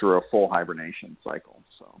they went through a full hibernation cycle.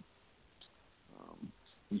 So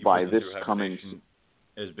by this coming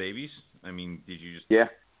as babies, I mean, did you just? Yeah.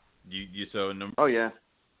 You saw a number? Oh yeah.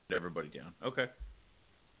 Everybody down. Okay.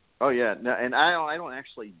 Oh yeah. No, and I don't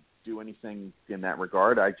actually do anything in that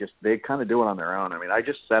regard. They kind of do it on their own. I mean, I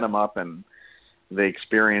just set them up and they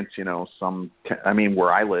experience,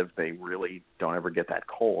 where I live, they really don't ever get that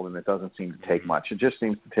cold, and it doesn't seem to take much. It just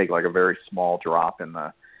seems to take like a very small drop in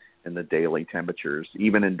the daily temperatures.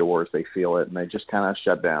 Even indoors, they feel it, and they just kind of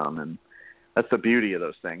shut down. And that's the beauty of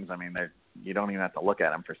those things. I mean, you don't even have to look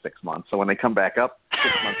at them for 6 months. So when they come back up 6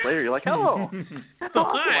 months later, you're like, oh, that's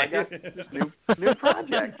awesome. I got this new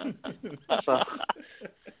project.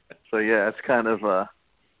 So yeah, it's kind of I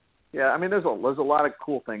mean, there's a lot of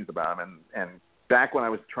cool things about them, and back when I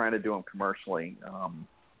was trying to do them commercially,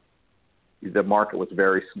 the market was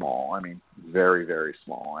very small. I mean, very, very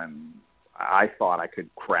small, and I thought I could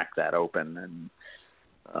crack that open, and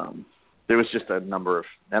there was just a number of,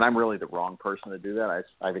 and I'm really the wrong person to do that.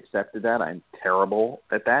 I've accepted that. I'm terrible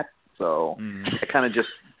at that, so I kind of just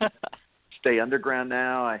stay underground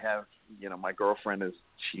now. I have, my girlfriend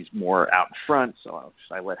she's more out in front, so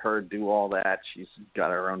I let her do all that. She's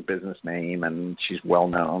got her own business name, and she's well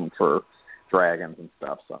known for dragons and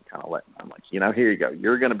stuff. So I'm like, here you go.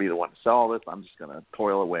 You're going to be the one to sell all this. I'm just going to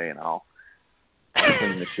toil away, and I'll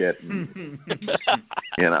clean the shit. And,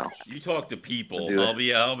 You talk to people.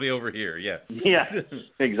 I'll be over here. Yeah. Yeah.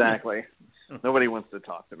 Exactly. Nobody wants to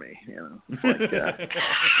talk to me.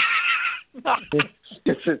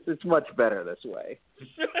 It's like, it's much better this way.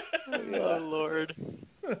 Oh Lord.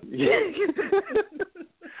 Yeah.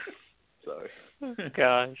 So.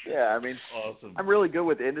 Gosh. Yeah, I mean, awesome. I'm really good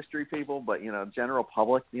with industry people, but general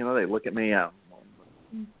public, they look at me.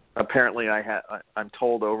 Apparently, I'm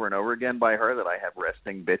told over and over again by her that I have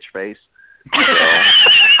resting bitch face.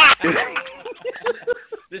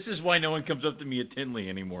 This is why no one comes up to me at Tinley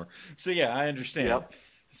anymore. So yeah, I understand. Yep.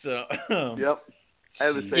 So. Yep. I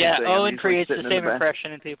have the same thing. Owen creates the same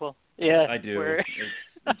impression in people. Yeah, I do.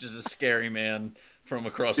 It's just a scary man from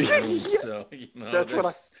across the room. So that's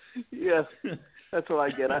what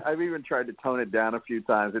I get. I've even tried to tone it down a few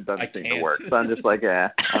times. It doesn't seem to work. So I'm just like,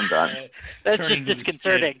 I'm done. That's just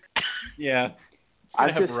disconcerting. Yeah. I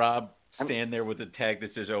have Rob stand there with a tag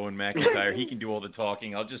that says Owen McIntyre. He can do all the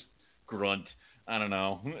talking. I'll just grunt. I don't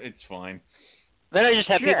know. It's fine. Then I just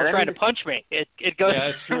have people trying to punch me. It goes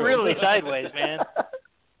really sideways, man.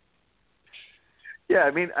 Yeah,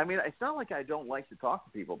 I mean, it's not like I don't like to talk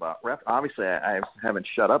to people about rep. Obviously, I haven't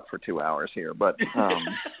shut up for 2 hours here, but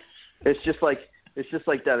it's just like it's just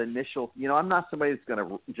like that initial, I'm not somebody that's going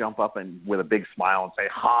to jump up and with a big smile and say,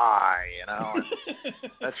 hi, and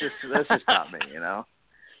that's just not me,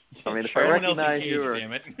 I mean, if I recognize you or,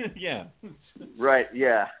 damn it. Yeah. Right.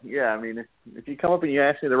 Yeah. I mean, if you come up and you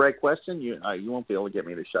ask me the right question, you won't be able to get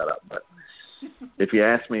me to shut up. But if you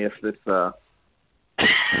ask me if this,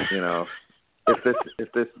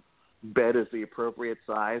 if this bed is the appropriate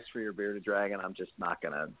size for your bearded dragon, I'm just not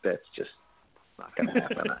gonna. That's just not gonna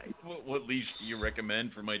happen. What leash do you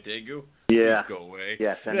recommend for my Tegu? Yeah. Just go away.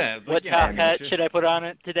 Yes. And, what top hat should I put on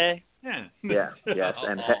it today? Yeah. Yeah. Yes.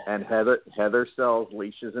 And Heather sells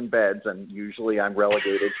leashes and beds, and usually I'm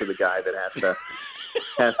relegated to the guy that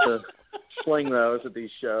has to sling those at these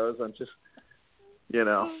shows. I'm just,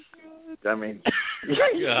 I mean,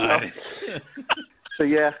 God. So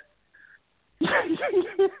yeah.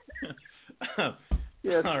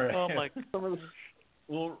 Yes. All right. Oh my.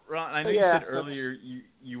 Well, Ron, I know you said earlier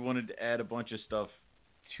you wanted to add a bunch of stuff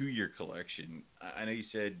to your collection. I know you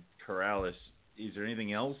said Corrales. Is there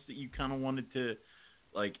anything else that you kind of wanted to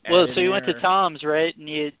add so you went to Tom's, right? And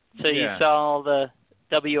you saw all the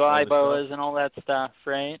WI boas and all that stuff,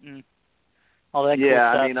 right? And all that cool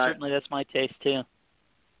stuff. I mean, certainly that's my taste too.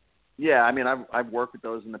 Yeah, I mean, I've worked with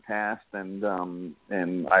those in the past, and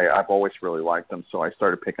I've always really liked them. So I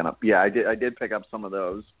started picking up. Yeah, I did pick up some of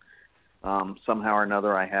those. Somehow or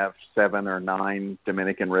another, I have 7 or 9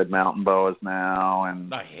 Dominican red mountain boas now,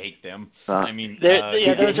 and I hate them. I mean,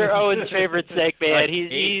 those are Owen's favorite snake, man.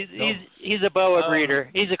 He's a boa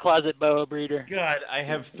breeder. He's a closet boa breeder. God, I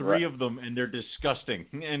have 3 of them, and they're disgusting.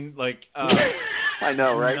 And I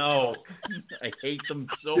know, right? No, I hate them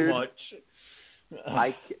so much.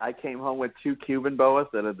 I came home with 2 Cuban boas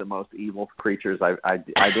that are the most evil creatures. I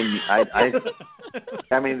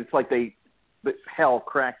mean, it's like hell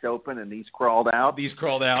cracked open and these crawled out. And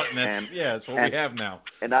that's what we have now.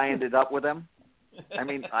 And I ended up with them. I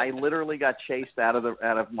mean, I literally got chased out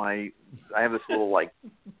of my. I have this little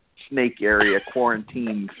snake area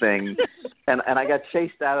quarantine thing, and I got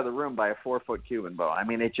chased out of the room by a 4-foot Cuban boa. I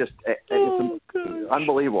mean, it's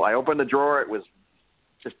unbelievable. I opened the drawer, it was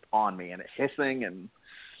just on me and it hissing, and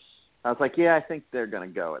I was like, I think they're gonna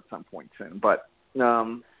go at some point soon, but.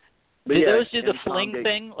 Do those do the fling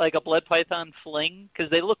thing, like a blood python fling? Because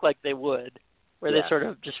they look like they would, where they sort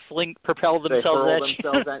of just propel themselves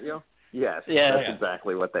at you. Yes, yeah. That's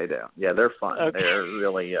exactly what they do. Yeah, they're fun. Okay. They're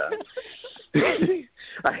really.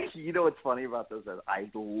 What's funny about those? I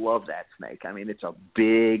love that snake. I mean, it's a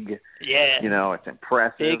big. Yeah. It's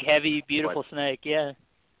impressive. Big, heavy, beautiful snake. Yeah.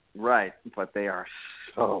 Right, but they are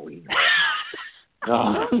so evil.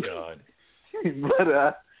 Oh God.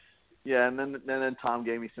 But yeah, and then Tom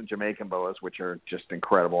gave me some Jamaican boas, which are just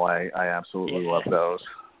incredible. I absolutely love those.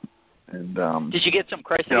 And did you get some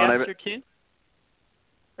Chrysogaster too?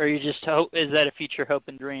 Or you just is that a future hope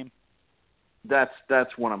and dream? That's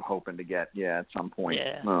what I'm hoping to get. Yeah, at some point.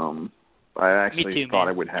 Yeah. I actually thought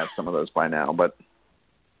I would have some of those by now, but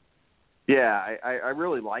yeah, I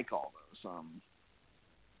really like all those.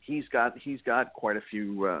 He's got quite a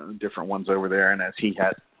few different ones over there, and as he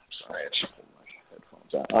had. Sorry, I just pulled my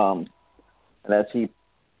headphones out. And as he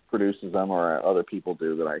produces them, or other people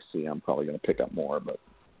do that I see, I'm probably going to pick up more. But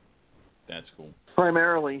that's cool.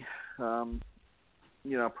 Primarily,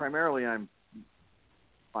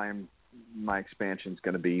 my expansion's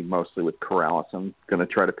going to be mostly with Corrales. I'm going to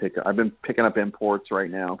try to I've been picking up imports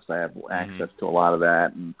right now because I have access to a lot of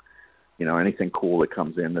that, and anything cool that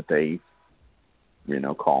comes in that they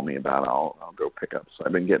call me about, I'll go pick up. So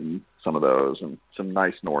I've been getting some of those and some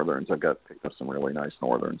nice northerns. I've picked up some really nice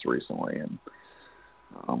northerns recently, and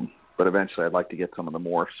but eventually I'd like to get some of the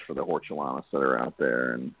morphs for the Hortulanas that are out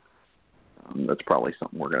there, and that's probably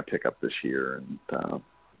something we're going to pick up this year. And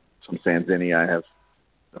some Sanzini. I have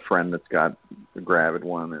a friend that's got a gravid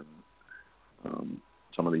one, and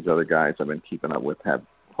some of these other guys I've been keeping up with have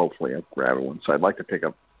hopefully a gravid one. So I'd like to pick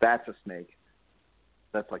up. That's a snake.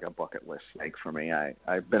 That's like a bucket list snake for me.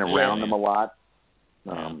 I've been around them a lot.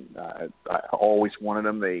 I always wanted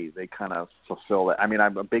them. They kind of fulfill that. I mean,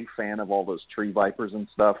 I'm a big fan of all those tree vipers and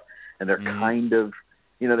stuff, and they're kind of,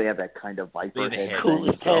 they have that kind of viper head.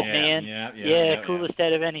 Coolest head, man. Yeah, coolest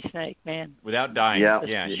head of any snake, man. Without dying.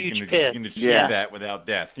 Yeah. You can achieve that without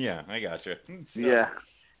death. Yeah, I gotcha. Yeah.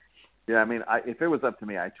 Yeah, I mean, if it was up to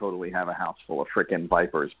me, I'd totally have a house full of frickin'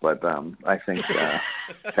 vipers. But I think,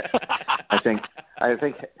 I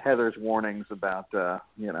think Heather's warnings about,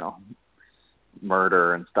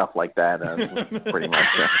 murder and stuff like that pretty much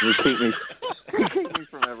keep me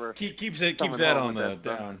from ever. Keeps that on the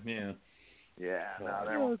down. Yeah. Yeah.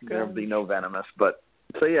 No, there'll be no venomous. But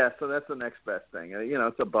so that's the next best thing.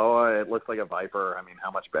 It's a boa. It looks like a viper. I mean, how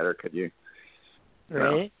much better could you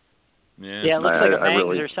Right. Yeah. Yeah, it looks like a Manx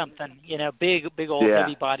really, or something. Big old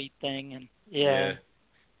heavy-bodied thing, and yeah.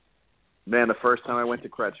 Man, the first time I went to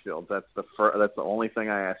Crutchfield, that's the only thing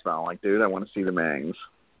I asked about. I'm like, dude, I want to see the Mangs.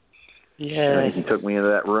 Yeah. And he took me into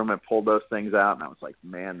that room and pulled those things out, and I was like,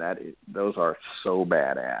 man, those are so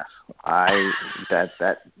badass.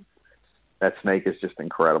 That snake is just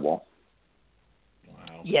incredible.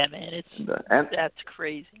 Wow. Yeah, man, that's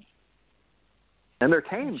crazy. And they're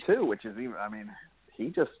tame too, which is even. I mean, he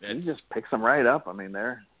just picks them right up. I mean,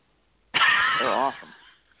 they're awesome.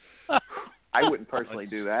 I wouldn't personally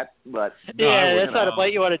do that, but yeah, that's not a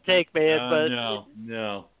bite you want to take, man. But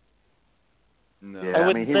no. Yeah,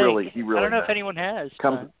 I mean, he really. I don't know if anyone has.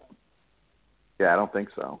 Yeah, I don't think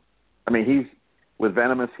so. I mean, he's with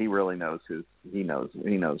venomous. He really knows He knows what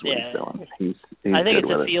he's doing. He's I think good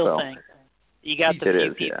it's a with feel it, thing. You got the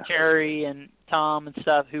few people, yeah. Terry and Tom and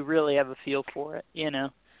stuff, who really have a feel for it. Yeah.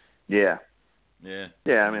 Yeah.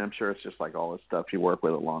 Yeah, I mean, I'm sure it's just like all this stuff. You work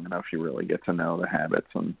with it long enough, you really get to know the habits,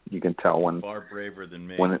 and you can tell when. Far braver than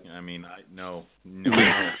me. No.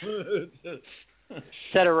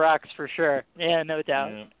 Set of rocks for sure. Yeah, no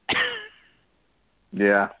doubt.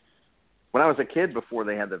 Yeah. When I was a kid, before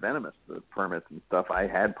they had the venomous permits and stuff, I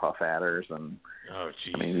had puff adders, and I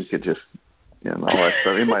mean, you could just, all that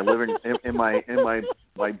stuff in my living, in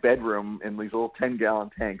my bedroom, in these little 10-gallon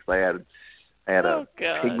tanks. I had a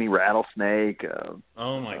pygmy rattlesnake,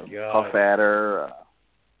 puff adder,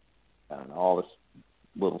 I don't know, all this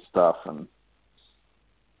little stuff, and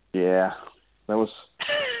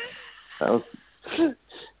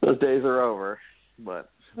those days are over. But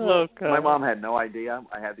my mom had no idea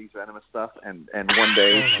I had these venomous stuff, and one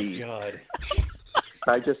day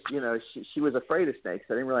I just, she was afraid of snakes.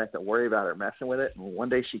 I didn't really have to worry about her messing with it. And one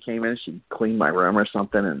day she came in, she cleaned my room or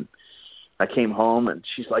something, and I came home, and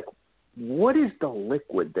she's like, "What is the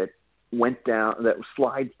liquid that went down, that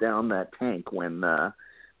slides down that tank when that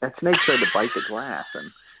snake tried to bite the glass?"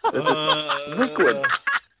 And there's this liquid.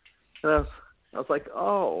 And I was like,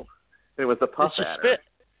 "Oh," and it was the puff adder.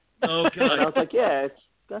 Oh God! And I was like, "Yeah,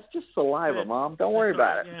 that's just saliva, Mom. Don't worry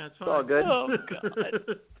about it. Yeah, it's all good." Oh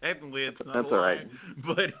God! Technically, it's not. That's all right.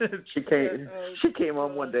 But she came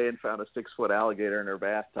home one day and found a 6-foot alligator in her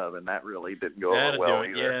bathtub, and that really didn't go over well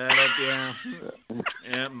either.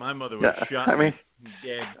 Yeah, my mother was shot.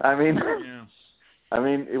 Dead. I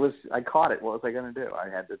mean, it was. I caught it. What was I going to do? I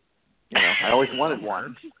had to. I always wanted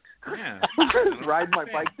one. Yeah. I was riding my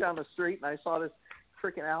bike down the street, and I saw this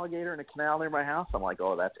freaking alligator in a canal near my house. I'm like,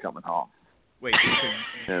 "Oh, that's coming home." Wait,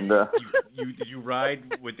 and did you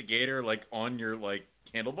ride with the gator like on your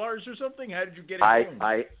handlebars or something? How did you get it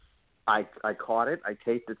home? I caught it. I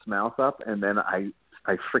taped its mouth up, and then I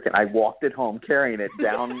walked it home carrying it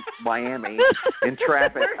down Miami in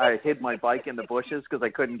traffic. I hid my bike in the bushes because I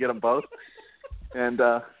couldn't get them both. And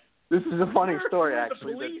this is a funny story,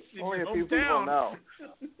 actually, that only a few people know.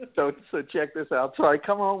 So check this out. So I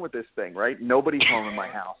come home with this thing, right? Nobody's home in my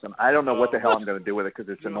house, and I don't know what the hell I'm going to do with it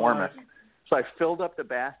because it's enormous. So I filled up the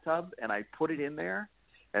bathtub and I put it in there,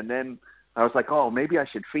 and then I was like, "Oh, maybe I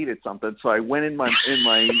should feed it something." So I went in my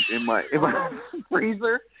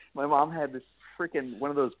freezer. My mom had this freaking one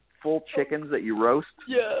of those full chickens that you roast.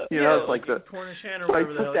 Yeah. It's like the Cornish hen or so I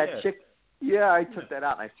whatever took that chicken. Yeah, I took that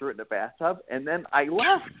out and I threw it in the bathtub, and then I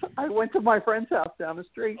left. I went to my friend's house down the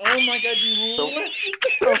street. Oh my God, you left!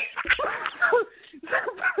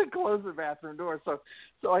 I closed the bathroom door. So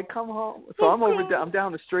I come home. So I'm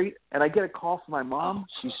down the street, and I get a call from my mom.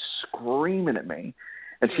 She's screaming at me,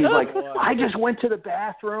 and she's like, "I just went to the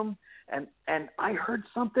bathroom, and I heard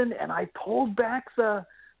something, and I pulled back the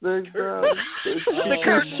curtain.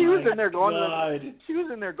 She was in there going to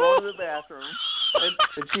the bathroom,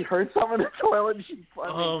 and she heard something in the toilet, and she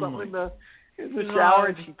found something in the shower,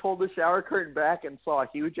 and she pulled the shower curtain back and saw a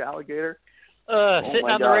huge alligator. Sitting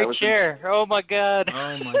on the right chair. Oh my God.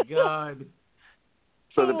 Oh my God.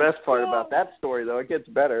 So the best part about that story, though, it gets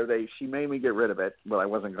better. She made me get rid of it, but I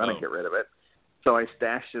wasn't going to get rid of it. So I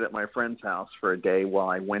stashed it at my friend's house for a day while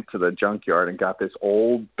I went to the junkyard and got this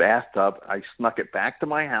old bathtub. I snuck it back to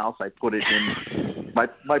my house. I put it in.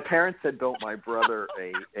 My parents had built my brother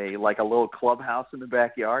a little clubhouse in the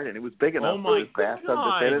backyard, and it was big enough for his bathtub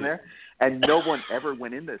to fit in there. And no one ever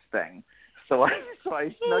went in this thing. So I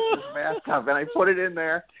snuck this bathtub and I put it in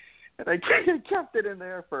there, and I kept it in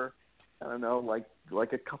there for, I don't know,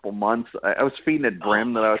 like a couple months. I was feeding it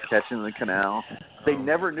brim that I was catching in the canal. They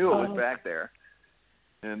never knew it was back there.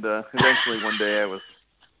 And eventually one day I was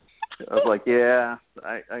like, yeah,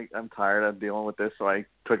 I'm tired of dealing with this, so I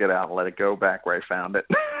took it out and let it go back where I found it.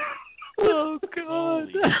 Oh God!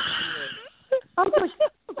 I was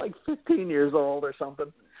like 15 years old or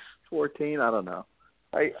something, 14, I don't know.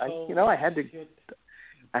 I had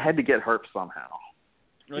to get herpes somehow.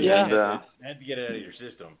 Well, yeah. had to get it out of your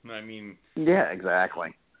system. I mean. Yeah,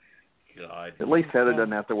 exactly. God. At least Heather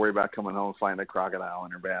doesn't have to worry about coming home and finding a crocodile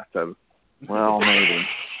in her bathtub. Well, maybe.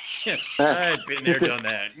 I've been there, done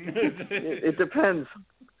that. It depends.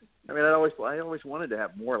 I mean, I always wanted to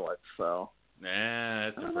have morlets, so.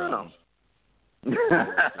 Nah, that's a problem.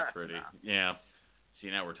 That's pretty. Yeah. See,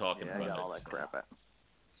 now we're talking about I got all that crap out.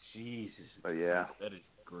 Jesus. But yeah. That is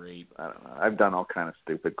great. I don't know. I've done all kind of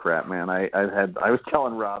stupid crap, man. I was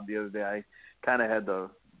telling Rob the other day, I kind of had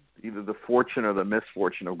either the fortune or the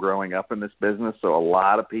misfortune of growing up in this business. So a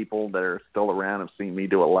lot of people that are still around have seen me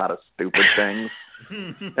do a lot of stupid things.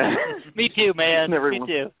 Me too, man. Me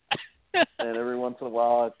too. And every once in a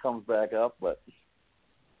while it comes back up, but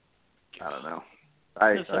I don't know.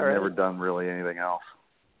 I've never done really anything else.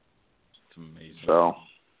 It's amazing. So,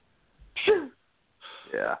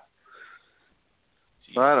 yeah.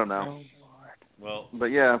 So I don't know. Well, but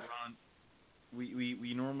yeah. Ron,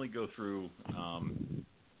 we normally go through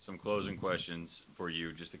some closing questions for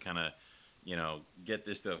you just to kind of, get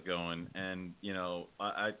this stuff going. And,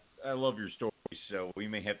 I love your stories, so we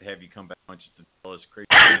may have to have you come back on just to tell us crazy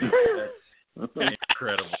things. That's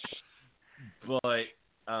incredible. But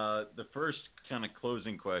the first kind of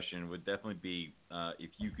closing question would definitely be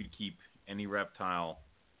if you could keep any reptile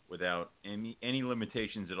without any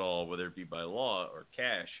limitations at all, whether it be by law or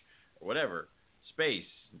cash or whatever, space,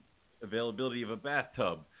 availability of a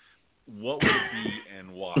bathtub, what would it be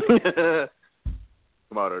and why?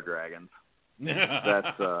 Komodo dragons.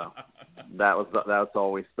 That was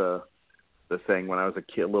always the thing when I was a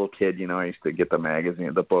little kid. I used to get the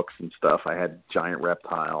magazine, the books and stuff. I had giant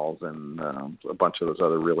reptiles and a bunch of those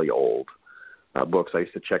other really old books. I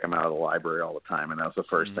used to check them out at the library all the time, and that was the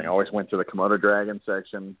first thing. I always went to the Komodo dragon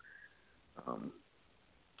section.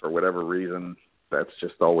 For whatever reason, that's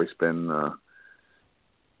just always been a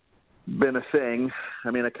thing.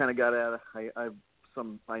 I mean, I kind of got out of.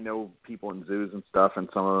 I know people in zoos and stuff, and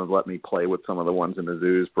some of them let me play with some of the ones in the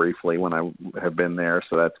zoos briefly when I have been there,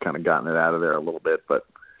 so that's kind of gotten it out of there a little bit. But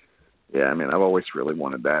yeah, I mean, I've always really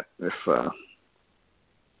wanted that. If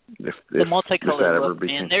the multicolored that ever look,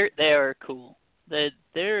 became... man, they are cool.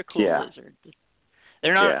 They're a cool lizard.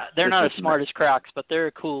 They're not as smart as Crocs, but they're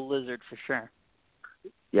a cool lizard for sure.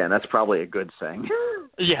 Yeah, and that's probably a good thing.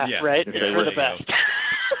 Yeah, right. They're the best.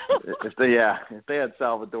 If they had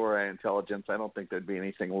Salvador intelligence, I don't think there'd be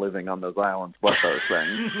anything living on those islands but those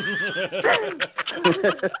things.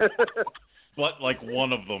 But like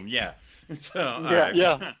one of them, yeah. So,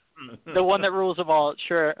 yeah. The one that rules them all,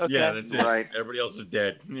 sure. Okay. Yeah, that's it. Right. Everybody else is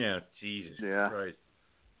dead. Yeah, Jesus Christ.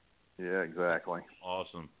 Yeah, exactly.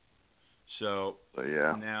 Awesome. So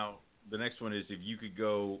yeah. Now the next one is if you could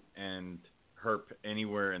go and herp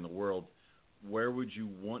anywhere in the world, where would you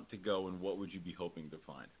want to go and what would you be hoping to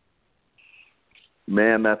find?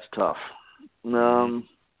 Man, that's tough. I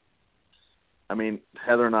mean,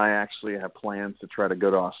 Heather and I actually have plans to try to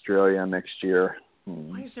go to Australia next year.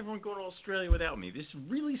 Why is everyone going to Australia without me? This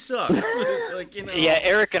really sucks. Yeah,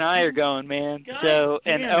 Eric and I are going, man.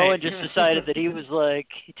 And Owen just decided that he was like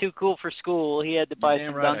too cool for school. He had to buy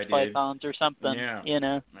some dunce pythons or something. Yeah. He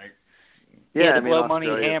Yeah, had to blow money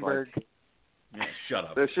in Hamburg. Yeah, shut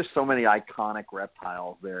up. There's just so many iconic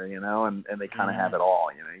reptiles there, and they kind of have it all.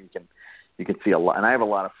 You can see a lot, and I have a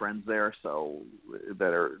lot of friends there, so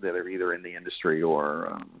that are either in the industry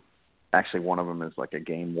or actually one of them is like a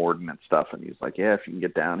game warden and stuff, and he's like, yeah, if you can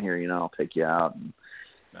get down here, I'll take you out. And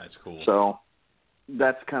that's cool. So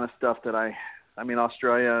that's kind of stuff that I mean,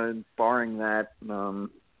 Australia, barring that,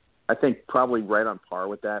 I think probably right on par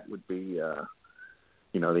with that would be,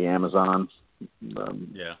 the Amazon.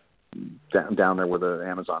 Down there where the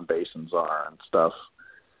Amazon basins are and stuff.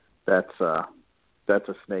 That's a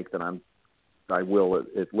snake that I will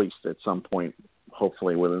at least at some point,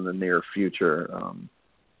 hopefully within the near future,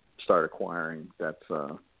 start acquiring. That's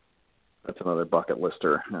another bucket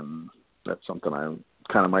lister, and that's something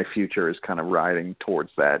my future is kind of riding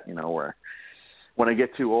towards that. Where when I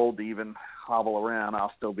get too old to even hobble around,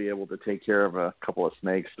 I'll still be able to take care of a couple of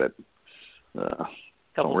snakes that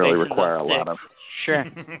don't really require a lot of. Sure.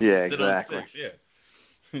 Yeah, exactly. Yeah,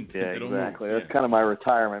 exactly. That's kind of my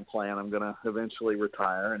retirement plan. I'm going to eventually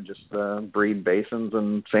retire and just breed basins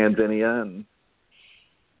and Sanzinia, and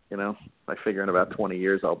I figure in about 20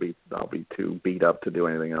 years I'll be too beat up to do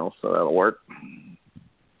anything else, so that'll work.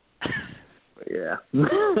 But yeah.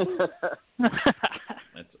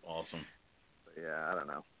 That's awesome. But yeah, I don't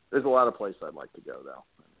know. There's a lot of places I'd like to go though.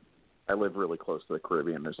 I live really close to the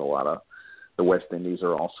Caribbean. There's a lot of the West Indies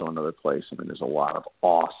are also another place. I mean, there's a lot of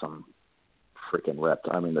awesome freaking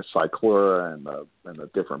Reptile. I mean, the Cyclura and the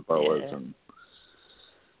different boas, and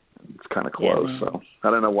it's kind of close. So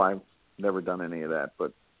I don't know why I've never done any of that,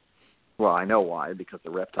 but well, I know why, because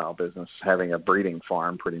the reptile business, having a breeding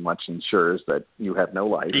farm, pretty much ensures that you have no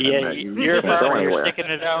life. Yeah, and that you're a farmer. You're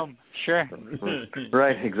sticking it home. Sure.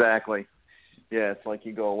 Right. Exactly. Yeah, it's like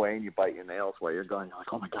you go away and you bite your nails while you're going. You're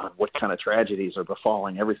like, oh my God, what kind of tragedies are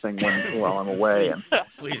befalling everything while I'm away? And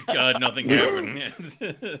please God, nothing happened.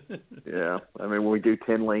 Yeah, I mean, we do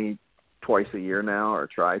Tinley twice a year now, or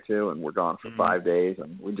try to, and we're gone for 5 days,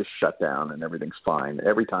 and we just shut down, and everything's fine.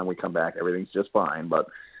 Every time we come back, everything's just fine. But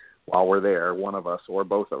while we're there, one of us or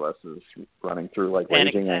both of us is running through like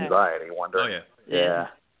raging anxiety, wondering. Oh yeah.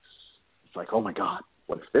 It's like, oh my God,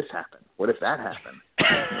 what if this happened? What if that happened?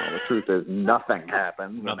 The truth is, nothing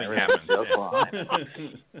happened. Nothing happened. Just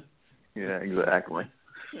fine. Yeah, exactly.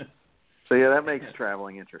 So yeah, that makes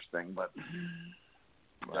traveling interesting, but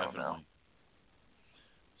I don't know.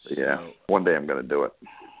 But yeah, one day I'm going to do it.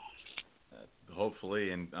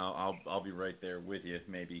 Hopefully, and I'll be right there with you.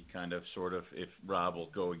 Maybe, kind of, sort of, if Rob will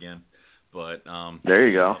go again. But there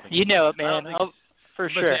you go. You know it, man. For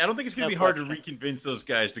sure. I don't think it's going to be hard to reconvince those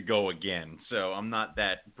guys to go again. So I'm not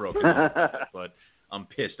that broken up, but I'm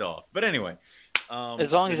pissed off. But anyway, as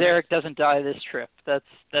long as Eric doesn't die this trip, that's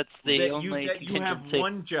the only contingency. You have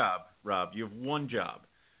one job, Rob. You have one job.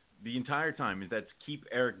 The entire time is that to keep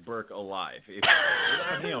Eric Burke alive.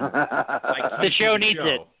 Without him, the show needs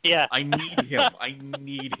it. Yeah, I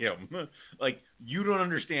need him. Like, you don't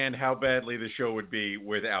understand how badly the show would be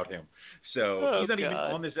without him. So he's not even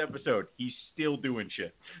on this episode. He's still doing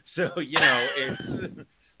shit. So it's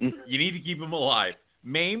you need to keep him alive.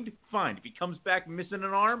 Maimed, fine. If he comes back missing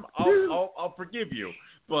an arm, I'll forgive you.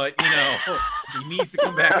 But he needs to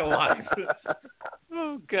come back alive.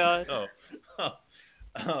 Oh God.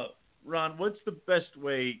 Ron, what's the best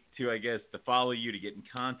way to follow you, to get in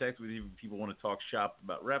contact with you if people want to talk shop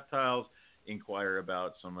about reptiles, inquire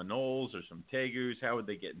about some anoles or some tegus? How would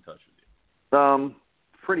they get in touch with you?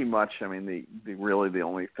 Pretty much. I mean, really the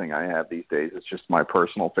only thing I have these days is just my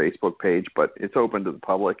personal Facebook page, but it's open to the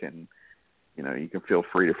public, and you can feel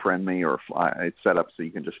free to friend me, or it's set up so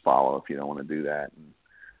you can just follow if you don't want to do that.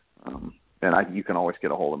 And you can always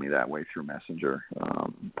get a hold of me that way through Messenger.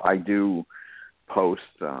 I do post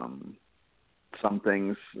some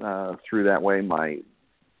things through that way.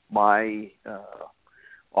 My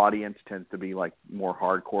audience tends to be like more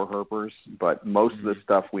hardcore herpers, but most of the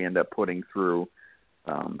stuff we end up putting through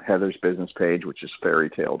Heather's business page, which is Fairy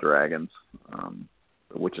Tale Dragons,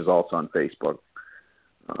 which is also on Facebook.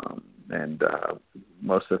 And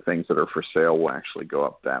most of the things that are for sale will actually go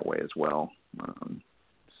up that way as well.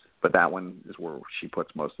 But that one is where she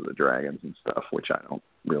puts most of the dragons and stuff, which I don't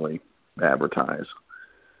really advertise.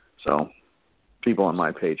 So people on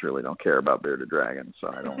my page really don't care about bearded dragons, so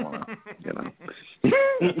I don't want to,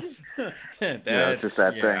 it's just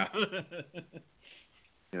that thing.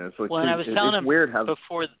 It's like, I was telling him weird how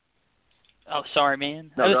before. Oh, sorry,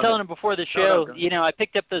 man. No, I was telling him before the show. No, I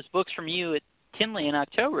picked up those books from you at Tinley in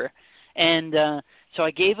October, and so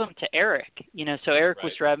I gave them to Eric. So Eric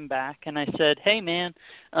was driving back, and I said, "Hey, man,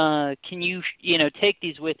 can you take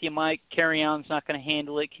these with you? My carry-on's not going to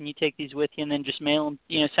handle it. Can you take these with you and then just mail them?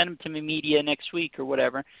 Send them to me media next week or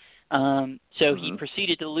whatever." So he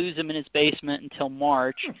proceeded to lose them in his basement until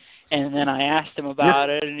March, and then I asked him about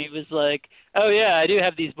it, and he was like, "Oh yeah, I do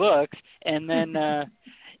have these books." And then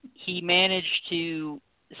he managed to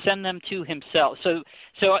send them to himself. So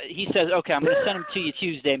he says, "Okay, I'm going to send them to you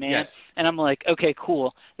Tuesday, man." Yes. And I'm like, "Okay,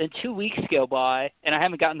 cool." Then 2 weeks go by, and I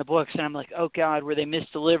haven't gotten the books, and I'm like, "Oh God, were they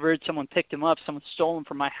misdelivered? Someone picked them up. Someone stole them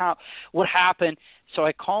from my house. What happened?" So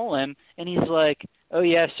I call him, and he's like, "Oh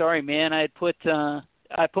yeah, sorry, man. I put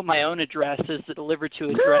my own address as the delivered to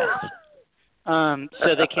address."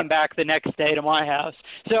 So they came back the next day to my house.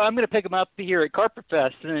 So I'm going to pick them up here at Carpet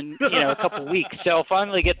Fest in a couple of weeks. So I'll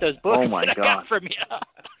finally get those books I got from you.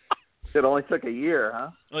 It only took a year, huh?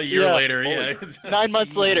 A year later, yeah. 9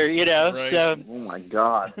 months later, Right. So. Oh my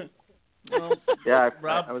God. Well, yeah,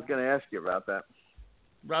 Rob, I was going to ask you about that.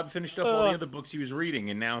 Rob finished up all the other books he was reading,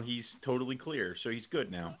 and now he's totally clear, so he's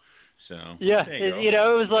good now. So yeah, it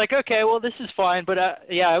was like, okay, well, this is fine, but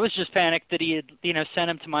I was just panicked that he had sent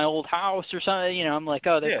him to my old house or something. I'm like,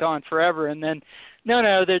 oh, they're gone forever, and then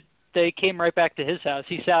no, they came right back to his house.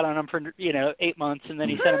 He sat on them for 8 months, and then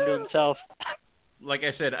he sent them to himself. Like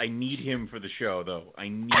I said, I need him for the show, though. I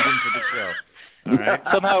need him for the show. All right?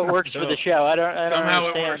 Somehow it works for the show. I don't somehow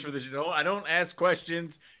understand. It works for the show. I don't ask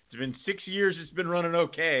questions. It's been 6 years. It's been running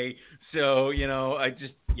okay. So I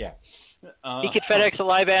just he could FedEx a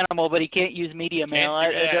live animal, but he can't use media mail.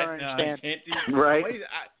 I don't understand. Can't do, right.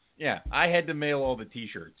 Yeah, I had to mail all the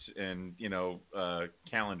T-shirts and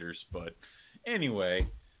calendars, but anyway,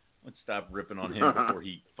 let's stop ripping on him before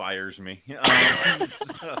he fires me.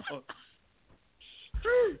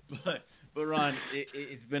 But Ron,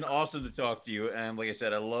 it's been awesome to talk to you, and like I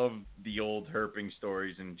said, I love the old herping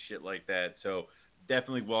stories and shit like that. So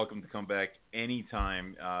definitely welcome to come back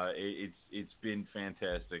anytime. It's been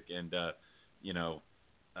fantastic, and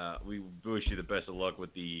we wish you the best of luck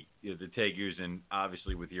with the tegus, and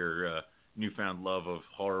obviously with your newfound love of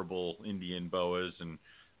horrible Indian boas and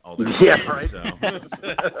all that. Yeah, right. So.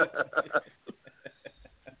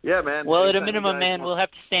 Yeah, man. Well, at a minimum, man, we'll have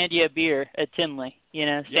to stand you a beer at Tinley.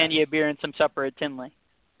 Stand you a beer and some supper at Tinley.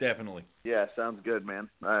 Definitely. Yeah, sounds good, man.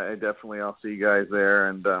 I'll see you guys there.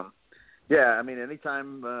 And,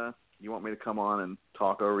 anytime you want me to come on and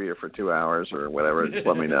talk over you for 2 hours or whatever, just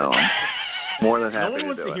let me know. I'm more than happy to do it. No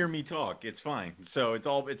one wants to hear me talk. It's fine. So it's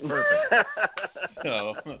perfect.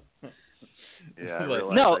 So... Yeah.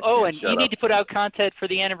 And you need to put out content for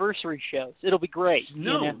the anniversary shows. It'll be great.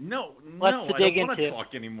 No, Lots to I dig don't want to into.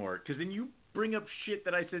 talk anymore. Because then you bring up shit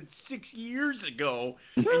that I said 6 years ago,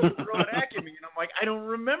 and you throw it back at me, and I'm like, I don't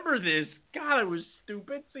remember this. God, I was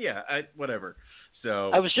stupid. So yeah, whatever.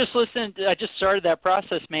 So I was just listening. I just started that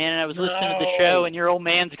process, man, and I was listening to the show, and your old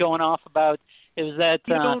man's going off about it was that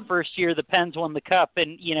first year the Pens won the cup,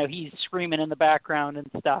 and he's screaming in the background and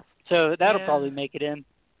stuff. So that'll probably make it in.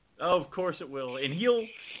 Oh, of course it will, and he'll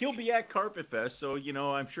be at Carpet Fest, so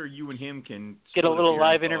I'm sure you and him can get a little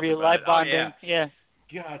live interview, live bonding. Yeah.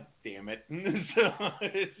 God damn it!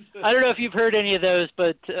 I don't know if you've heard any of those,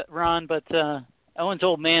 but Ron, Owen's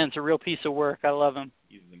old man's a real piece of work. I love him.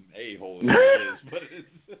 He's an a-hole,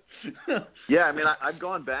 but yeah, I've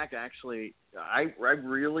gone back actually. I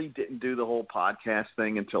really didn't do the whole podcast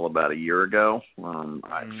thing until about a year ago.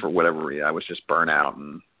 For whatever reason, I was just burnt out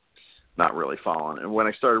and not really following. And when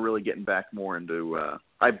I started really getting back more into,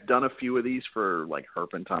 I've done a few of these for like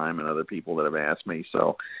Herpentime and other people that have asked me.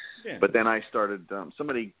 So, yeah. But then I started,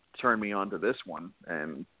 somebody turned me on to this one.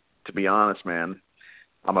 And to be honest, man,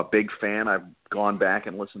 I'm a big fan. I've gone back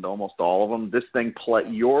and listened to almost all of them. This thing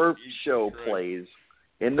your show plays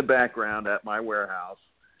in the background at my warehouse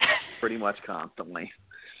pretty much constantly.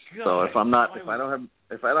 God, so if I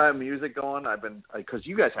don't have music going, because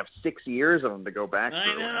you guys have 6 years of them to go back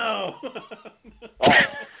through. I know.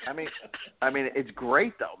 It's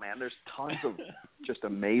great though, man. There's tons of just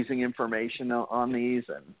amazing information on these,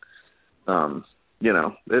 and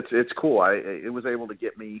it's cool. It was able to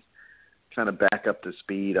get me kind of back up to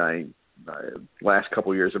speed. Last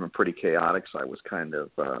couple of years have been pretty chaotic, so I was kind of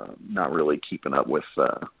not really keeping up with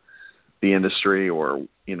the industry or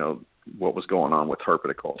what was going on with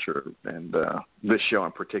herpetoculture, and this show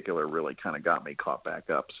in particular really kind of got me caught back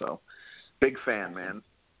up. So, big fan, man.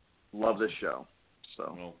 Love this show.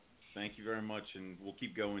 So, well, thank you very much, and we'll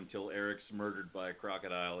keep going until Eric's murdered by a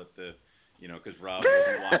crocodile at the, because Rob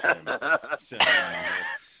wasn't watching him.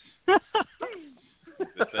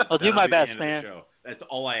 So, I'll do my best, man. That's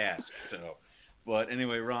all I ask. So, but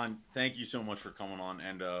anyway, Ron, thank you so much for coming on,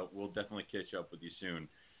 and we'll definitely catch up with you soon.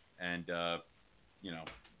 And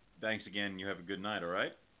thanks again. You have a good night, all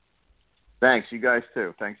right? Thanks. You guys,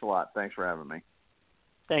 too. Thanks a lot. Thanks for having me.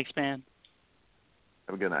 Thanks, man.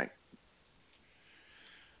 Have a good night.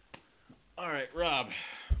 All right, Rob,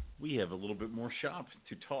 we have a little bit more shop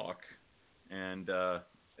to talk. And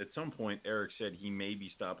at some point, Eric said he may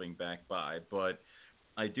be stopping back by. But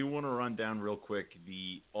I do want to run down real quick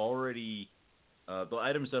the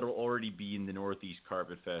items that will already be in the Northeast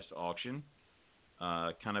Carpet Fest auction.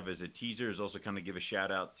 Kind of as a teaser, is also kind of give a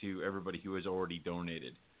shout out to everybody who has already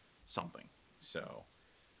donated something. So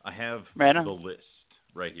I have the list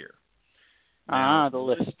right here. Now, the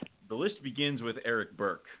list. The list begins with Eric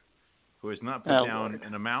Burke, who has not put down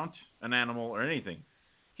an amount, an animal, or anything.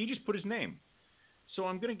 He just put his name. So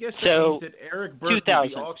I'm going to guess that means that Eric Burke will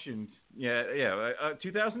be auctioned. Yeah,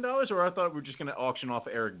 $2,000, or I thought we were just going to auction off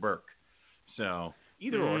Eric Burke. So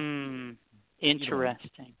either or.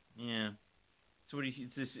 Interesting. Yeah. So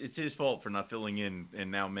it's his fault for not filling in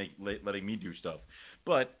and now letting me do stuff.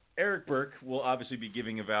 But Eric Burke will obviously be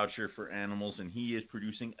giving a voucher for animals, and he is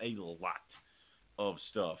producing a lot of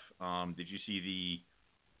stuff. Did you see the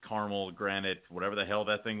caramel granite, whatever the hell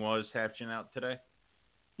that thing was, hatching out today?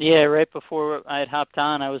 Yeah, right before I had hopped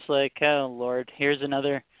on, I was like, oh, Lord, here's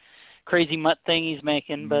another crazy mutt thing he's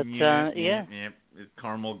making. But, yeah. It's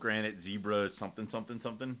caramel granite zebra something. So,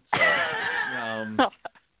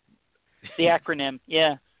 the acronym,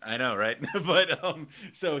 yeah. I know, right? But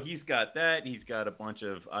so he's got that. He's got a bunch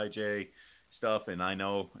of IJ stuff, and I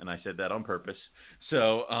know, and I said that on purpose.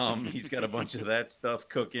 So he's got a bunch of that stuff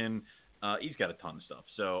cooking. He's got a ton of stuff.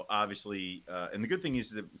 So obviously, and the good thing is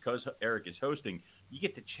that because Eric is hosting, you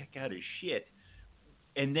get to check out his shit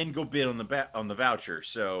and then go bid on the voucher.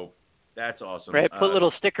 So that's awesome. Right, put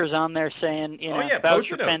little stickers on there saying,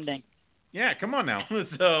 voucher pending. Yeah, come on now.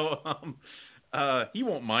 So he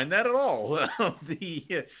won't mind that at all.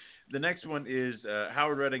 The next one is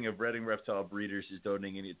Howard Redding of Redding Reptile Breeders is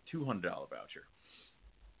donating a $200 voucher.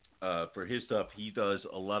 For his stuff. He does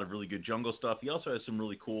a lot of really good jungle stuff. He also has some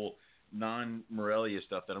really cool non-Morelia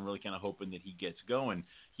stuff that I'm really kind of hoping that he gets going.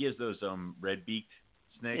 He has those red-beaked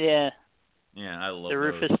snakes. Yeah. Yeah, I love the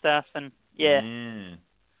those. Rufus stuff. And yeah.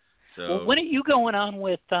 So, well, when are you going on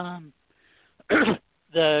with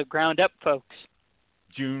the Ground Up folks?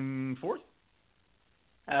 June 4th.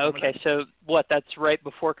 Okay, so what? That's right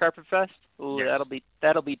before Carpet Fest. Ooh, yes.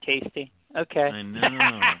 that'll be tasty. Okay. I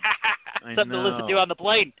know. Something to listen to on the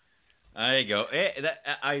plane. There you go.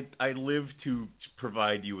 I live to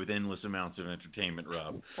provide you with endless amounts of entertainment,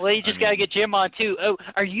 Rob. Well, you just gotta get Jim on too. Oh,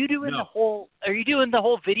 are you doing the whole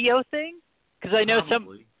video thing? Because I know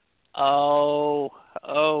Probably. Oh.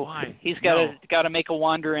 Why? He's got to make a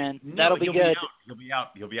wander in. That'll be good. He'll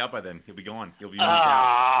be out by then. He'll be gone. He'll be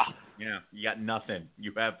out. Yeah, you got nothing.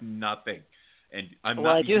 You have nothing. And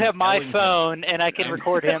I do have my phone, and I can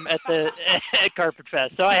record him at Carpet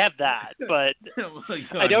Fest, so I have that. But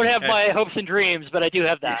I don't have my hopes and dreams, but I do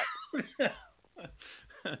have that.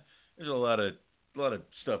 There's a lot of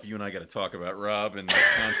stuff you and I got to talk about, Rob, and the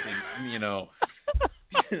constant,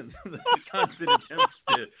 the constant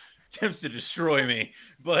attempts to destroy me.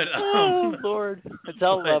 But oh Lord, it's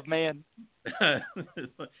all love, man. I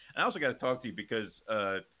also got to talk to you because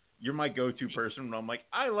you're my go-to person when I'm like,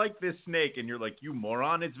 I like this snake, and you're like, you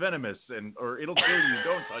moron, it's venomous, or it'll kill you,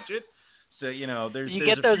 don't touch it. So there's. You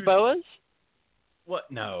get those boas?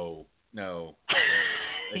 What? No.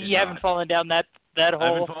 You haven't fallen down that hole. I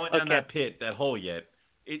haven't fallen down that hole yet.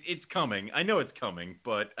 It's coming. I know it's coming,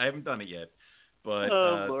 but I haven't done it yet. But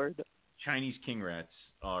Lord. Chinese king rats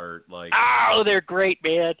are like. Oh, they're great,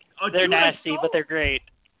 man. They're nasty, but they're great.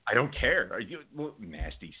 I don't care.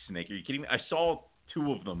 Nasty snake? Are you kidding me? I saw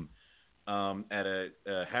 2 of them at a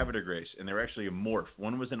Havre Grace, and they're actually a morph.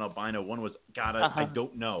 One was an albino. One was I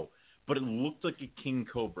don't know, but it looked like a king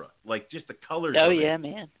cobra. Like just the colors. Oh yeah,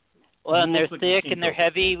 man. Well, and they're thick and they're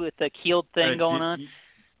heavy with the keeled thing going on.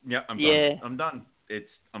 Yeah, I'm done. I'm done.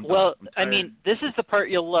 Well, I mean, this is the part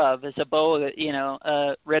you'll love as a boa,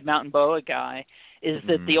 Red Mountain boa guy, is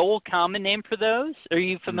that the old common name for those? Are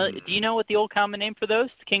you familiar? Do you know what the old common name for those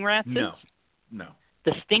king rats is? No.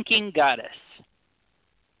 The stinking goddess.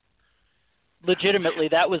 Legitimately,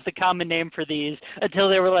 that was the common name for these until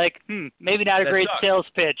they were like, maybe not a great sales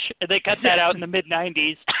pitch. And they cut that out in the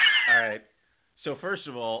mid-'90s. All right. So first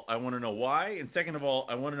of all, I want to know why. And second of all,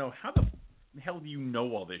 I want to know how the hell do you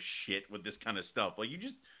know all this shit with this kind of stuff? Like, you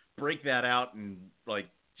just break that out and, like,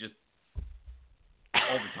 just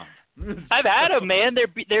all the time. I've had them, man.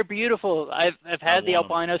 They're beautiful. I've had the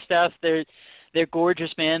albino stuff. They're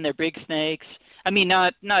gorgeous, man. They're big snakes. I mean,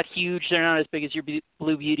 not huge. They're not as big as your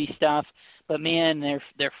Blue Beauty stuff. But, man,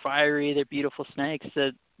 they're fiery. They're beautiful snakes.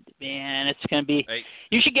 So, man, it's going to be –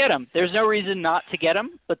 you should get them. There's no reason not to get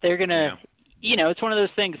them, but they're going to it's one of those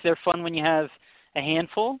things. They're fun when you have a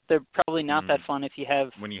handful. They're probably not that fun if you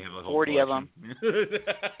have, when you have a whole 40 collection. of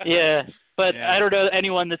them. Yeah, but I don't know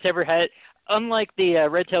anyone that's ever had – unlike the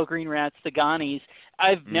red-tailed green rats, the Ghanies,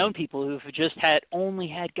 I've known people who've just only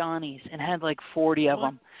had Ghanies and had like 40 of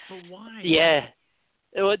them. But why? Yeah.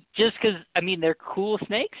 Well, just because, I mean, they're cool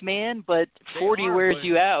snakes, man, but 40 wears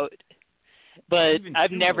you out. But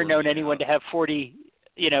I've never known anyone to have 40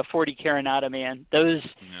 Carinata, man. Those,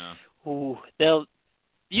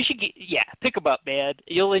 you should pick them up, man.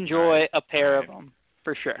 You'll enjoy a pair of them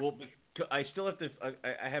for sure. Well, I still have to.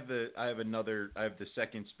 I have the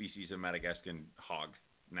second species of Madagascan hog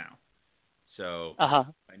now. So I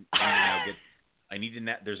now get. I need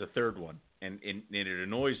to. There's a third one, and it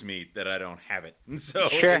annoys me that I don't have it. So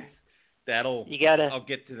sure. I'll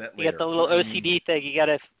get to that later. You got the little OCD thing. You got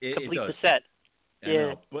to complete the set.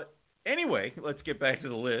 Yeah. But anyway, let's get back to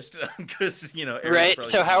the list because right.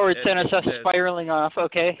 So Howard sent us spiraling off.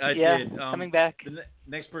 Okay. I did. Coming back. The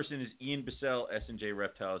next person is Ian Bissell, S&J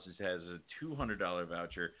Reptiles, who has a $200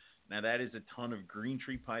 voucher. Now that is a ton of green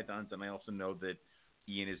tree pythons, and I also know that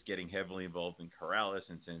Ian is getting heavily involved in Corrales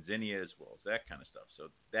and Sanzinia as well as that kind of stuff. So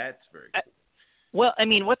that's very cool. Well, I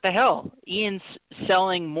mean, what the hell? Ian's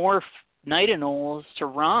selling more night anoles to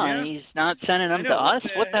Ron. Yeah. He's not sending them to us.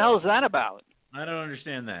 What the hell is that about? I don't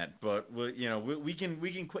understand that, but we can.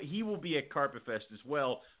 He will be at Carpet Fest as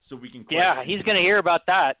well, so we can. Yeah, he's going to hear about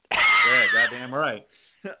that. Yeah, goddamn right.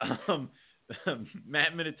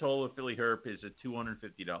 Matt Minatola Philly Herp is a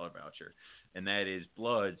 $250 voucher, and that is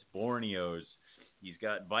Bloods, Borneos. He's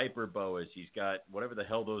got Viper boas. He's got whatever the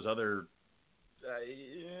hell those other.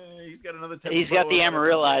 He's got another type. He's of got boa, the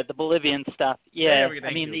Amarylli, the Bolivian stuff. Yeah,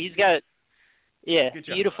 I mean he's got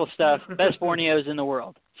beautiful stuff. Best Borneos in the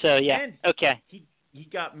world. So yeah, and okay. He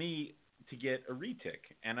got me to get a retic,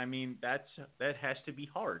 and I mean that has to be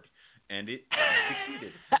hard, and it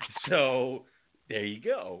succeeded. So there you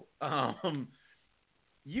go.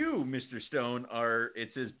 You, Mr. Stone, it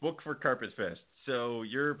says book for Carpet Fest. So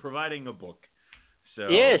you're providing a book. So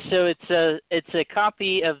yeah, so it's a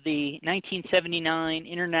copy of the 1979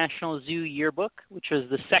 International Zoo Yearbook, which was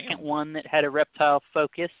the second one that had a reptile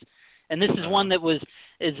focus, and this is one that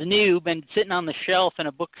is new, been sitting on the shelf in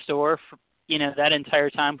a bookstore for that entire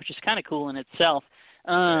time, which is kind of cool in itself.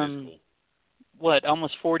 That is cool. What,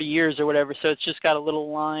 almost 40 years or whatever? So it's just got a little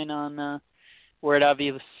line on where it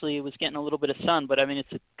obviously was getting a little bit of sun, but I mean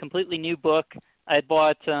it's a completely new book. I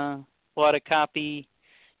bought a copy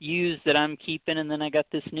used that I'm keeping, and then I got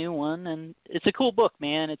this new one, and it's a cool book,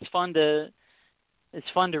 man. It's fun to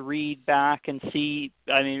read back and see.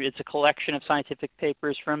 I mean, it's a collection of scientific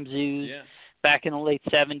papers from zoos back in the late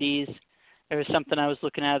 70s. There was something I was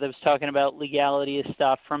looking at that was talking about legality of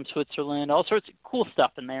stuff from Switzerland, all sorts of cool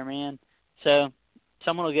stuff in there, man. So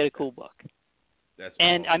someone will get a cool book.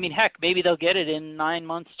 And awesome. I mean, heck, maybe they'll get it in 9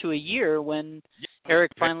 months to a year when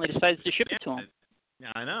Eric finally decides to ship it to them.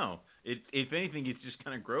 Yeah, I know. If anything, it just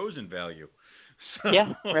kind of grows in value. So,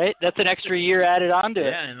 yeah, right? That's an extra year added onto it.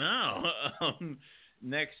 Yeah, I know.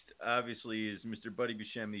 Next, obviously, is Mr. Buddy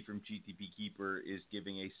Buscemi from GTP Keeper is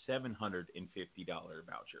giving a $750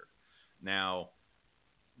 voucher. Now,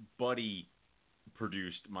 Buddy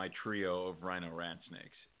produced my trio of rhino rat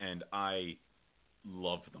snakes, and I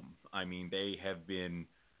love them. I mean, they have been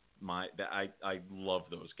I love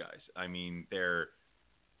those guys. I mean, they're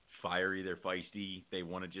fiery, they're feisty, they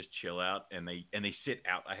want to just chill out, and they sit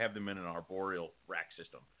out. I have them in an arboreal rack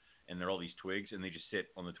system, and they're all these twigs, and they just sit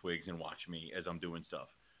on the twigs and watch me as I'm doing stuff,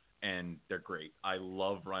 and they're great. I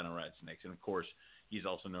love rhino rat snakes, and of course he's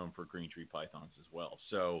also known for green tree pythons as well.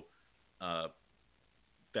 So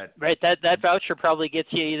that voucher probably gets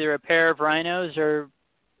you either a pair of rhinos or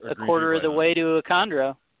a quarter of the way to a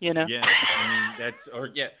chondro. Yeah, I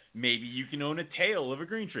mean maybe you can own a tail of a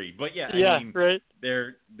green tree, but I mean, right.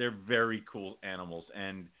 They're very cool animals,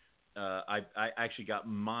 and I actually got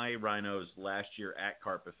my rhinos last year at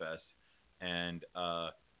Carpet Fest, and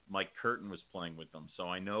Mike Curtin was playing with them, so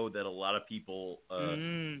I know that a lot of people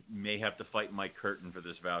may have to fight Mike Curtin for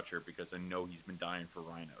this voucher because I know he's been dying for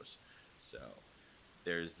rhinos. So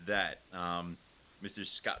there's that. Mr.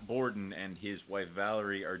 Scott Borden and his wife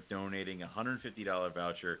Valerie are donating a $150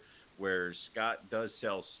 voucher where Scott does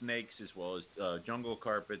sell snakes as well as jungle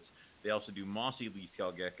carpets. They also do mossy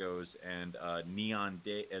leaf-tailed geckos and neon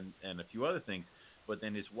day and a few other things. But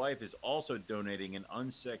then his wife is also donating an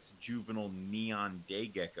unsexed juvenile neon day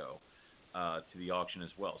gecko to the auction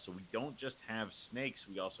as well. So we don't just have snakes,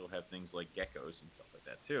 we also have things like geckos and stuff like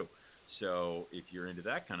that too. So if you're into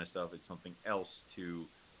that kind of stuff, it's something else to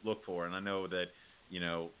look for. And I know that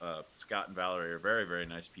Scott and Valerie are very, very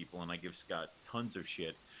nice people, and I give Scott tons of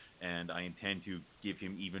shit, and I intend to give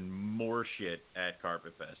him even more shit at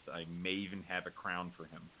Carpet Fest. I may even have a crown for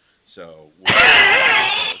him. So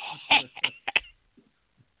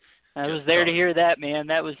I was there to hear that, man.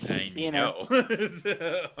 That was,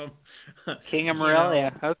 King of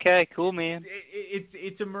Morelia. Okay, cool, man.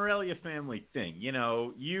 It's a Morelia family thing.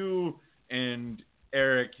 You and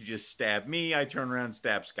Eric just stab me, I turn around and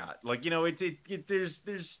stab Scott.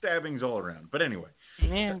 There's stabbings all around. But anyway.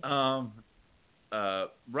 Yeah.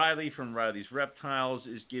 Riley from Riley's Reptiles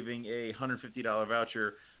is giving a $150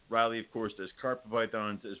 voucher. Riley, of course, does carpet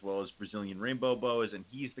pythons as well as Brazilian rainbow boas, and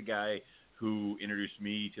he's the guy who introduced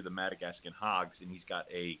me to the Madagascan hogs, and he's got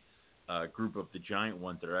a group of the giant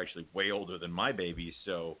ones that are actually way older than my babies,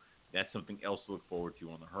 so that's something else to look forward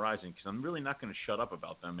to on the horizon, because I'm really not going to shut up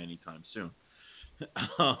about them anytime soon.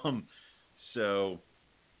 So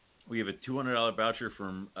we have a $200 voucher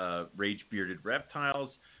from Rage Bearded Reptiles,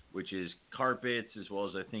 which is carpets, as well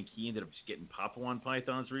as I think he ended up just getting Papuan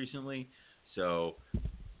pythons recently. So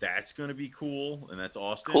that's going to be cool, and that's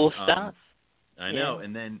awesome. Cool stuff. I know.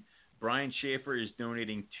 And then Brian Schaefer is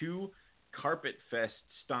donating 2 Carpet Fest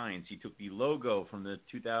steins. He took the logo from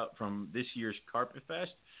this year's Carpet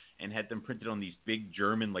Fest and had them printed on these big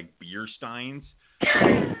German beer steins.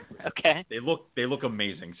 Okay. They look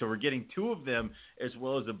amazing. So we're getting 2 of them, as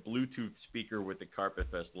well as a Bluetooth speaker with the Carpet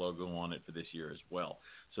Fest logo on it for this year as well.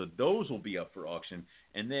 So those will be up for auction.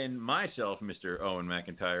 And then myself, Mr. Owen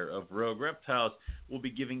McIntyre of Rogue Reptiles, will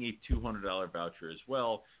be giving a $200 voucher as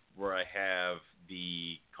well, where I have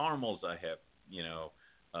the caramels, I have,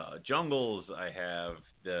 jungles, I have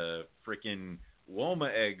the freaking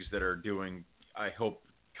Loma eggs that are doing, I hope,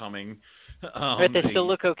 coming. But they still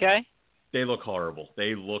look okay? They look horrible.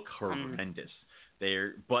 They look horrendous.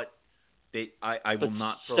 I will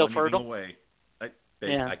not throw anything fertile? away.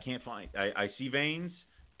 I can't find. I see veins,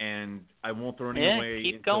 and I won't throw anything away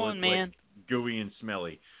keep until going, it's man. like gooey and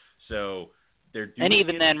smelly. So they're doing and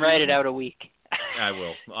even then, write it out a week. I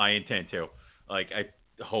will. I intend to. I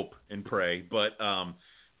hope and pray, but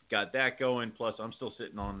got that going. Plus, I'm still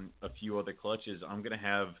sitting on a few other clutches. I'm gonna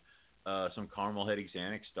have some caramel head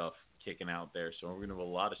exanic stuff kicking out there, so we're going to have a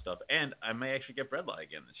lot of stuff, and I may actually get Breadlie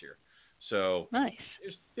again this year. So nice.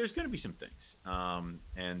 There's going to be some things.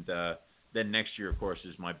 And then next year, of course,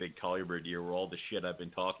 is my big collie bird year, where all the shit I've been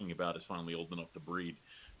talking about is finally old enough to breed.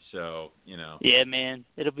 So Yeah, man,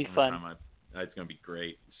 it'll be fun. It's going to be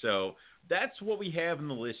great. So that's what we have in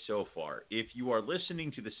the list so far. If you are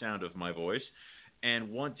listening to the sound of my voice and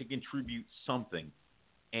want to contribute something,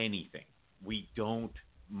 anything, we don't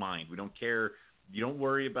mind. We don't care. You don't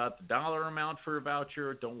worry about the dollar amount for a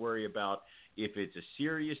voucher. Don't worry about if it's a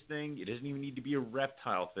serious thing. It doesn't even need to be a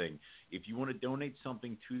reptile thing. If you want to donate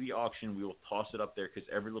something to the auction, we will toss it up there because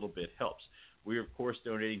every little bit helps. We are, of course,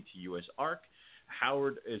 donating to U.S. Ark.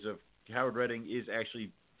 Howard Redding is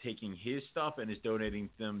actually taking his stuff and is donating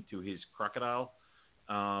them to his crocodile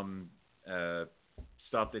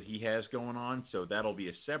stuff that he has going on. So that'll be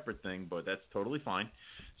a separate thing, but that's totally fine.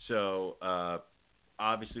 So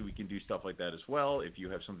obviously, we can do stuff like that as well. If you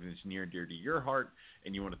have something that's near and dear to your heart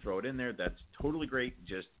and you want to throw it in there, that's totally great.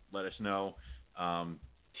 Just let us know.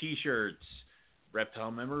 T-shirts, reptile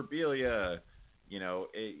memorabilia,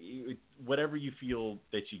 whatever you feel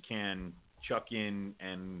that you can chuck in,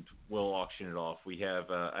 and we'll auction it off. We have,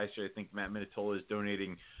 actually, I think Matt Minatola is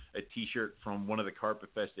donating a T-shirt from one of the Carpet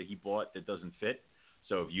Fest that he bought that doesn't fit.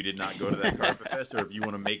 So if you did not go to that Carpet Fest, or if you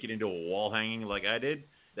want to make it into a wall hanging like I did,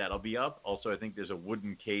 that'll be up. Also, I think there's a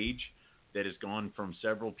wooden cage that has gone from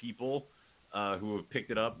several people who have picked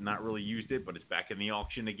it up, not really used it, but it's back in the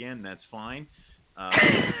auction again. That's fine.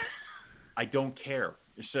 I don't care.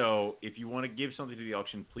 So if you want to give something to the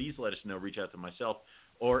auction, please let us know. Reach out to myself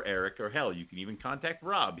or Eric, or hell, you can even contact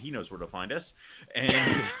Rob. He knows where to find us.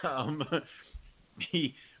 And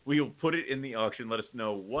we will put it in the auction. Let us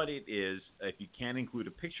know what it is. If you can include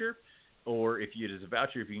a picture, or if it is a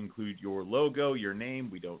voucher, if you include your logo, your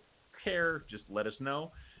name, we don't care. Just let us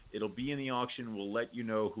know. It'll be in the auction. We'll let you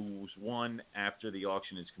know who's won after the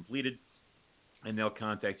auction is completed, and they'll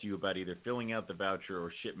contact you about either filling out the voucher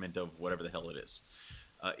or shipment of whatever the hell it is.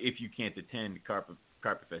 If you can't attend Carpet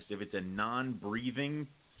Fest, if it's a non-breathing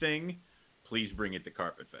thing, please bring it to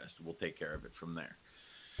Carpet Fest. We'll take care of it from there.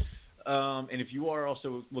 And if you are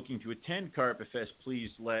also looking to attend Carpet Fest, please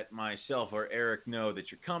let myself or Eric know that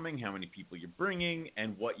you're coming, how many people you're bringing,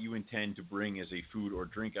 and what you intend to bring as a food or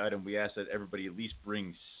drink item. We ask that everybody at least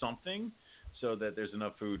bring something so that there's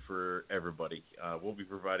enough food for everybody. We'll be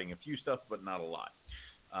providing a few stuff, but not a lot.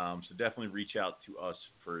 So definitely reach out to us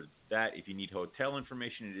for that. If you need hotel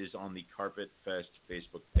information, it is on the Carpet Fest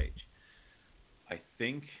Facebook page. I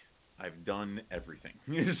think I've done everything.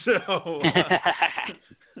 So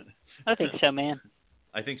I think so, man.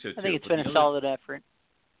 I think so too. I think it's been a solid effort.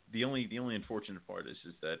 The only unfortunate part is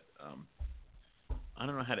that I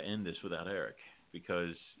don't know how to end this without Eric,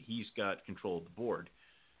 because he's got control of the board.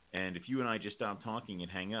 And if you and I just stop talking and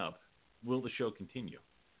hang up, will the show continue?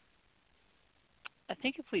 I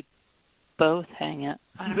think if we both hang up.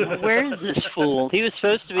 I don't know. Where is this fool? He was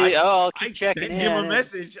supposed to be, I'll keep checking in. I sent him a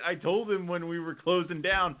message. I told him when we were closing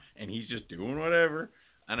down, and he's just doing whatever.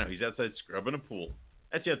 I know, he's outside scrubbing a pool.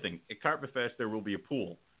 That's the other thing. At Carpet Fest, there will be a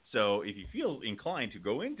pool. So if you feel inclined to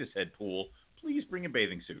go into said pool, please bring a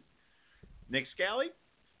bathing suit. Nick Scally,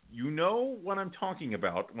 you know what I'm talking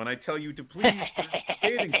about when I tell you to please bring a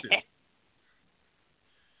bathing suit.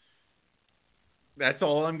 That's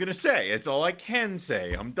all I'm going to say. That's all I can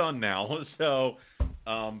say. I'm done now. So,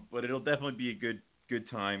 but it'll definitely be a good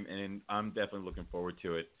time, and I'm definitely looking forward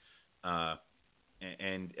to it.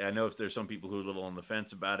 And I know if there's some people who are a little on the fence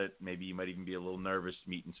about it, maybe you might even be a little nervous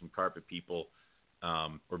meeting some carpet people,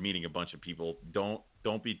 or meeting a bunch of people.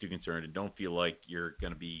 Don't be too concerned, and don't feel like you're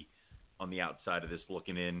going to be on the outside of this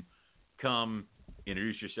looking in. Come,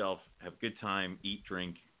 introduce yourself, have a good time, eat,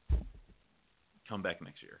 drink, come back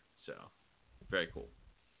next year. So, very cool.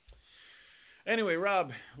 Anyway,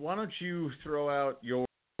 Rob, why don't you throw out your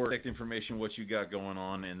contact information, what you got going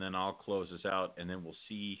on, and then I'll close this out, and then we'll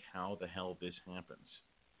see how the hell this happens.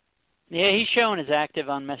 Yeah, he's showing as active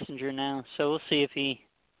on Messenger now, so we'll see if he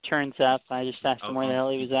turns up. I just asked him where the hell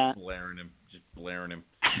he was at. Just blaring him.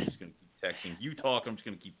 I'm just going to keep texting. You talk, I'm just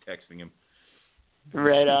going to keep texting him.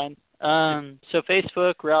 Right on. So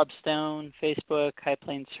Facebook, Rob Stone. Facebook, High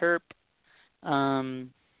Plains Herp.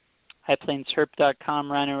 HighPlainsHerp.com,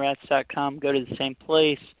 RhinoRats.com. Go to the same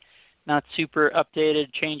place. Not super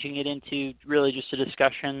updated, changing it into really just a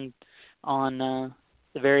discussion on the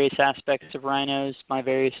various aspects of rhinos, my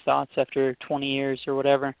various thoughts after 20 years or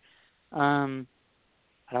whatever. I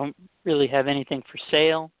don't really have anything for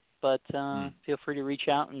sale, but feel free to reach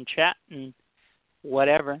out and chat and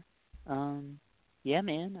whatever. Yeah,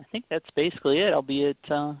 man, I think that's basically it. I'll be at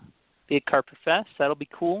Carpet Fest. That'll be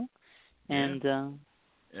cool. And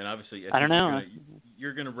and obviously, I don't know.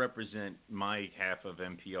 You're going to represent my half of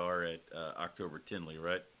NPR at October Tinley,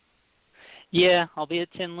 right? Yeah, I'll be at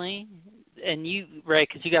Tinley, and you, right?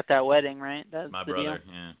 Because you got that wedding, right? That's my the brother.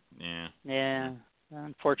 Deal? Yeah.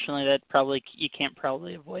 Unfortunately, you can't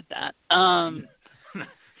probably avoid that.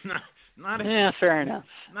 Not fair enough.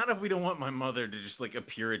 Not if we don't want my mother to just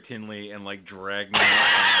appear at Tinley and drag me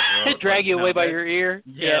out. Drag you away by your ear.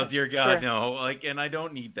 Yeah, dear God, sure. no. And I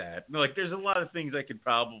don't need that. There's a lot of things I could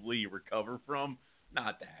probably recover from.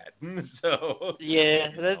 Not that. So. Yeah,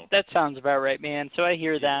 that sounds about right, man. So I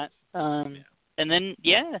hear that. And then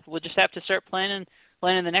we'll just have to start planning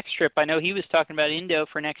the next trip. I know he was talking about Indo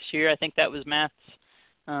for next year. I think that was Matt's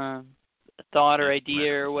thought or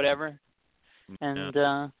idea or whatever.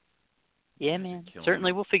 And yeah, man.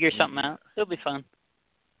 Certainly we'll figure something out. It'll be fun.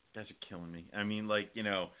 Guys are killing me. I mean,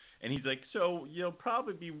 and he's like, so you'll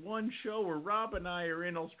probably be one show where Rob and I are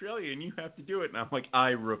in Australia and you have to do it. And I'm like, I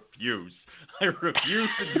refuse. I refuse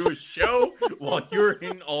to do a show while you're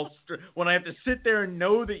in Australia. When I have to sit there and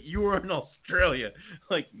know that you are in Australia.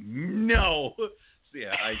 No. So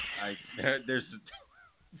yeah, there's,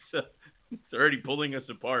 it's already pulling us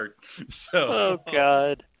apart. So. Oh,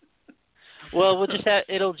 God. Well,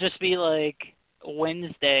 it'll just be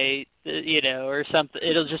Wednesday, or something.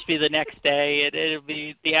 It'll just be the next day. It'll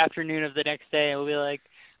be the afternoon of the next day, and we'll be like,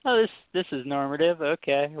 oh, this is normative.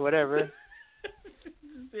 Okay, whatever.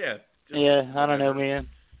 Yeah, I don't know, man.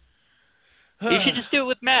 You should just do it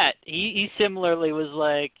with Matt. He similarly was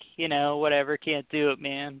like, whatever, can't do it,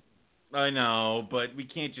 man. I know, but we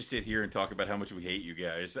can't just sit here and talk about how much we hate you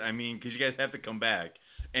guys. I mean, because you guys have to come back,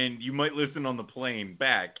 and you might listen on the plane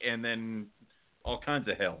back, and then all kinds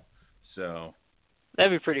of hell. So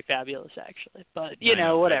that'd be pretty fabulous, actually. But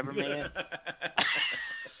whatever, man.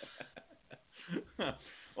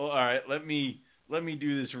 Well, all right. Let me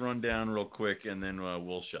do this rundown real quick, and then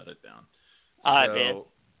we'll shut it down. All right, man.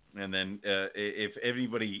 And then if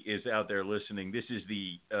anybody is out there listening, this is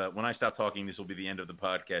when I stop talking, this will be the end of the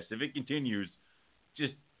podcast. If it continues,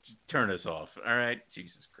 just turn us off. All right?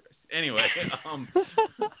 Jesus Christ. Anyway,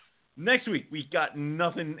 next week, we got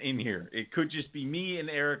nothing in here. It could just be me and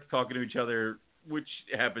Eric talking to each other, which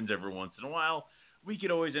happens every once in a while. We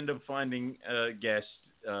could always end up finding a guest.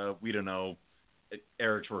 We don't know.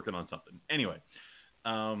 Eric's working on something. Anyway,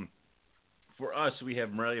 for us, we have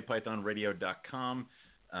MoreliaPythonRadio.com.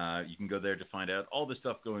 You can go there to find out all the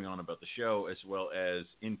stuff going on about the show, as well as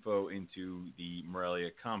info into the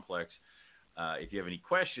Morelia complex. If you have any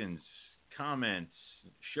questions, comments,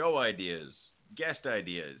 show ideas, guest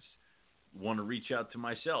ideas, want to reach out to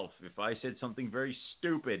myself. If I said something very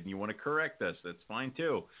stupid and you want to correct us, that's fine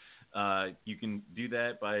too. You can do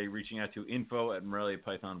that by reaching out to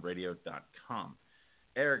info@MoreliaPythonRadio.com.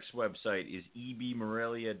 Eric's website is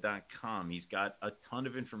ebmorelia.com. He's got a ton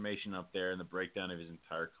of information up there and the breakdown of his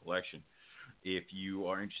entire collection. If you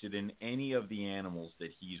are interested in any of the animals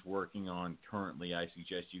that he's working on currently, I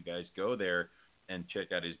suggest you guys go there and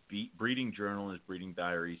check out his breeding journal and his breeding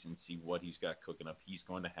diaries and see what he's got cooking up. He's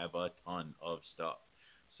going to have a ton of stuff.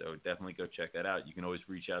 So definitely go check that out. You can always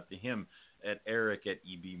reach out to him at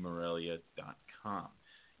eric@ebmorelia.com.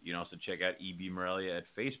 You can also check out ebmorelia at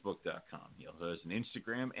facebook.com. He also has an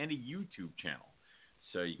Instagram and a YouTube channel.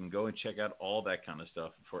 So you can go and check out all that kind of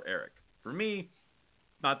stuff for Eric. For me,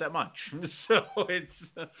 not that much. So it's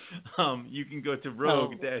you can go to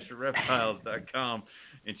rogue-reptiles.com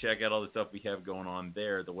and check out all the stuff we have going on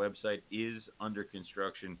there. The website is under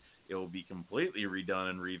construction. It will be completely redone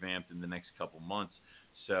and revamped in the next couple months.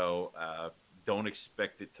 So don't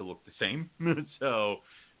expect it to look the same. So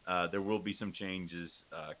there will be some changes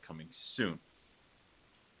coming soon.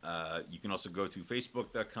 You can also go to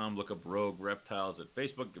facebook.com, look up Rogue Reptiles at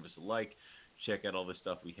Facebook, give us a like, check out all the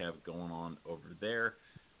stuff we have going on over there.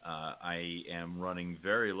 I am running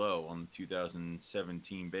very low on the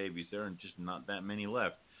 2017 babies. There are just not that many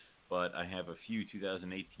left, but I have a few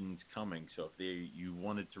 2018s coming. So if you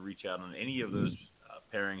wanted to reach out on any of those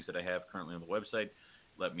pairings that I have currently on the website,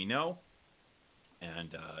 let me know,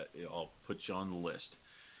 and I'll put you on the list.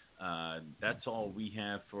 That's all we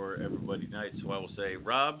have for everybody tonight. So I will say,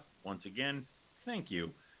 Rob, once again, thank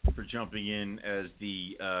you for jumping in as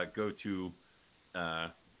the go-to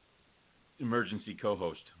emergency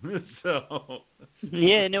co-host.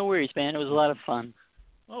 Yeah, no worries, man. It was a lot of fun.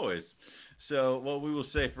 Always. So what we will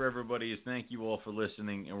say for everybody is thank you all for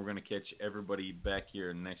listening, and we're going to catch everybody back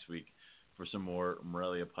here next week for some more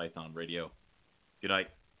Morelia Python Radio. Good night.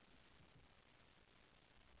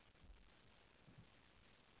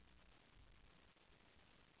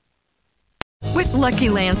 With Lucky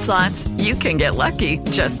Land Slots, you can get lucky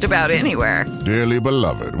just about anywhere. Dearly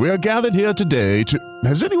beloved, we are gathered here today to...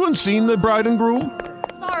 Has anyone seen the bride and groom?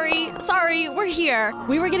 Sorry, we're here.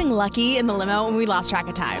 We were getting lucky in the limo and we lost track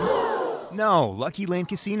of time. No, Lucky Land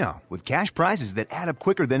Casino, with cash prizes that add up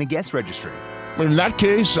quicker than a guest registry. In that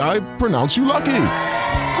case, I pronounce you lucky.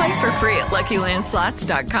 Play for free at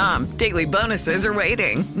LuckyLandSlots.com. Daily bonuses are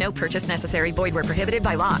waiting. No purchase necessary. Void where prohibited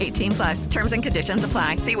by law. 18+. Terms and conditions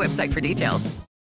apply. See website for details.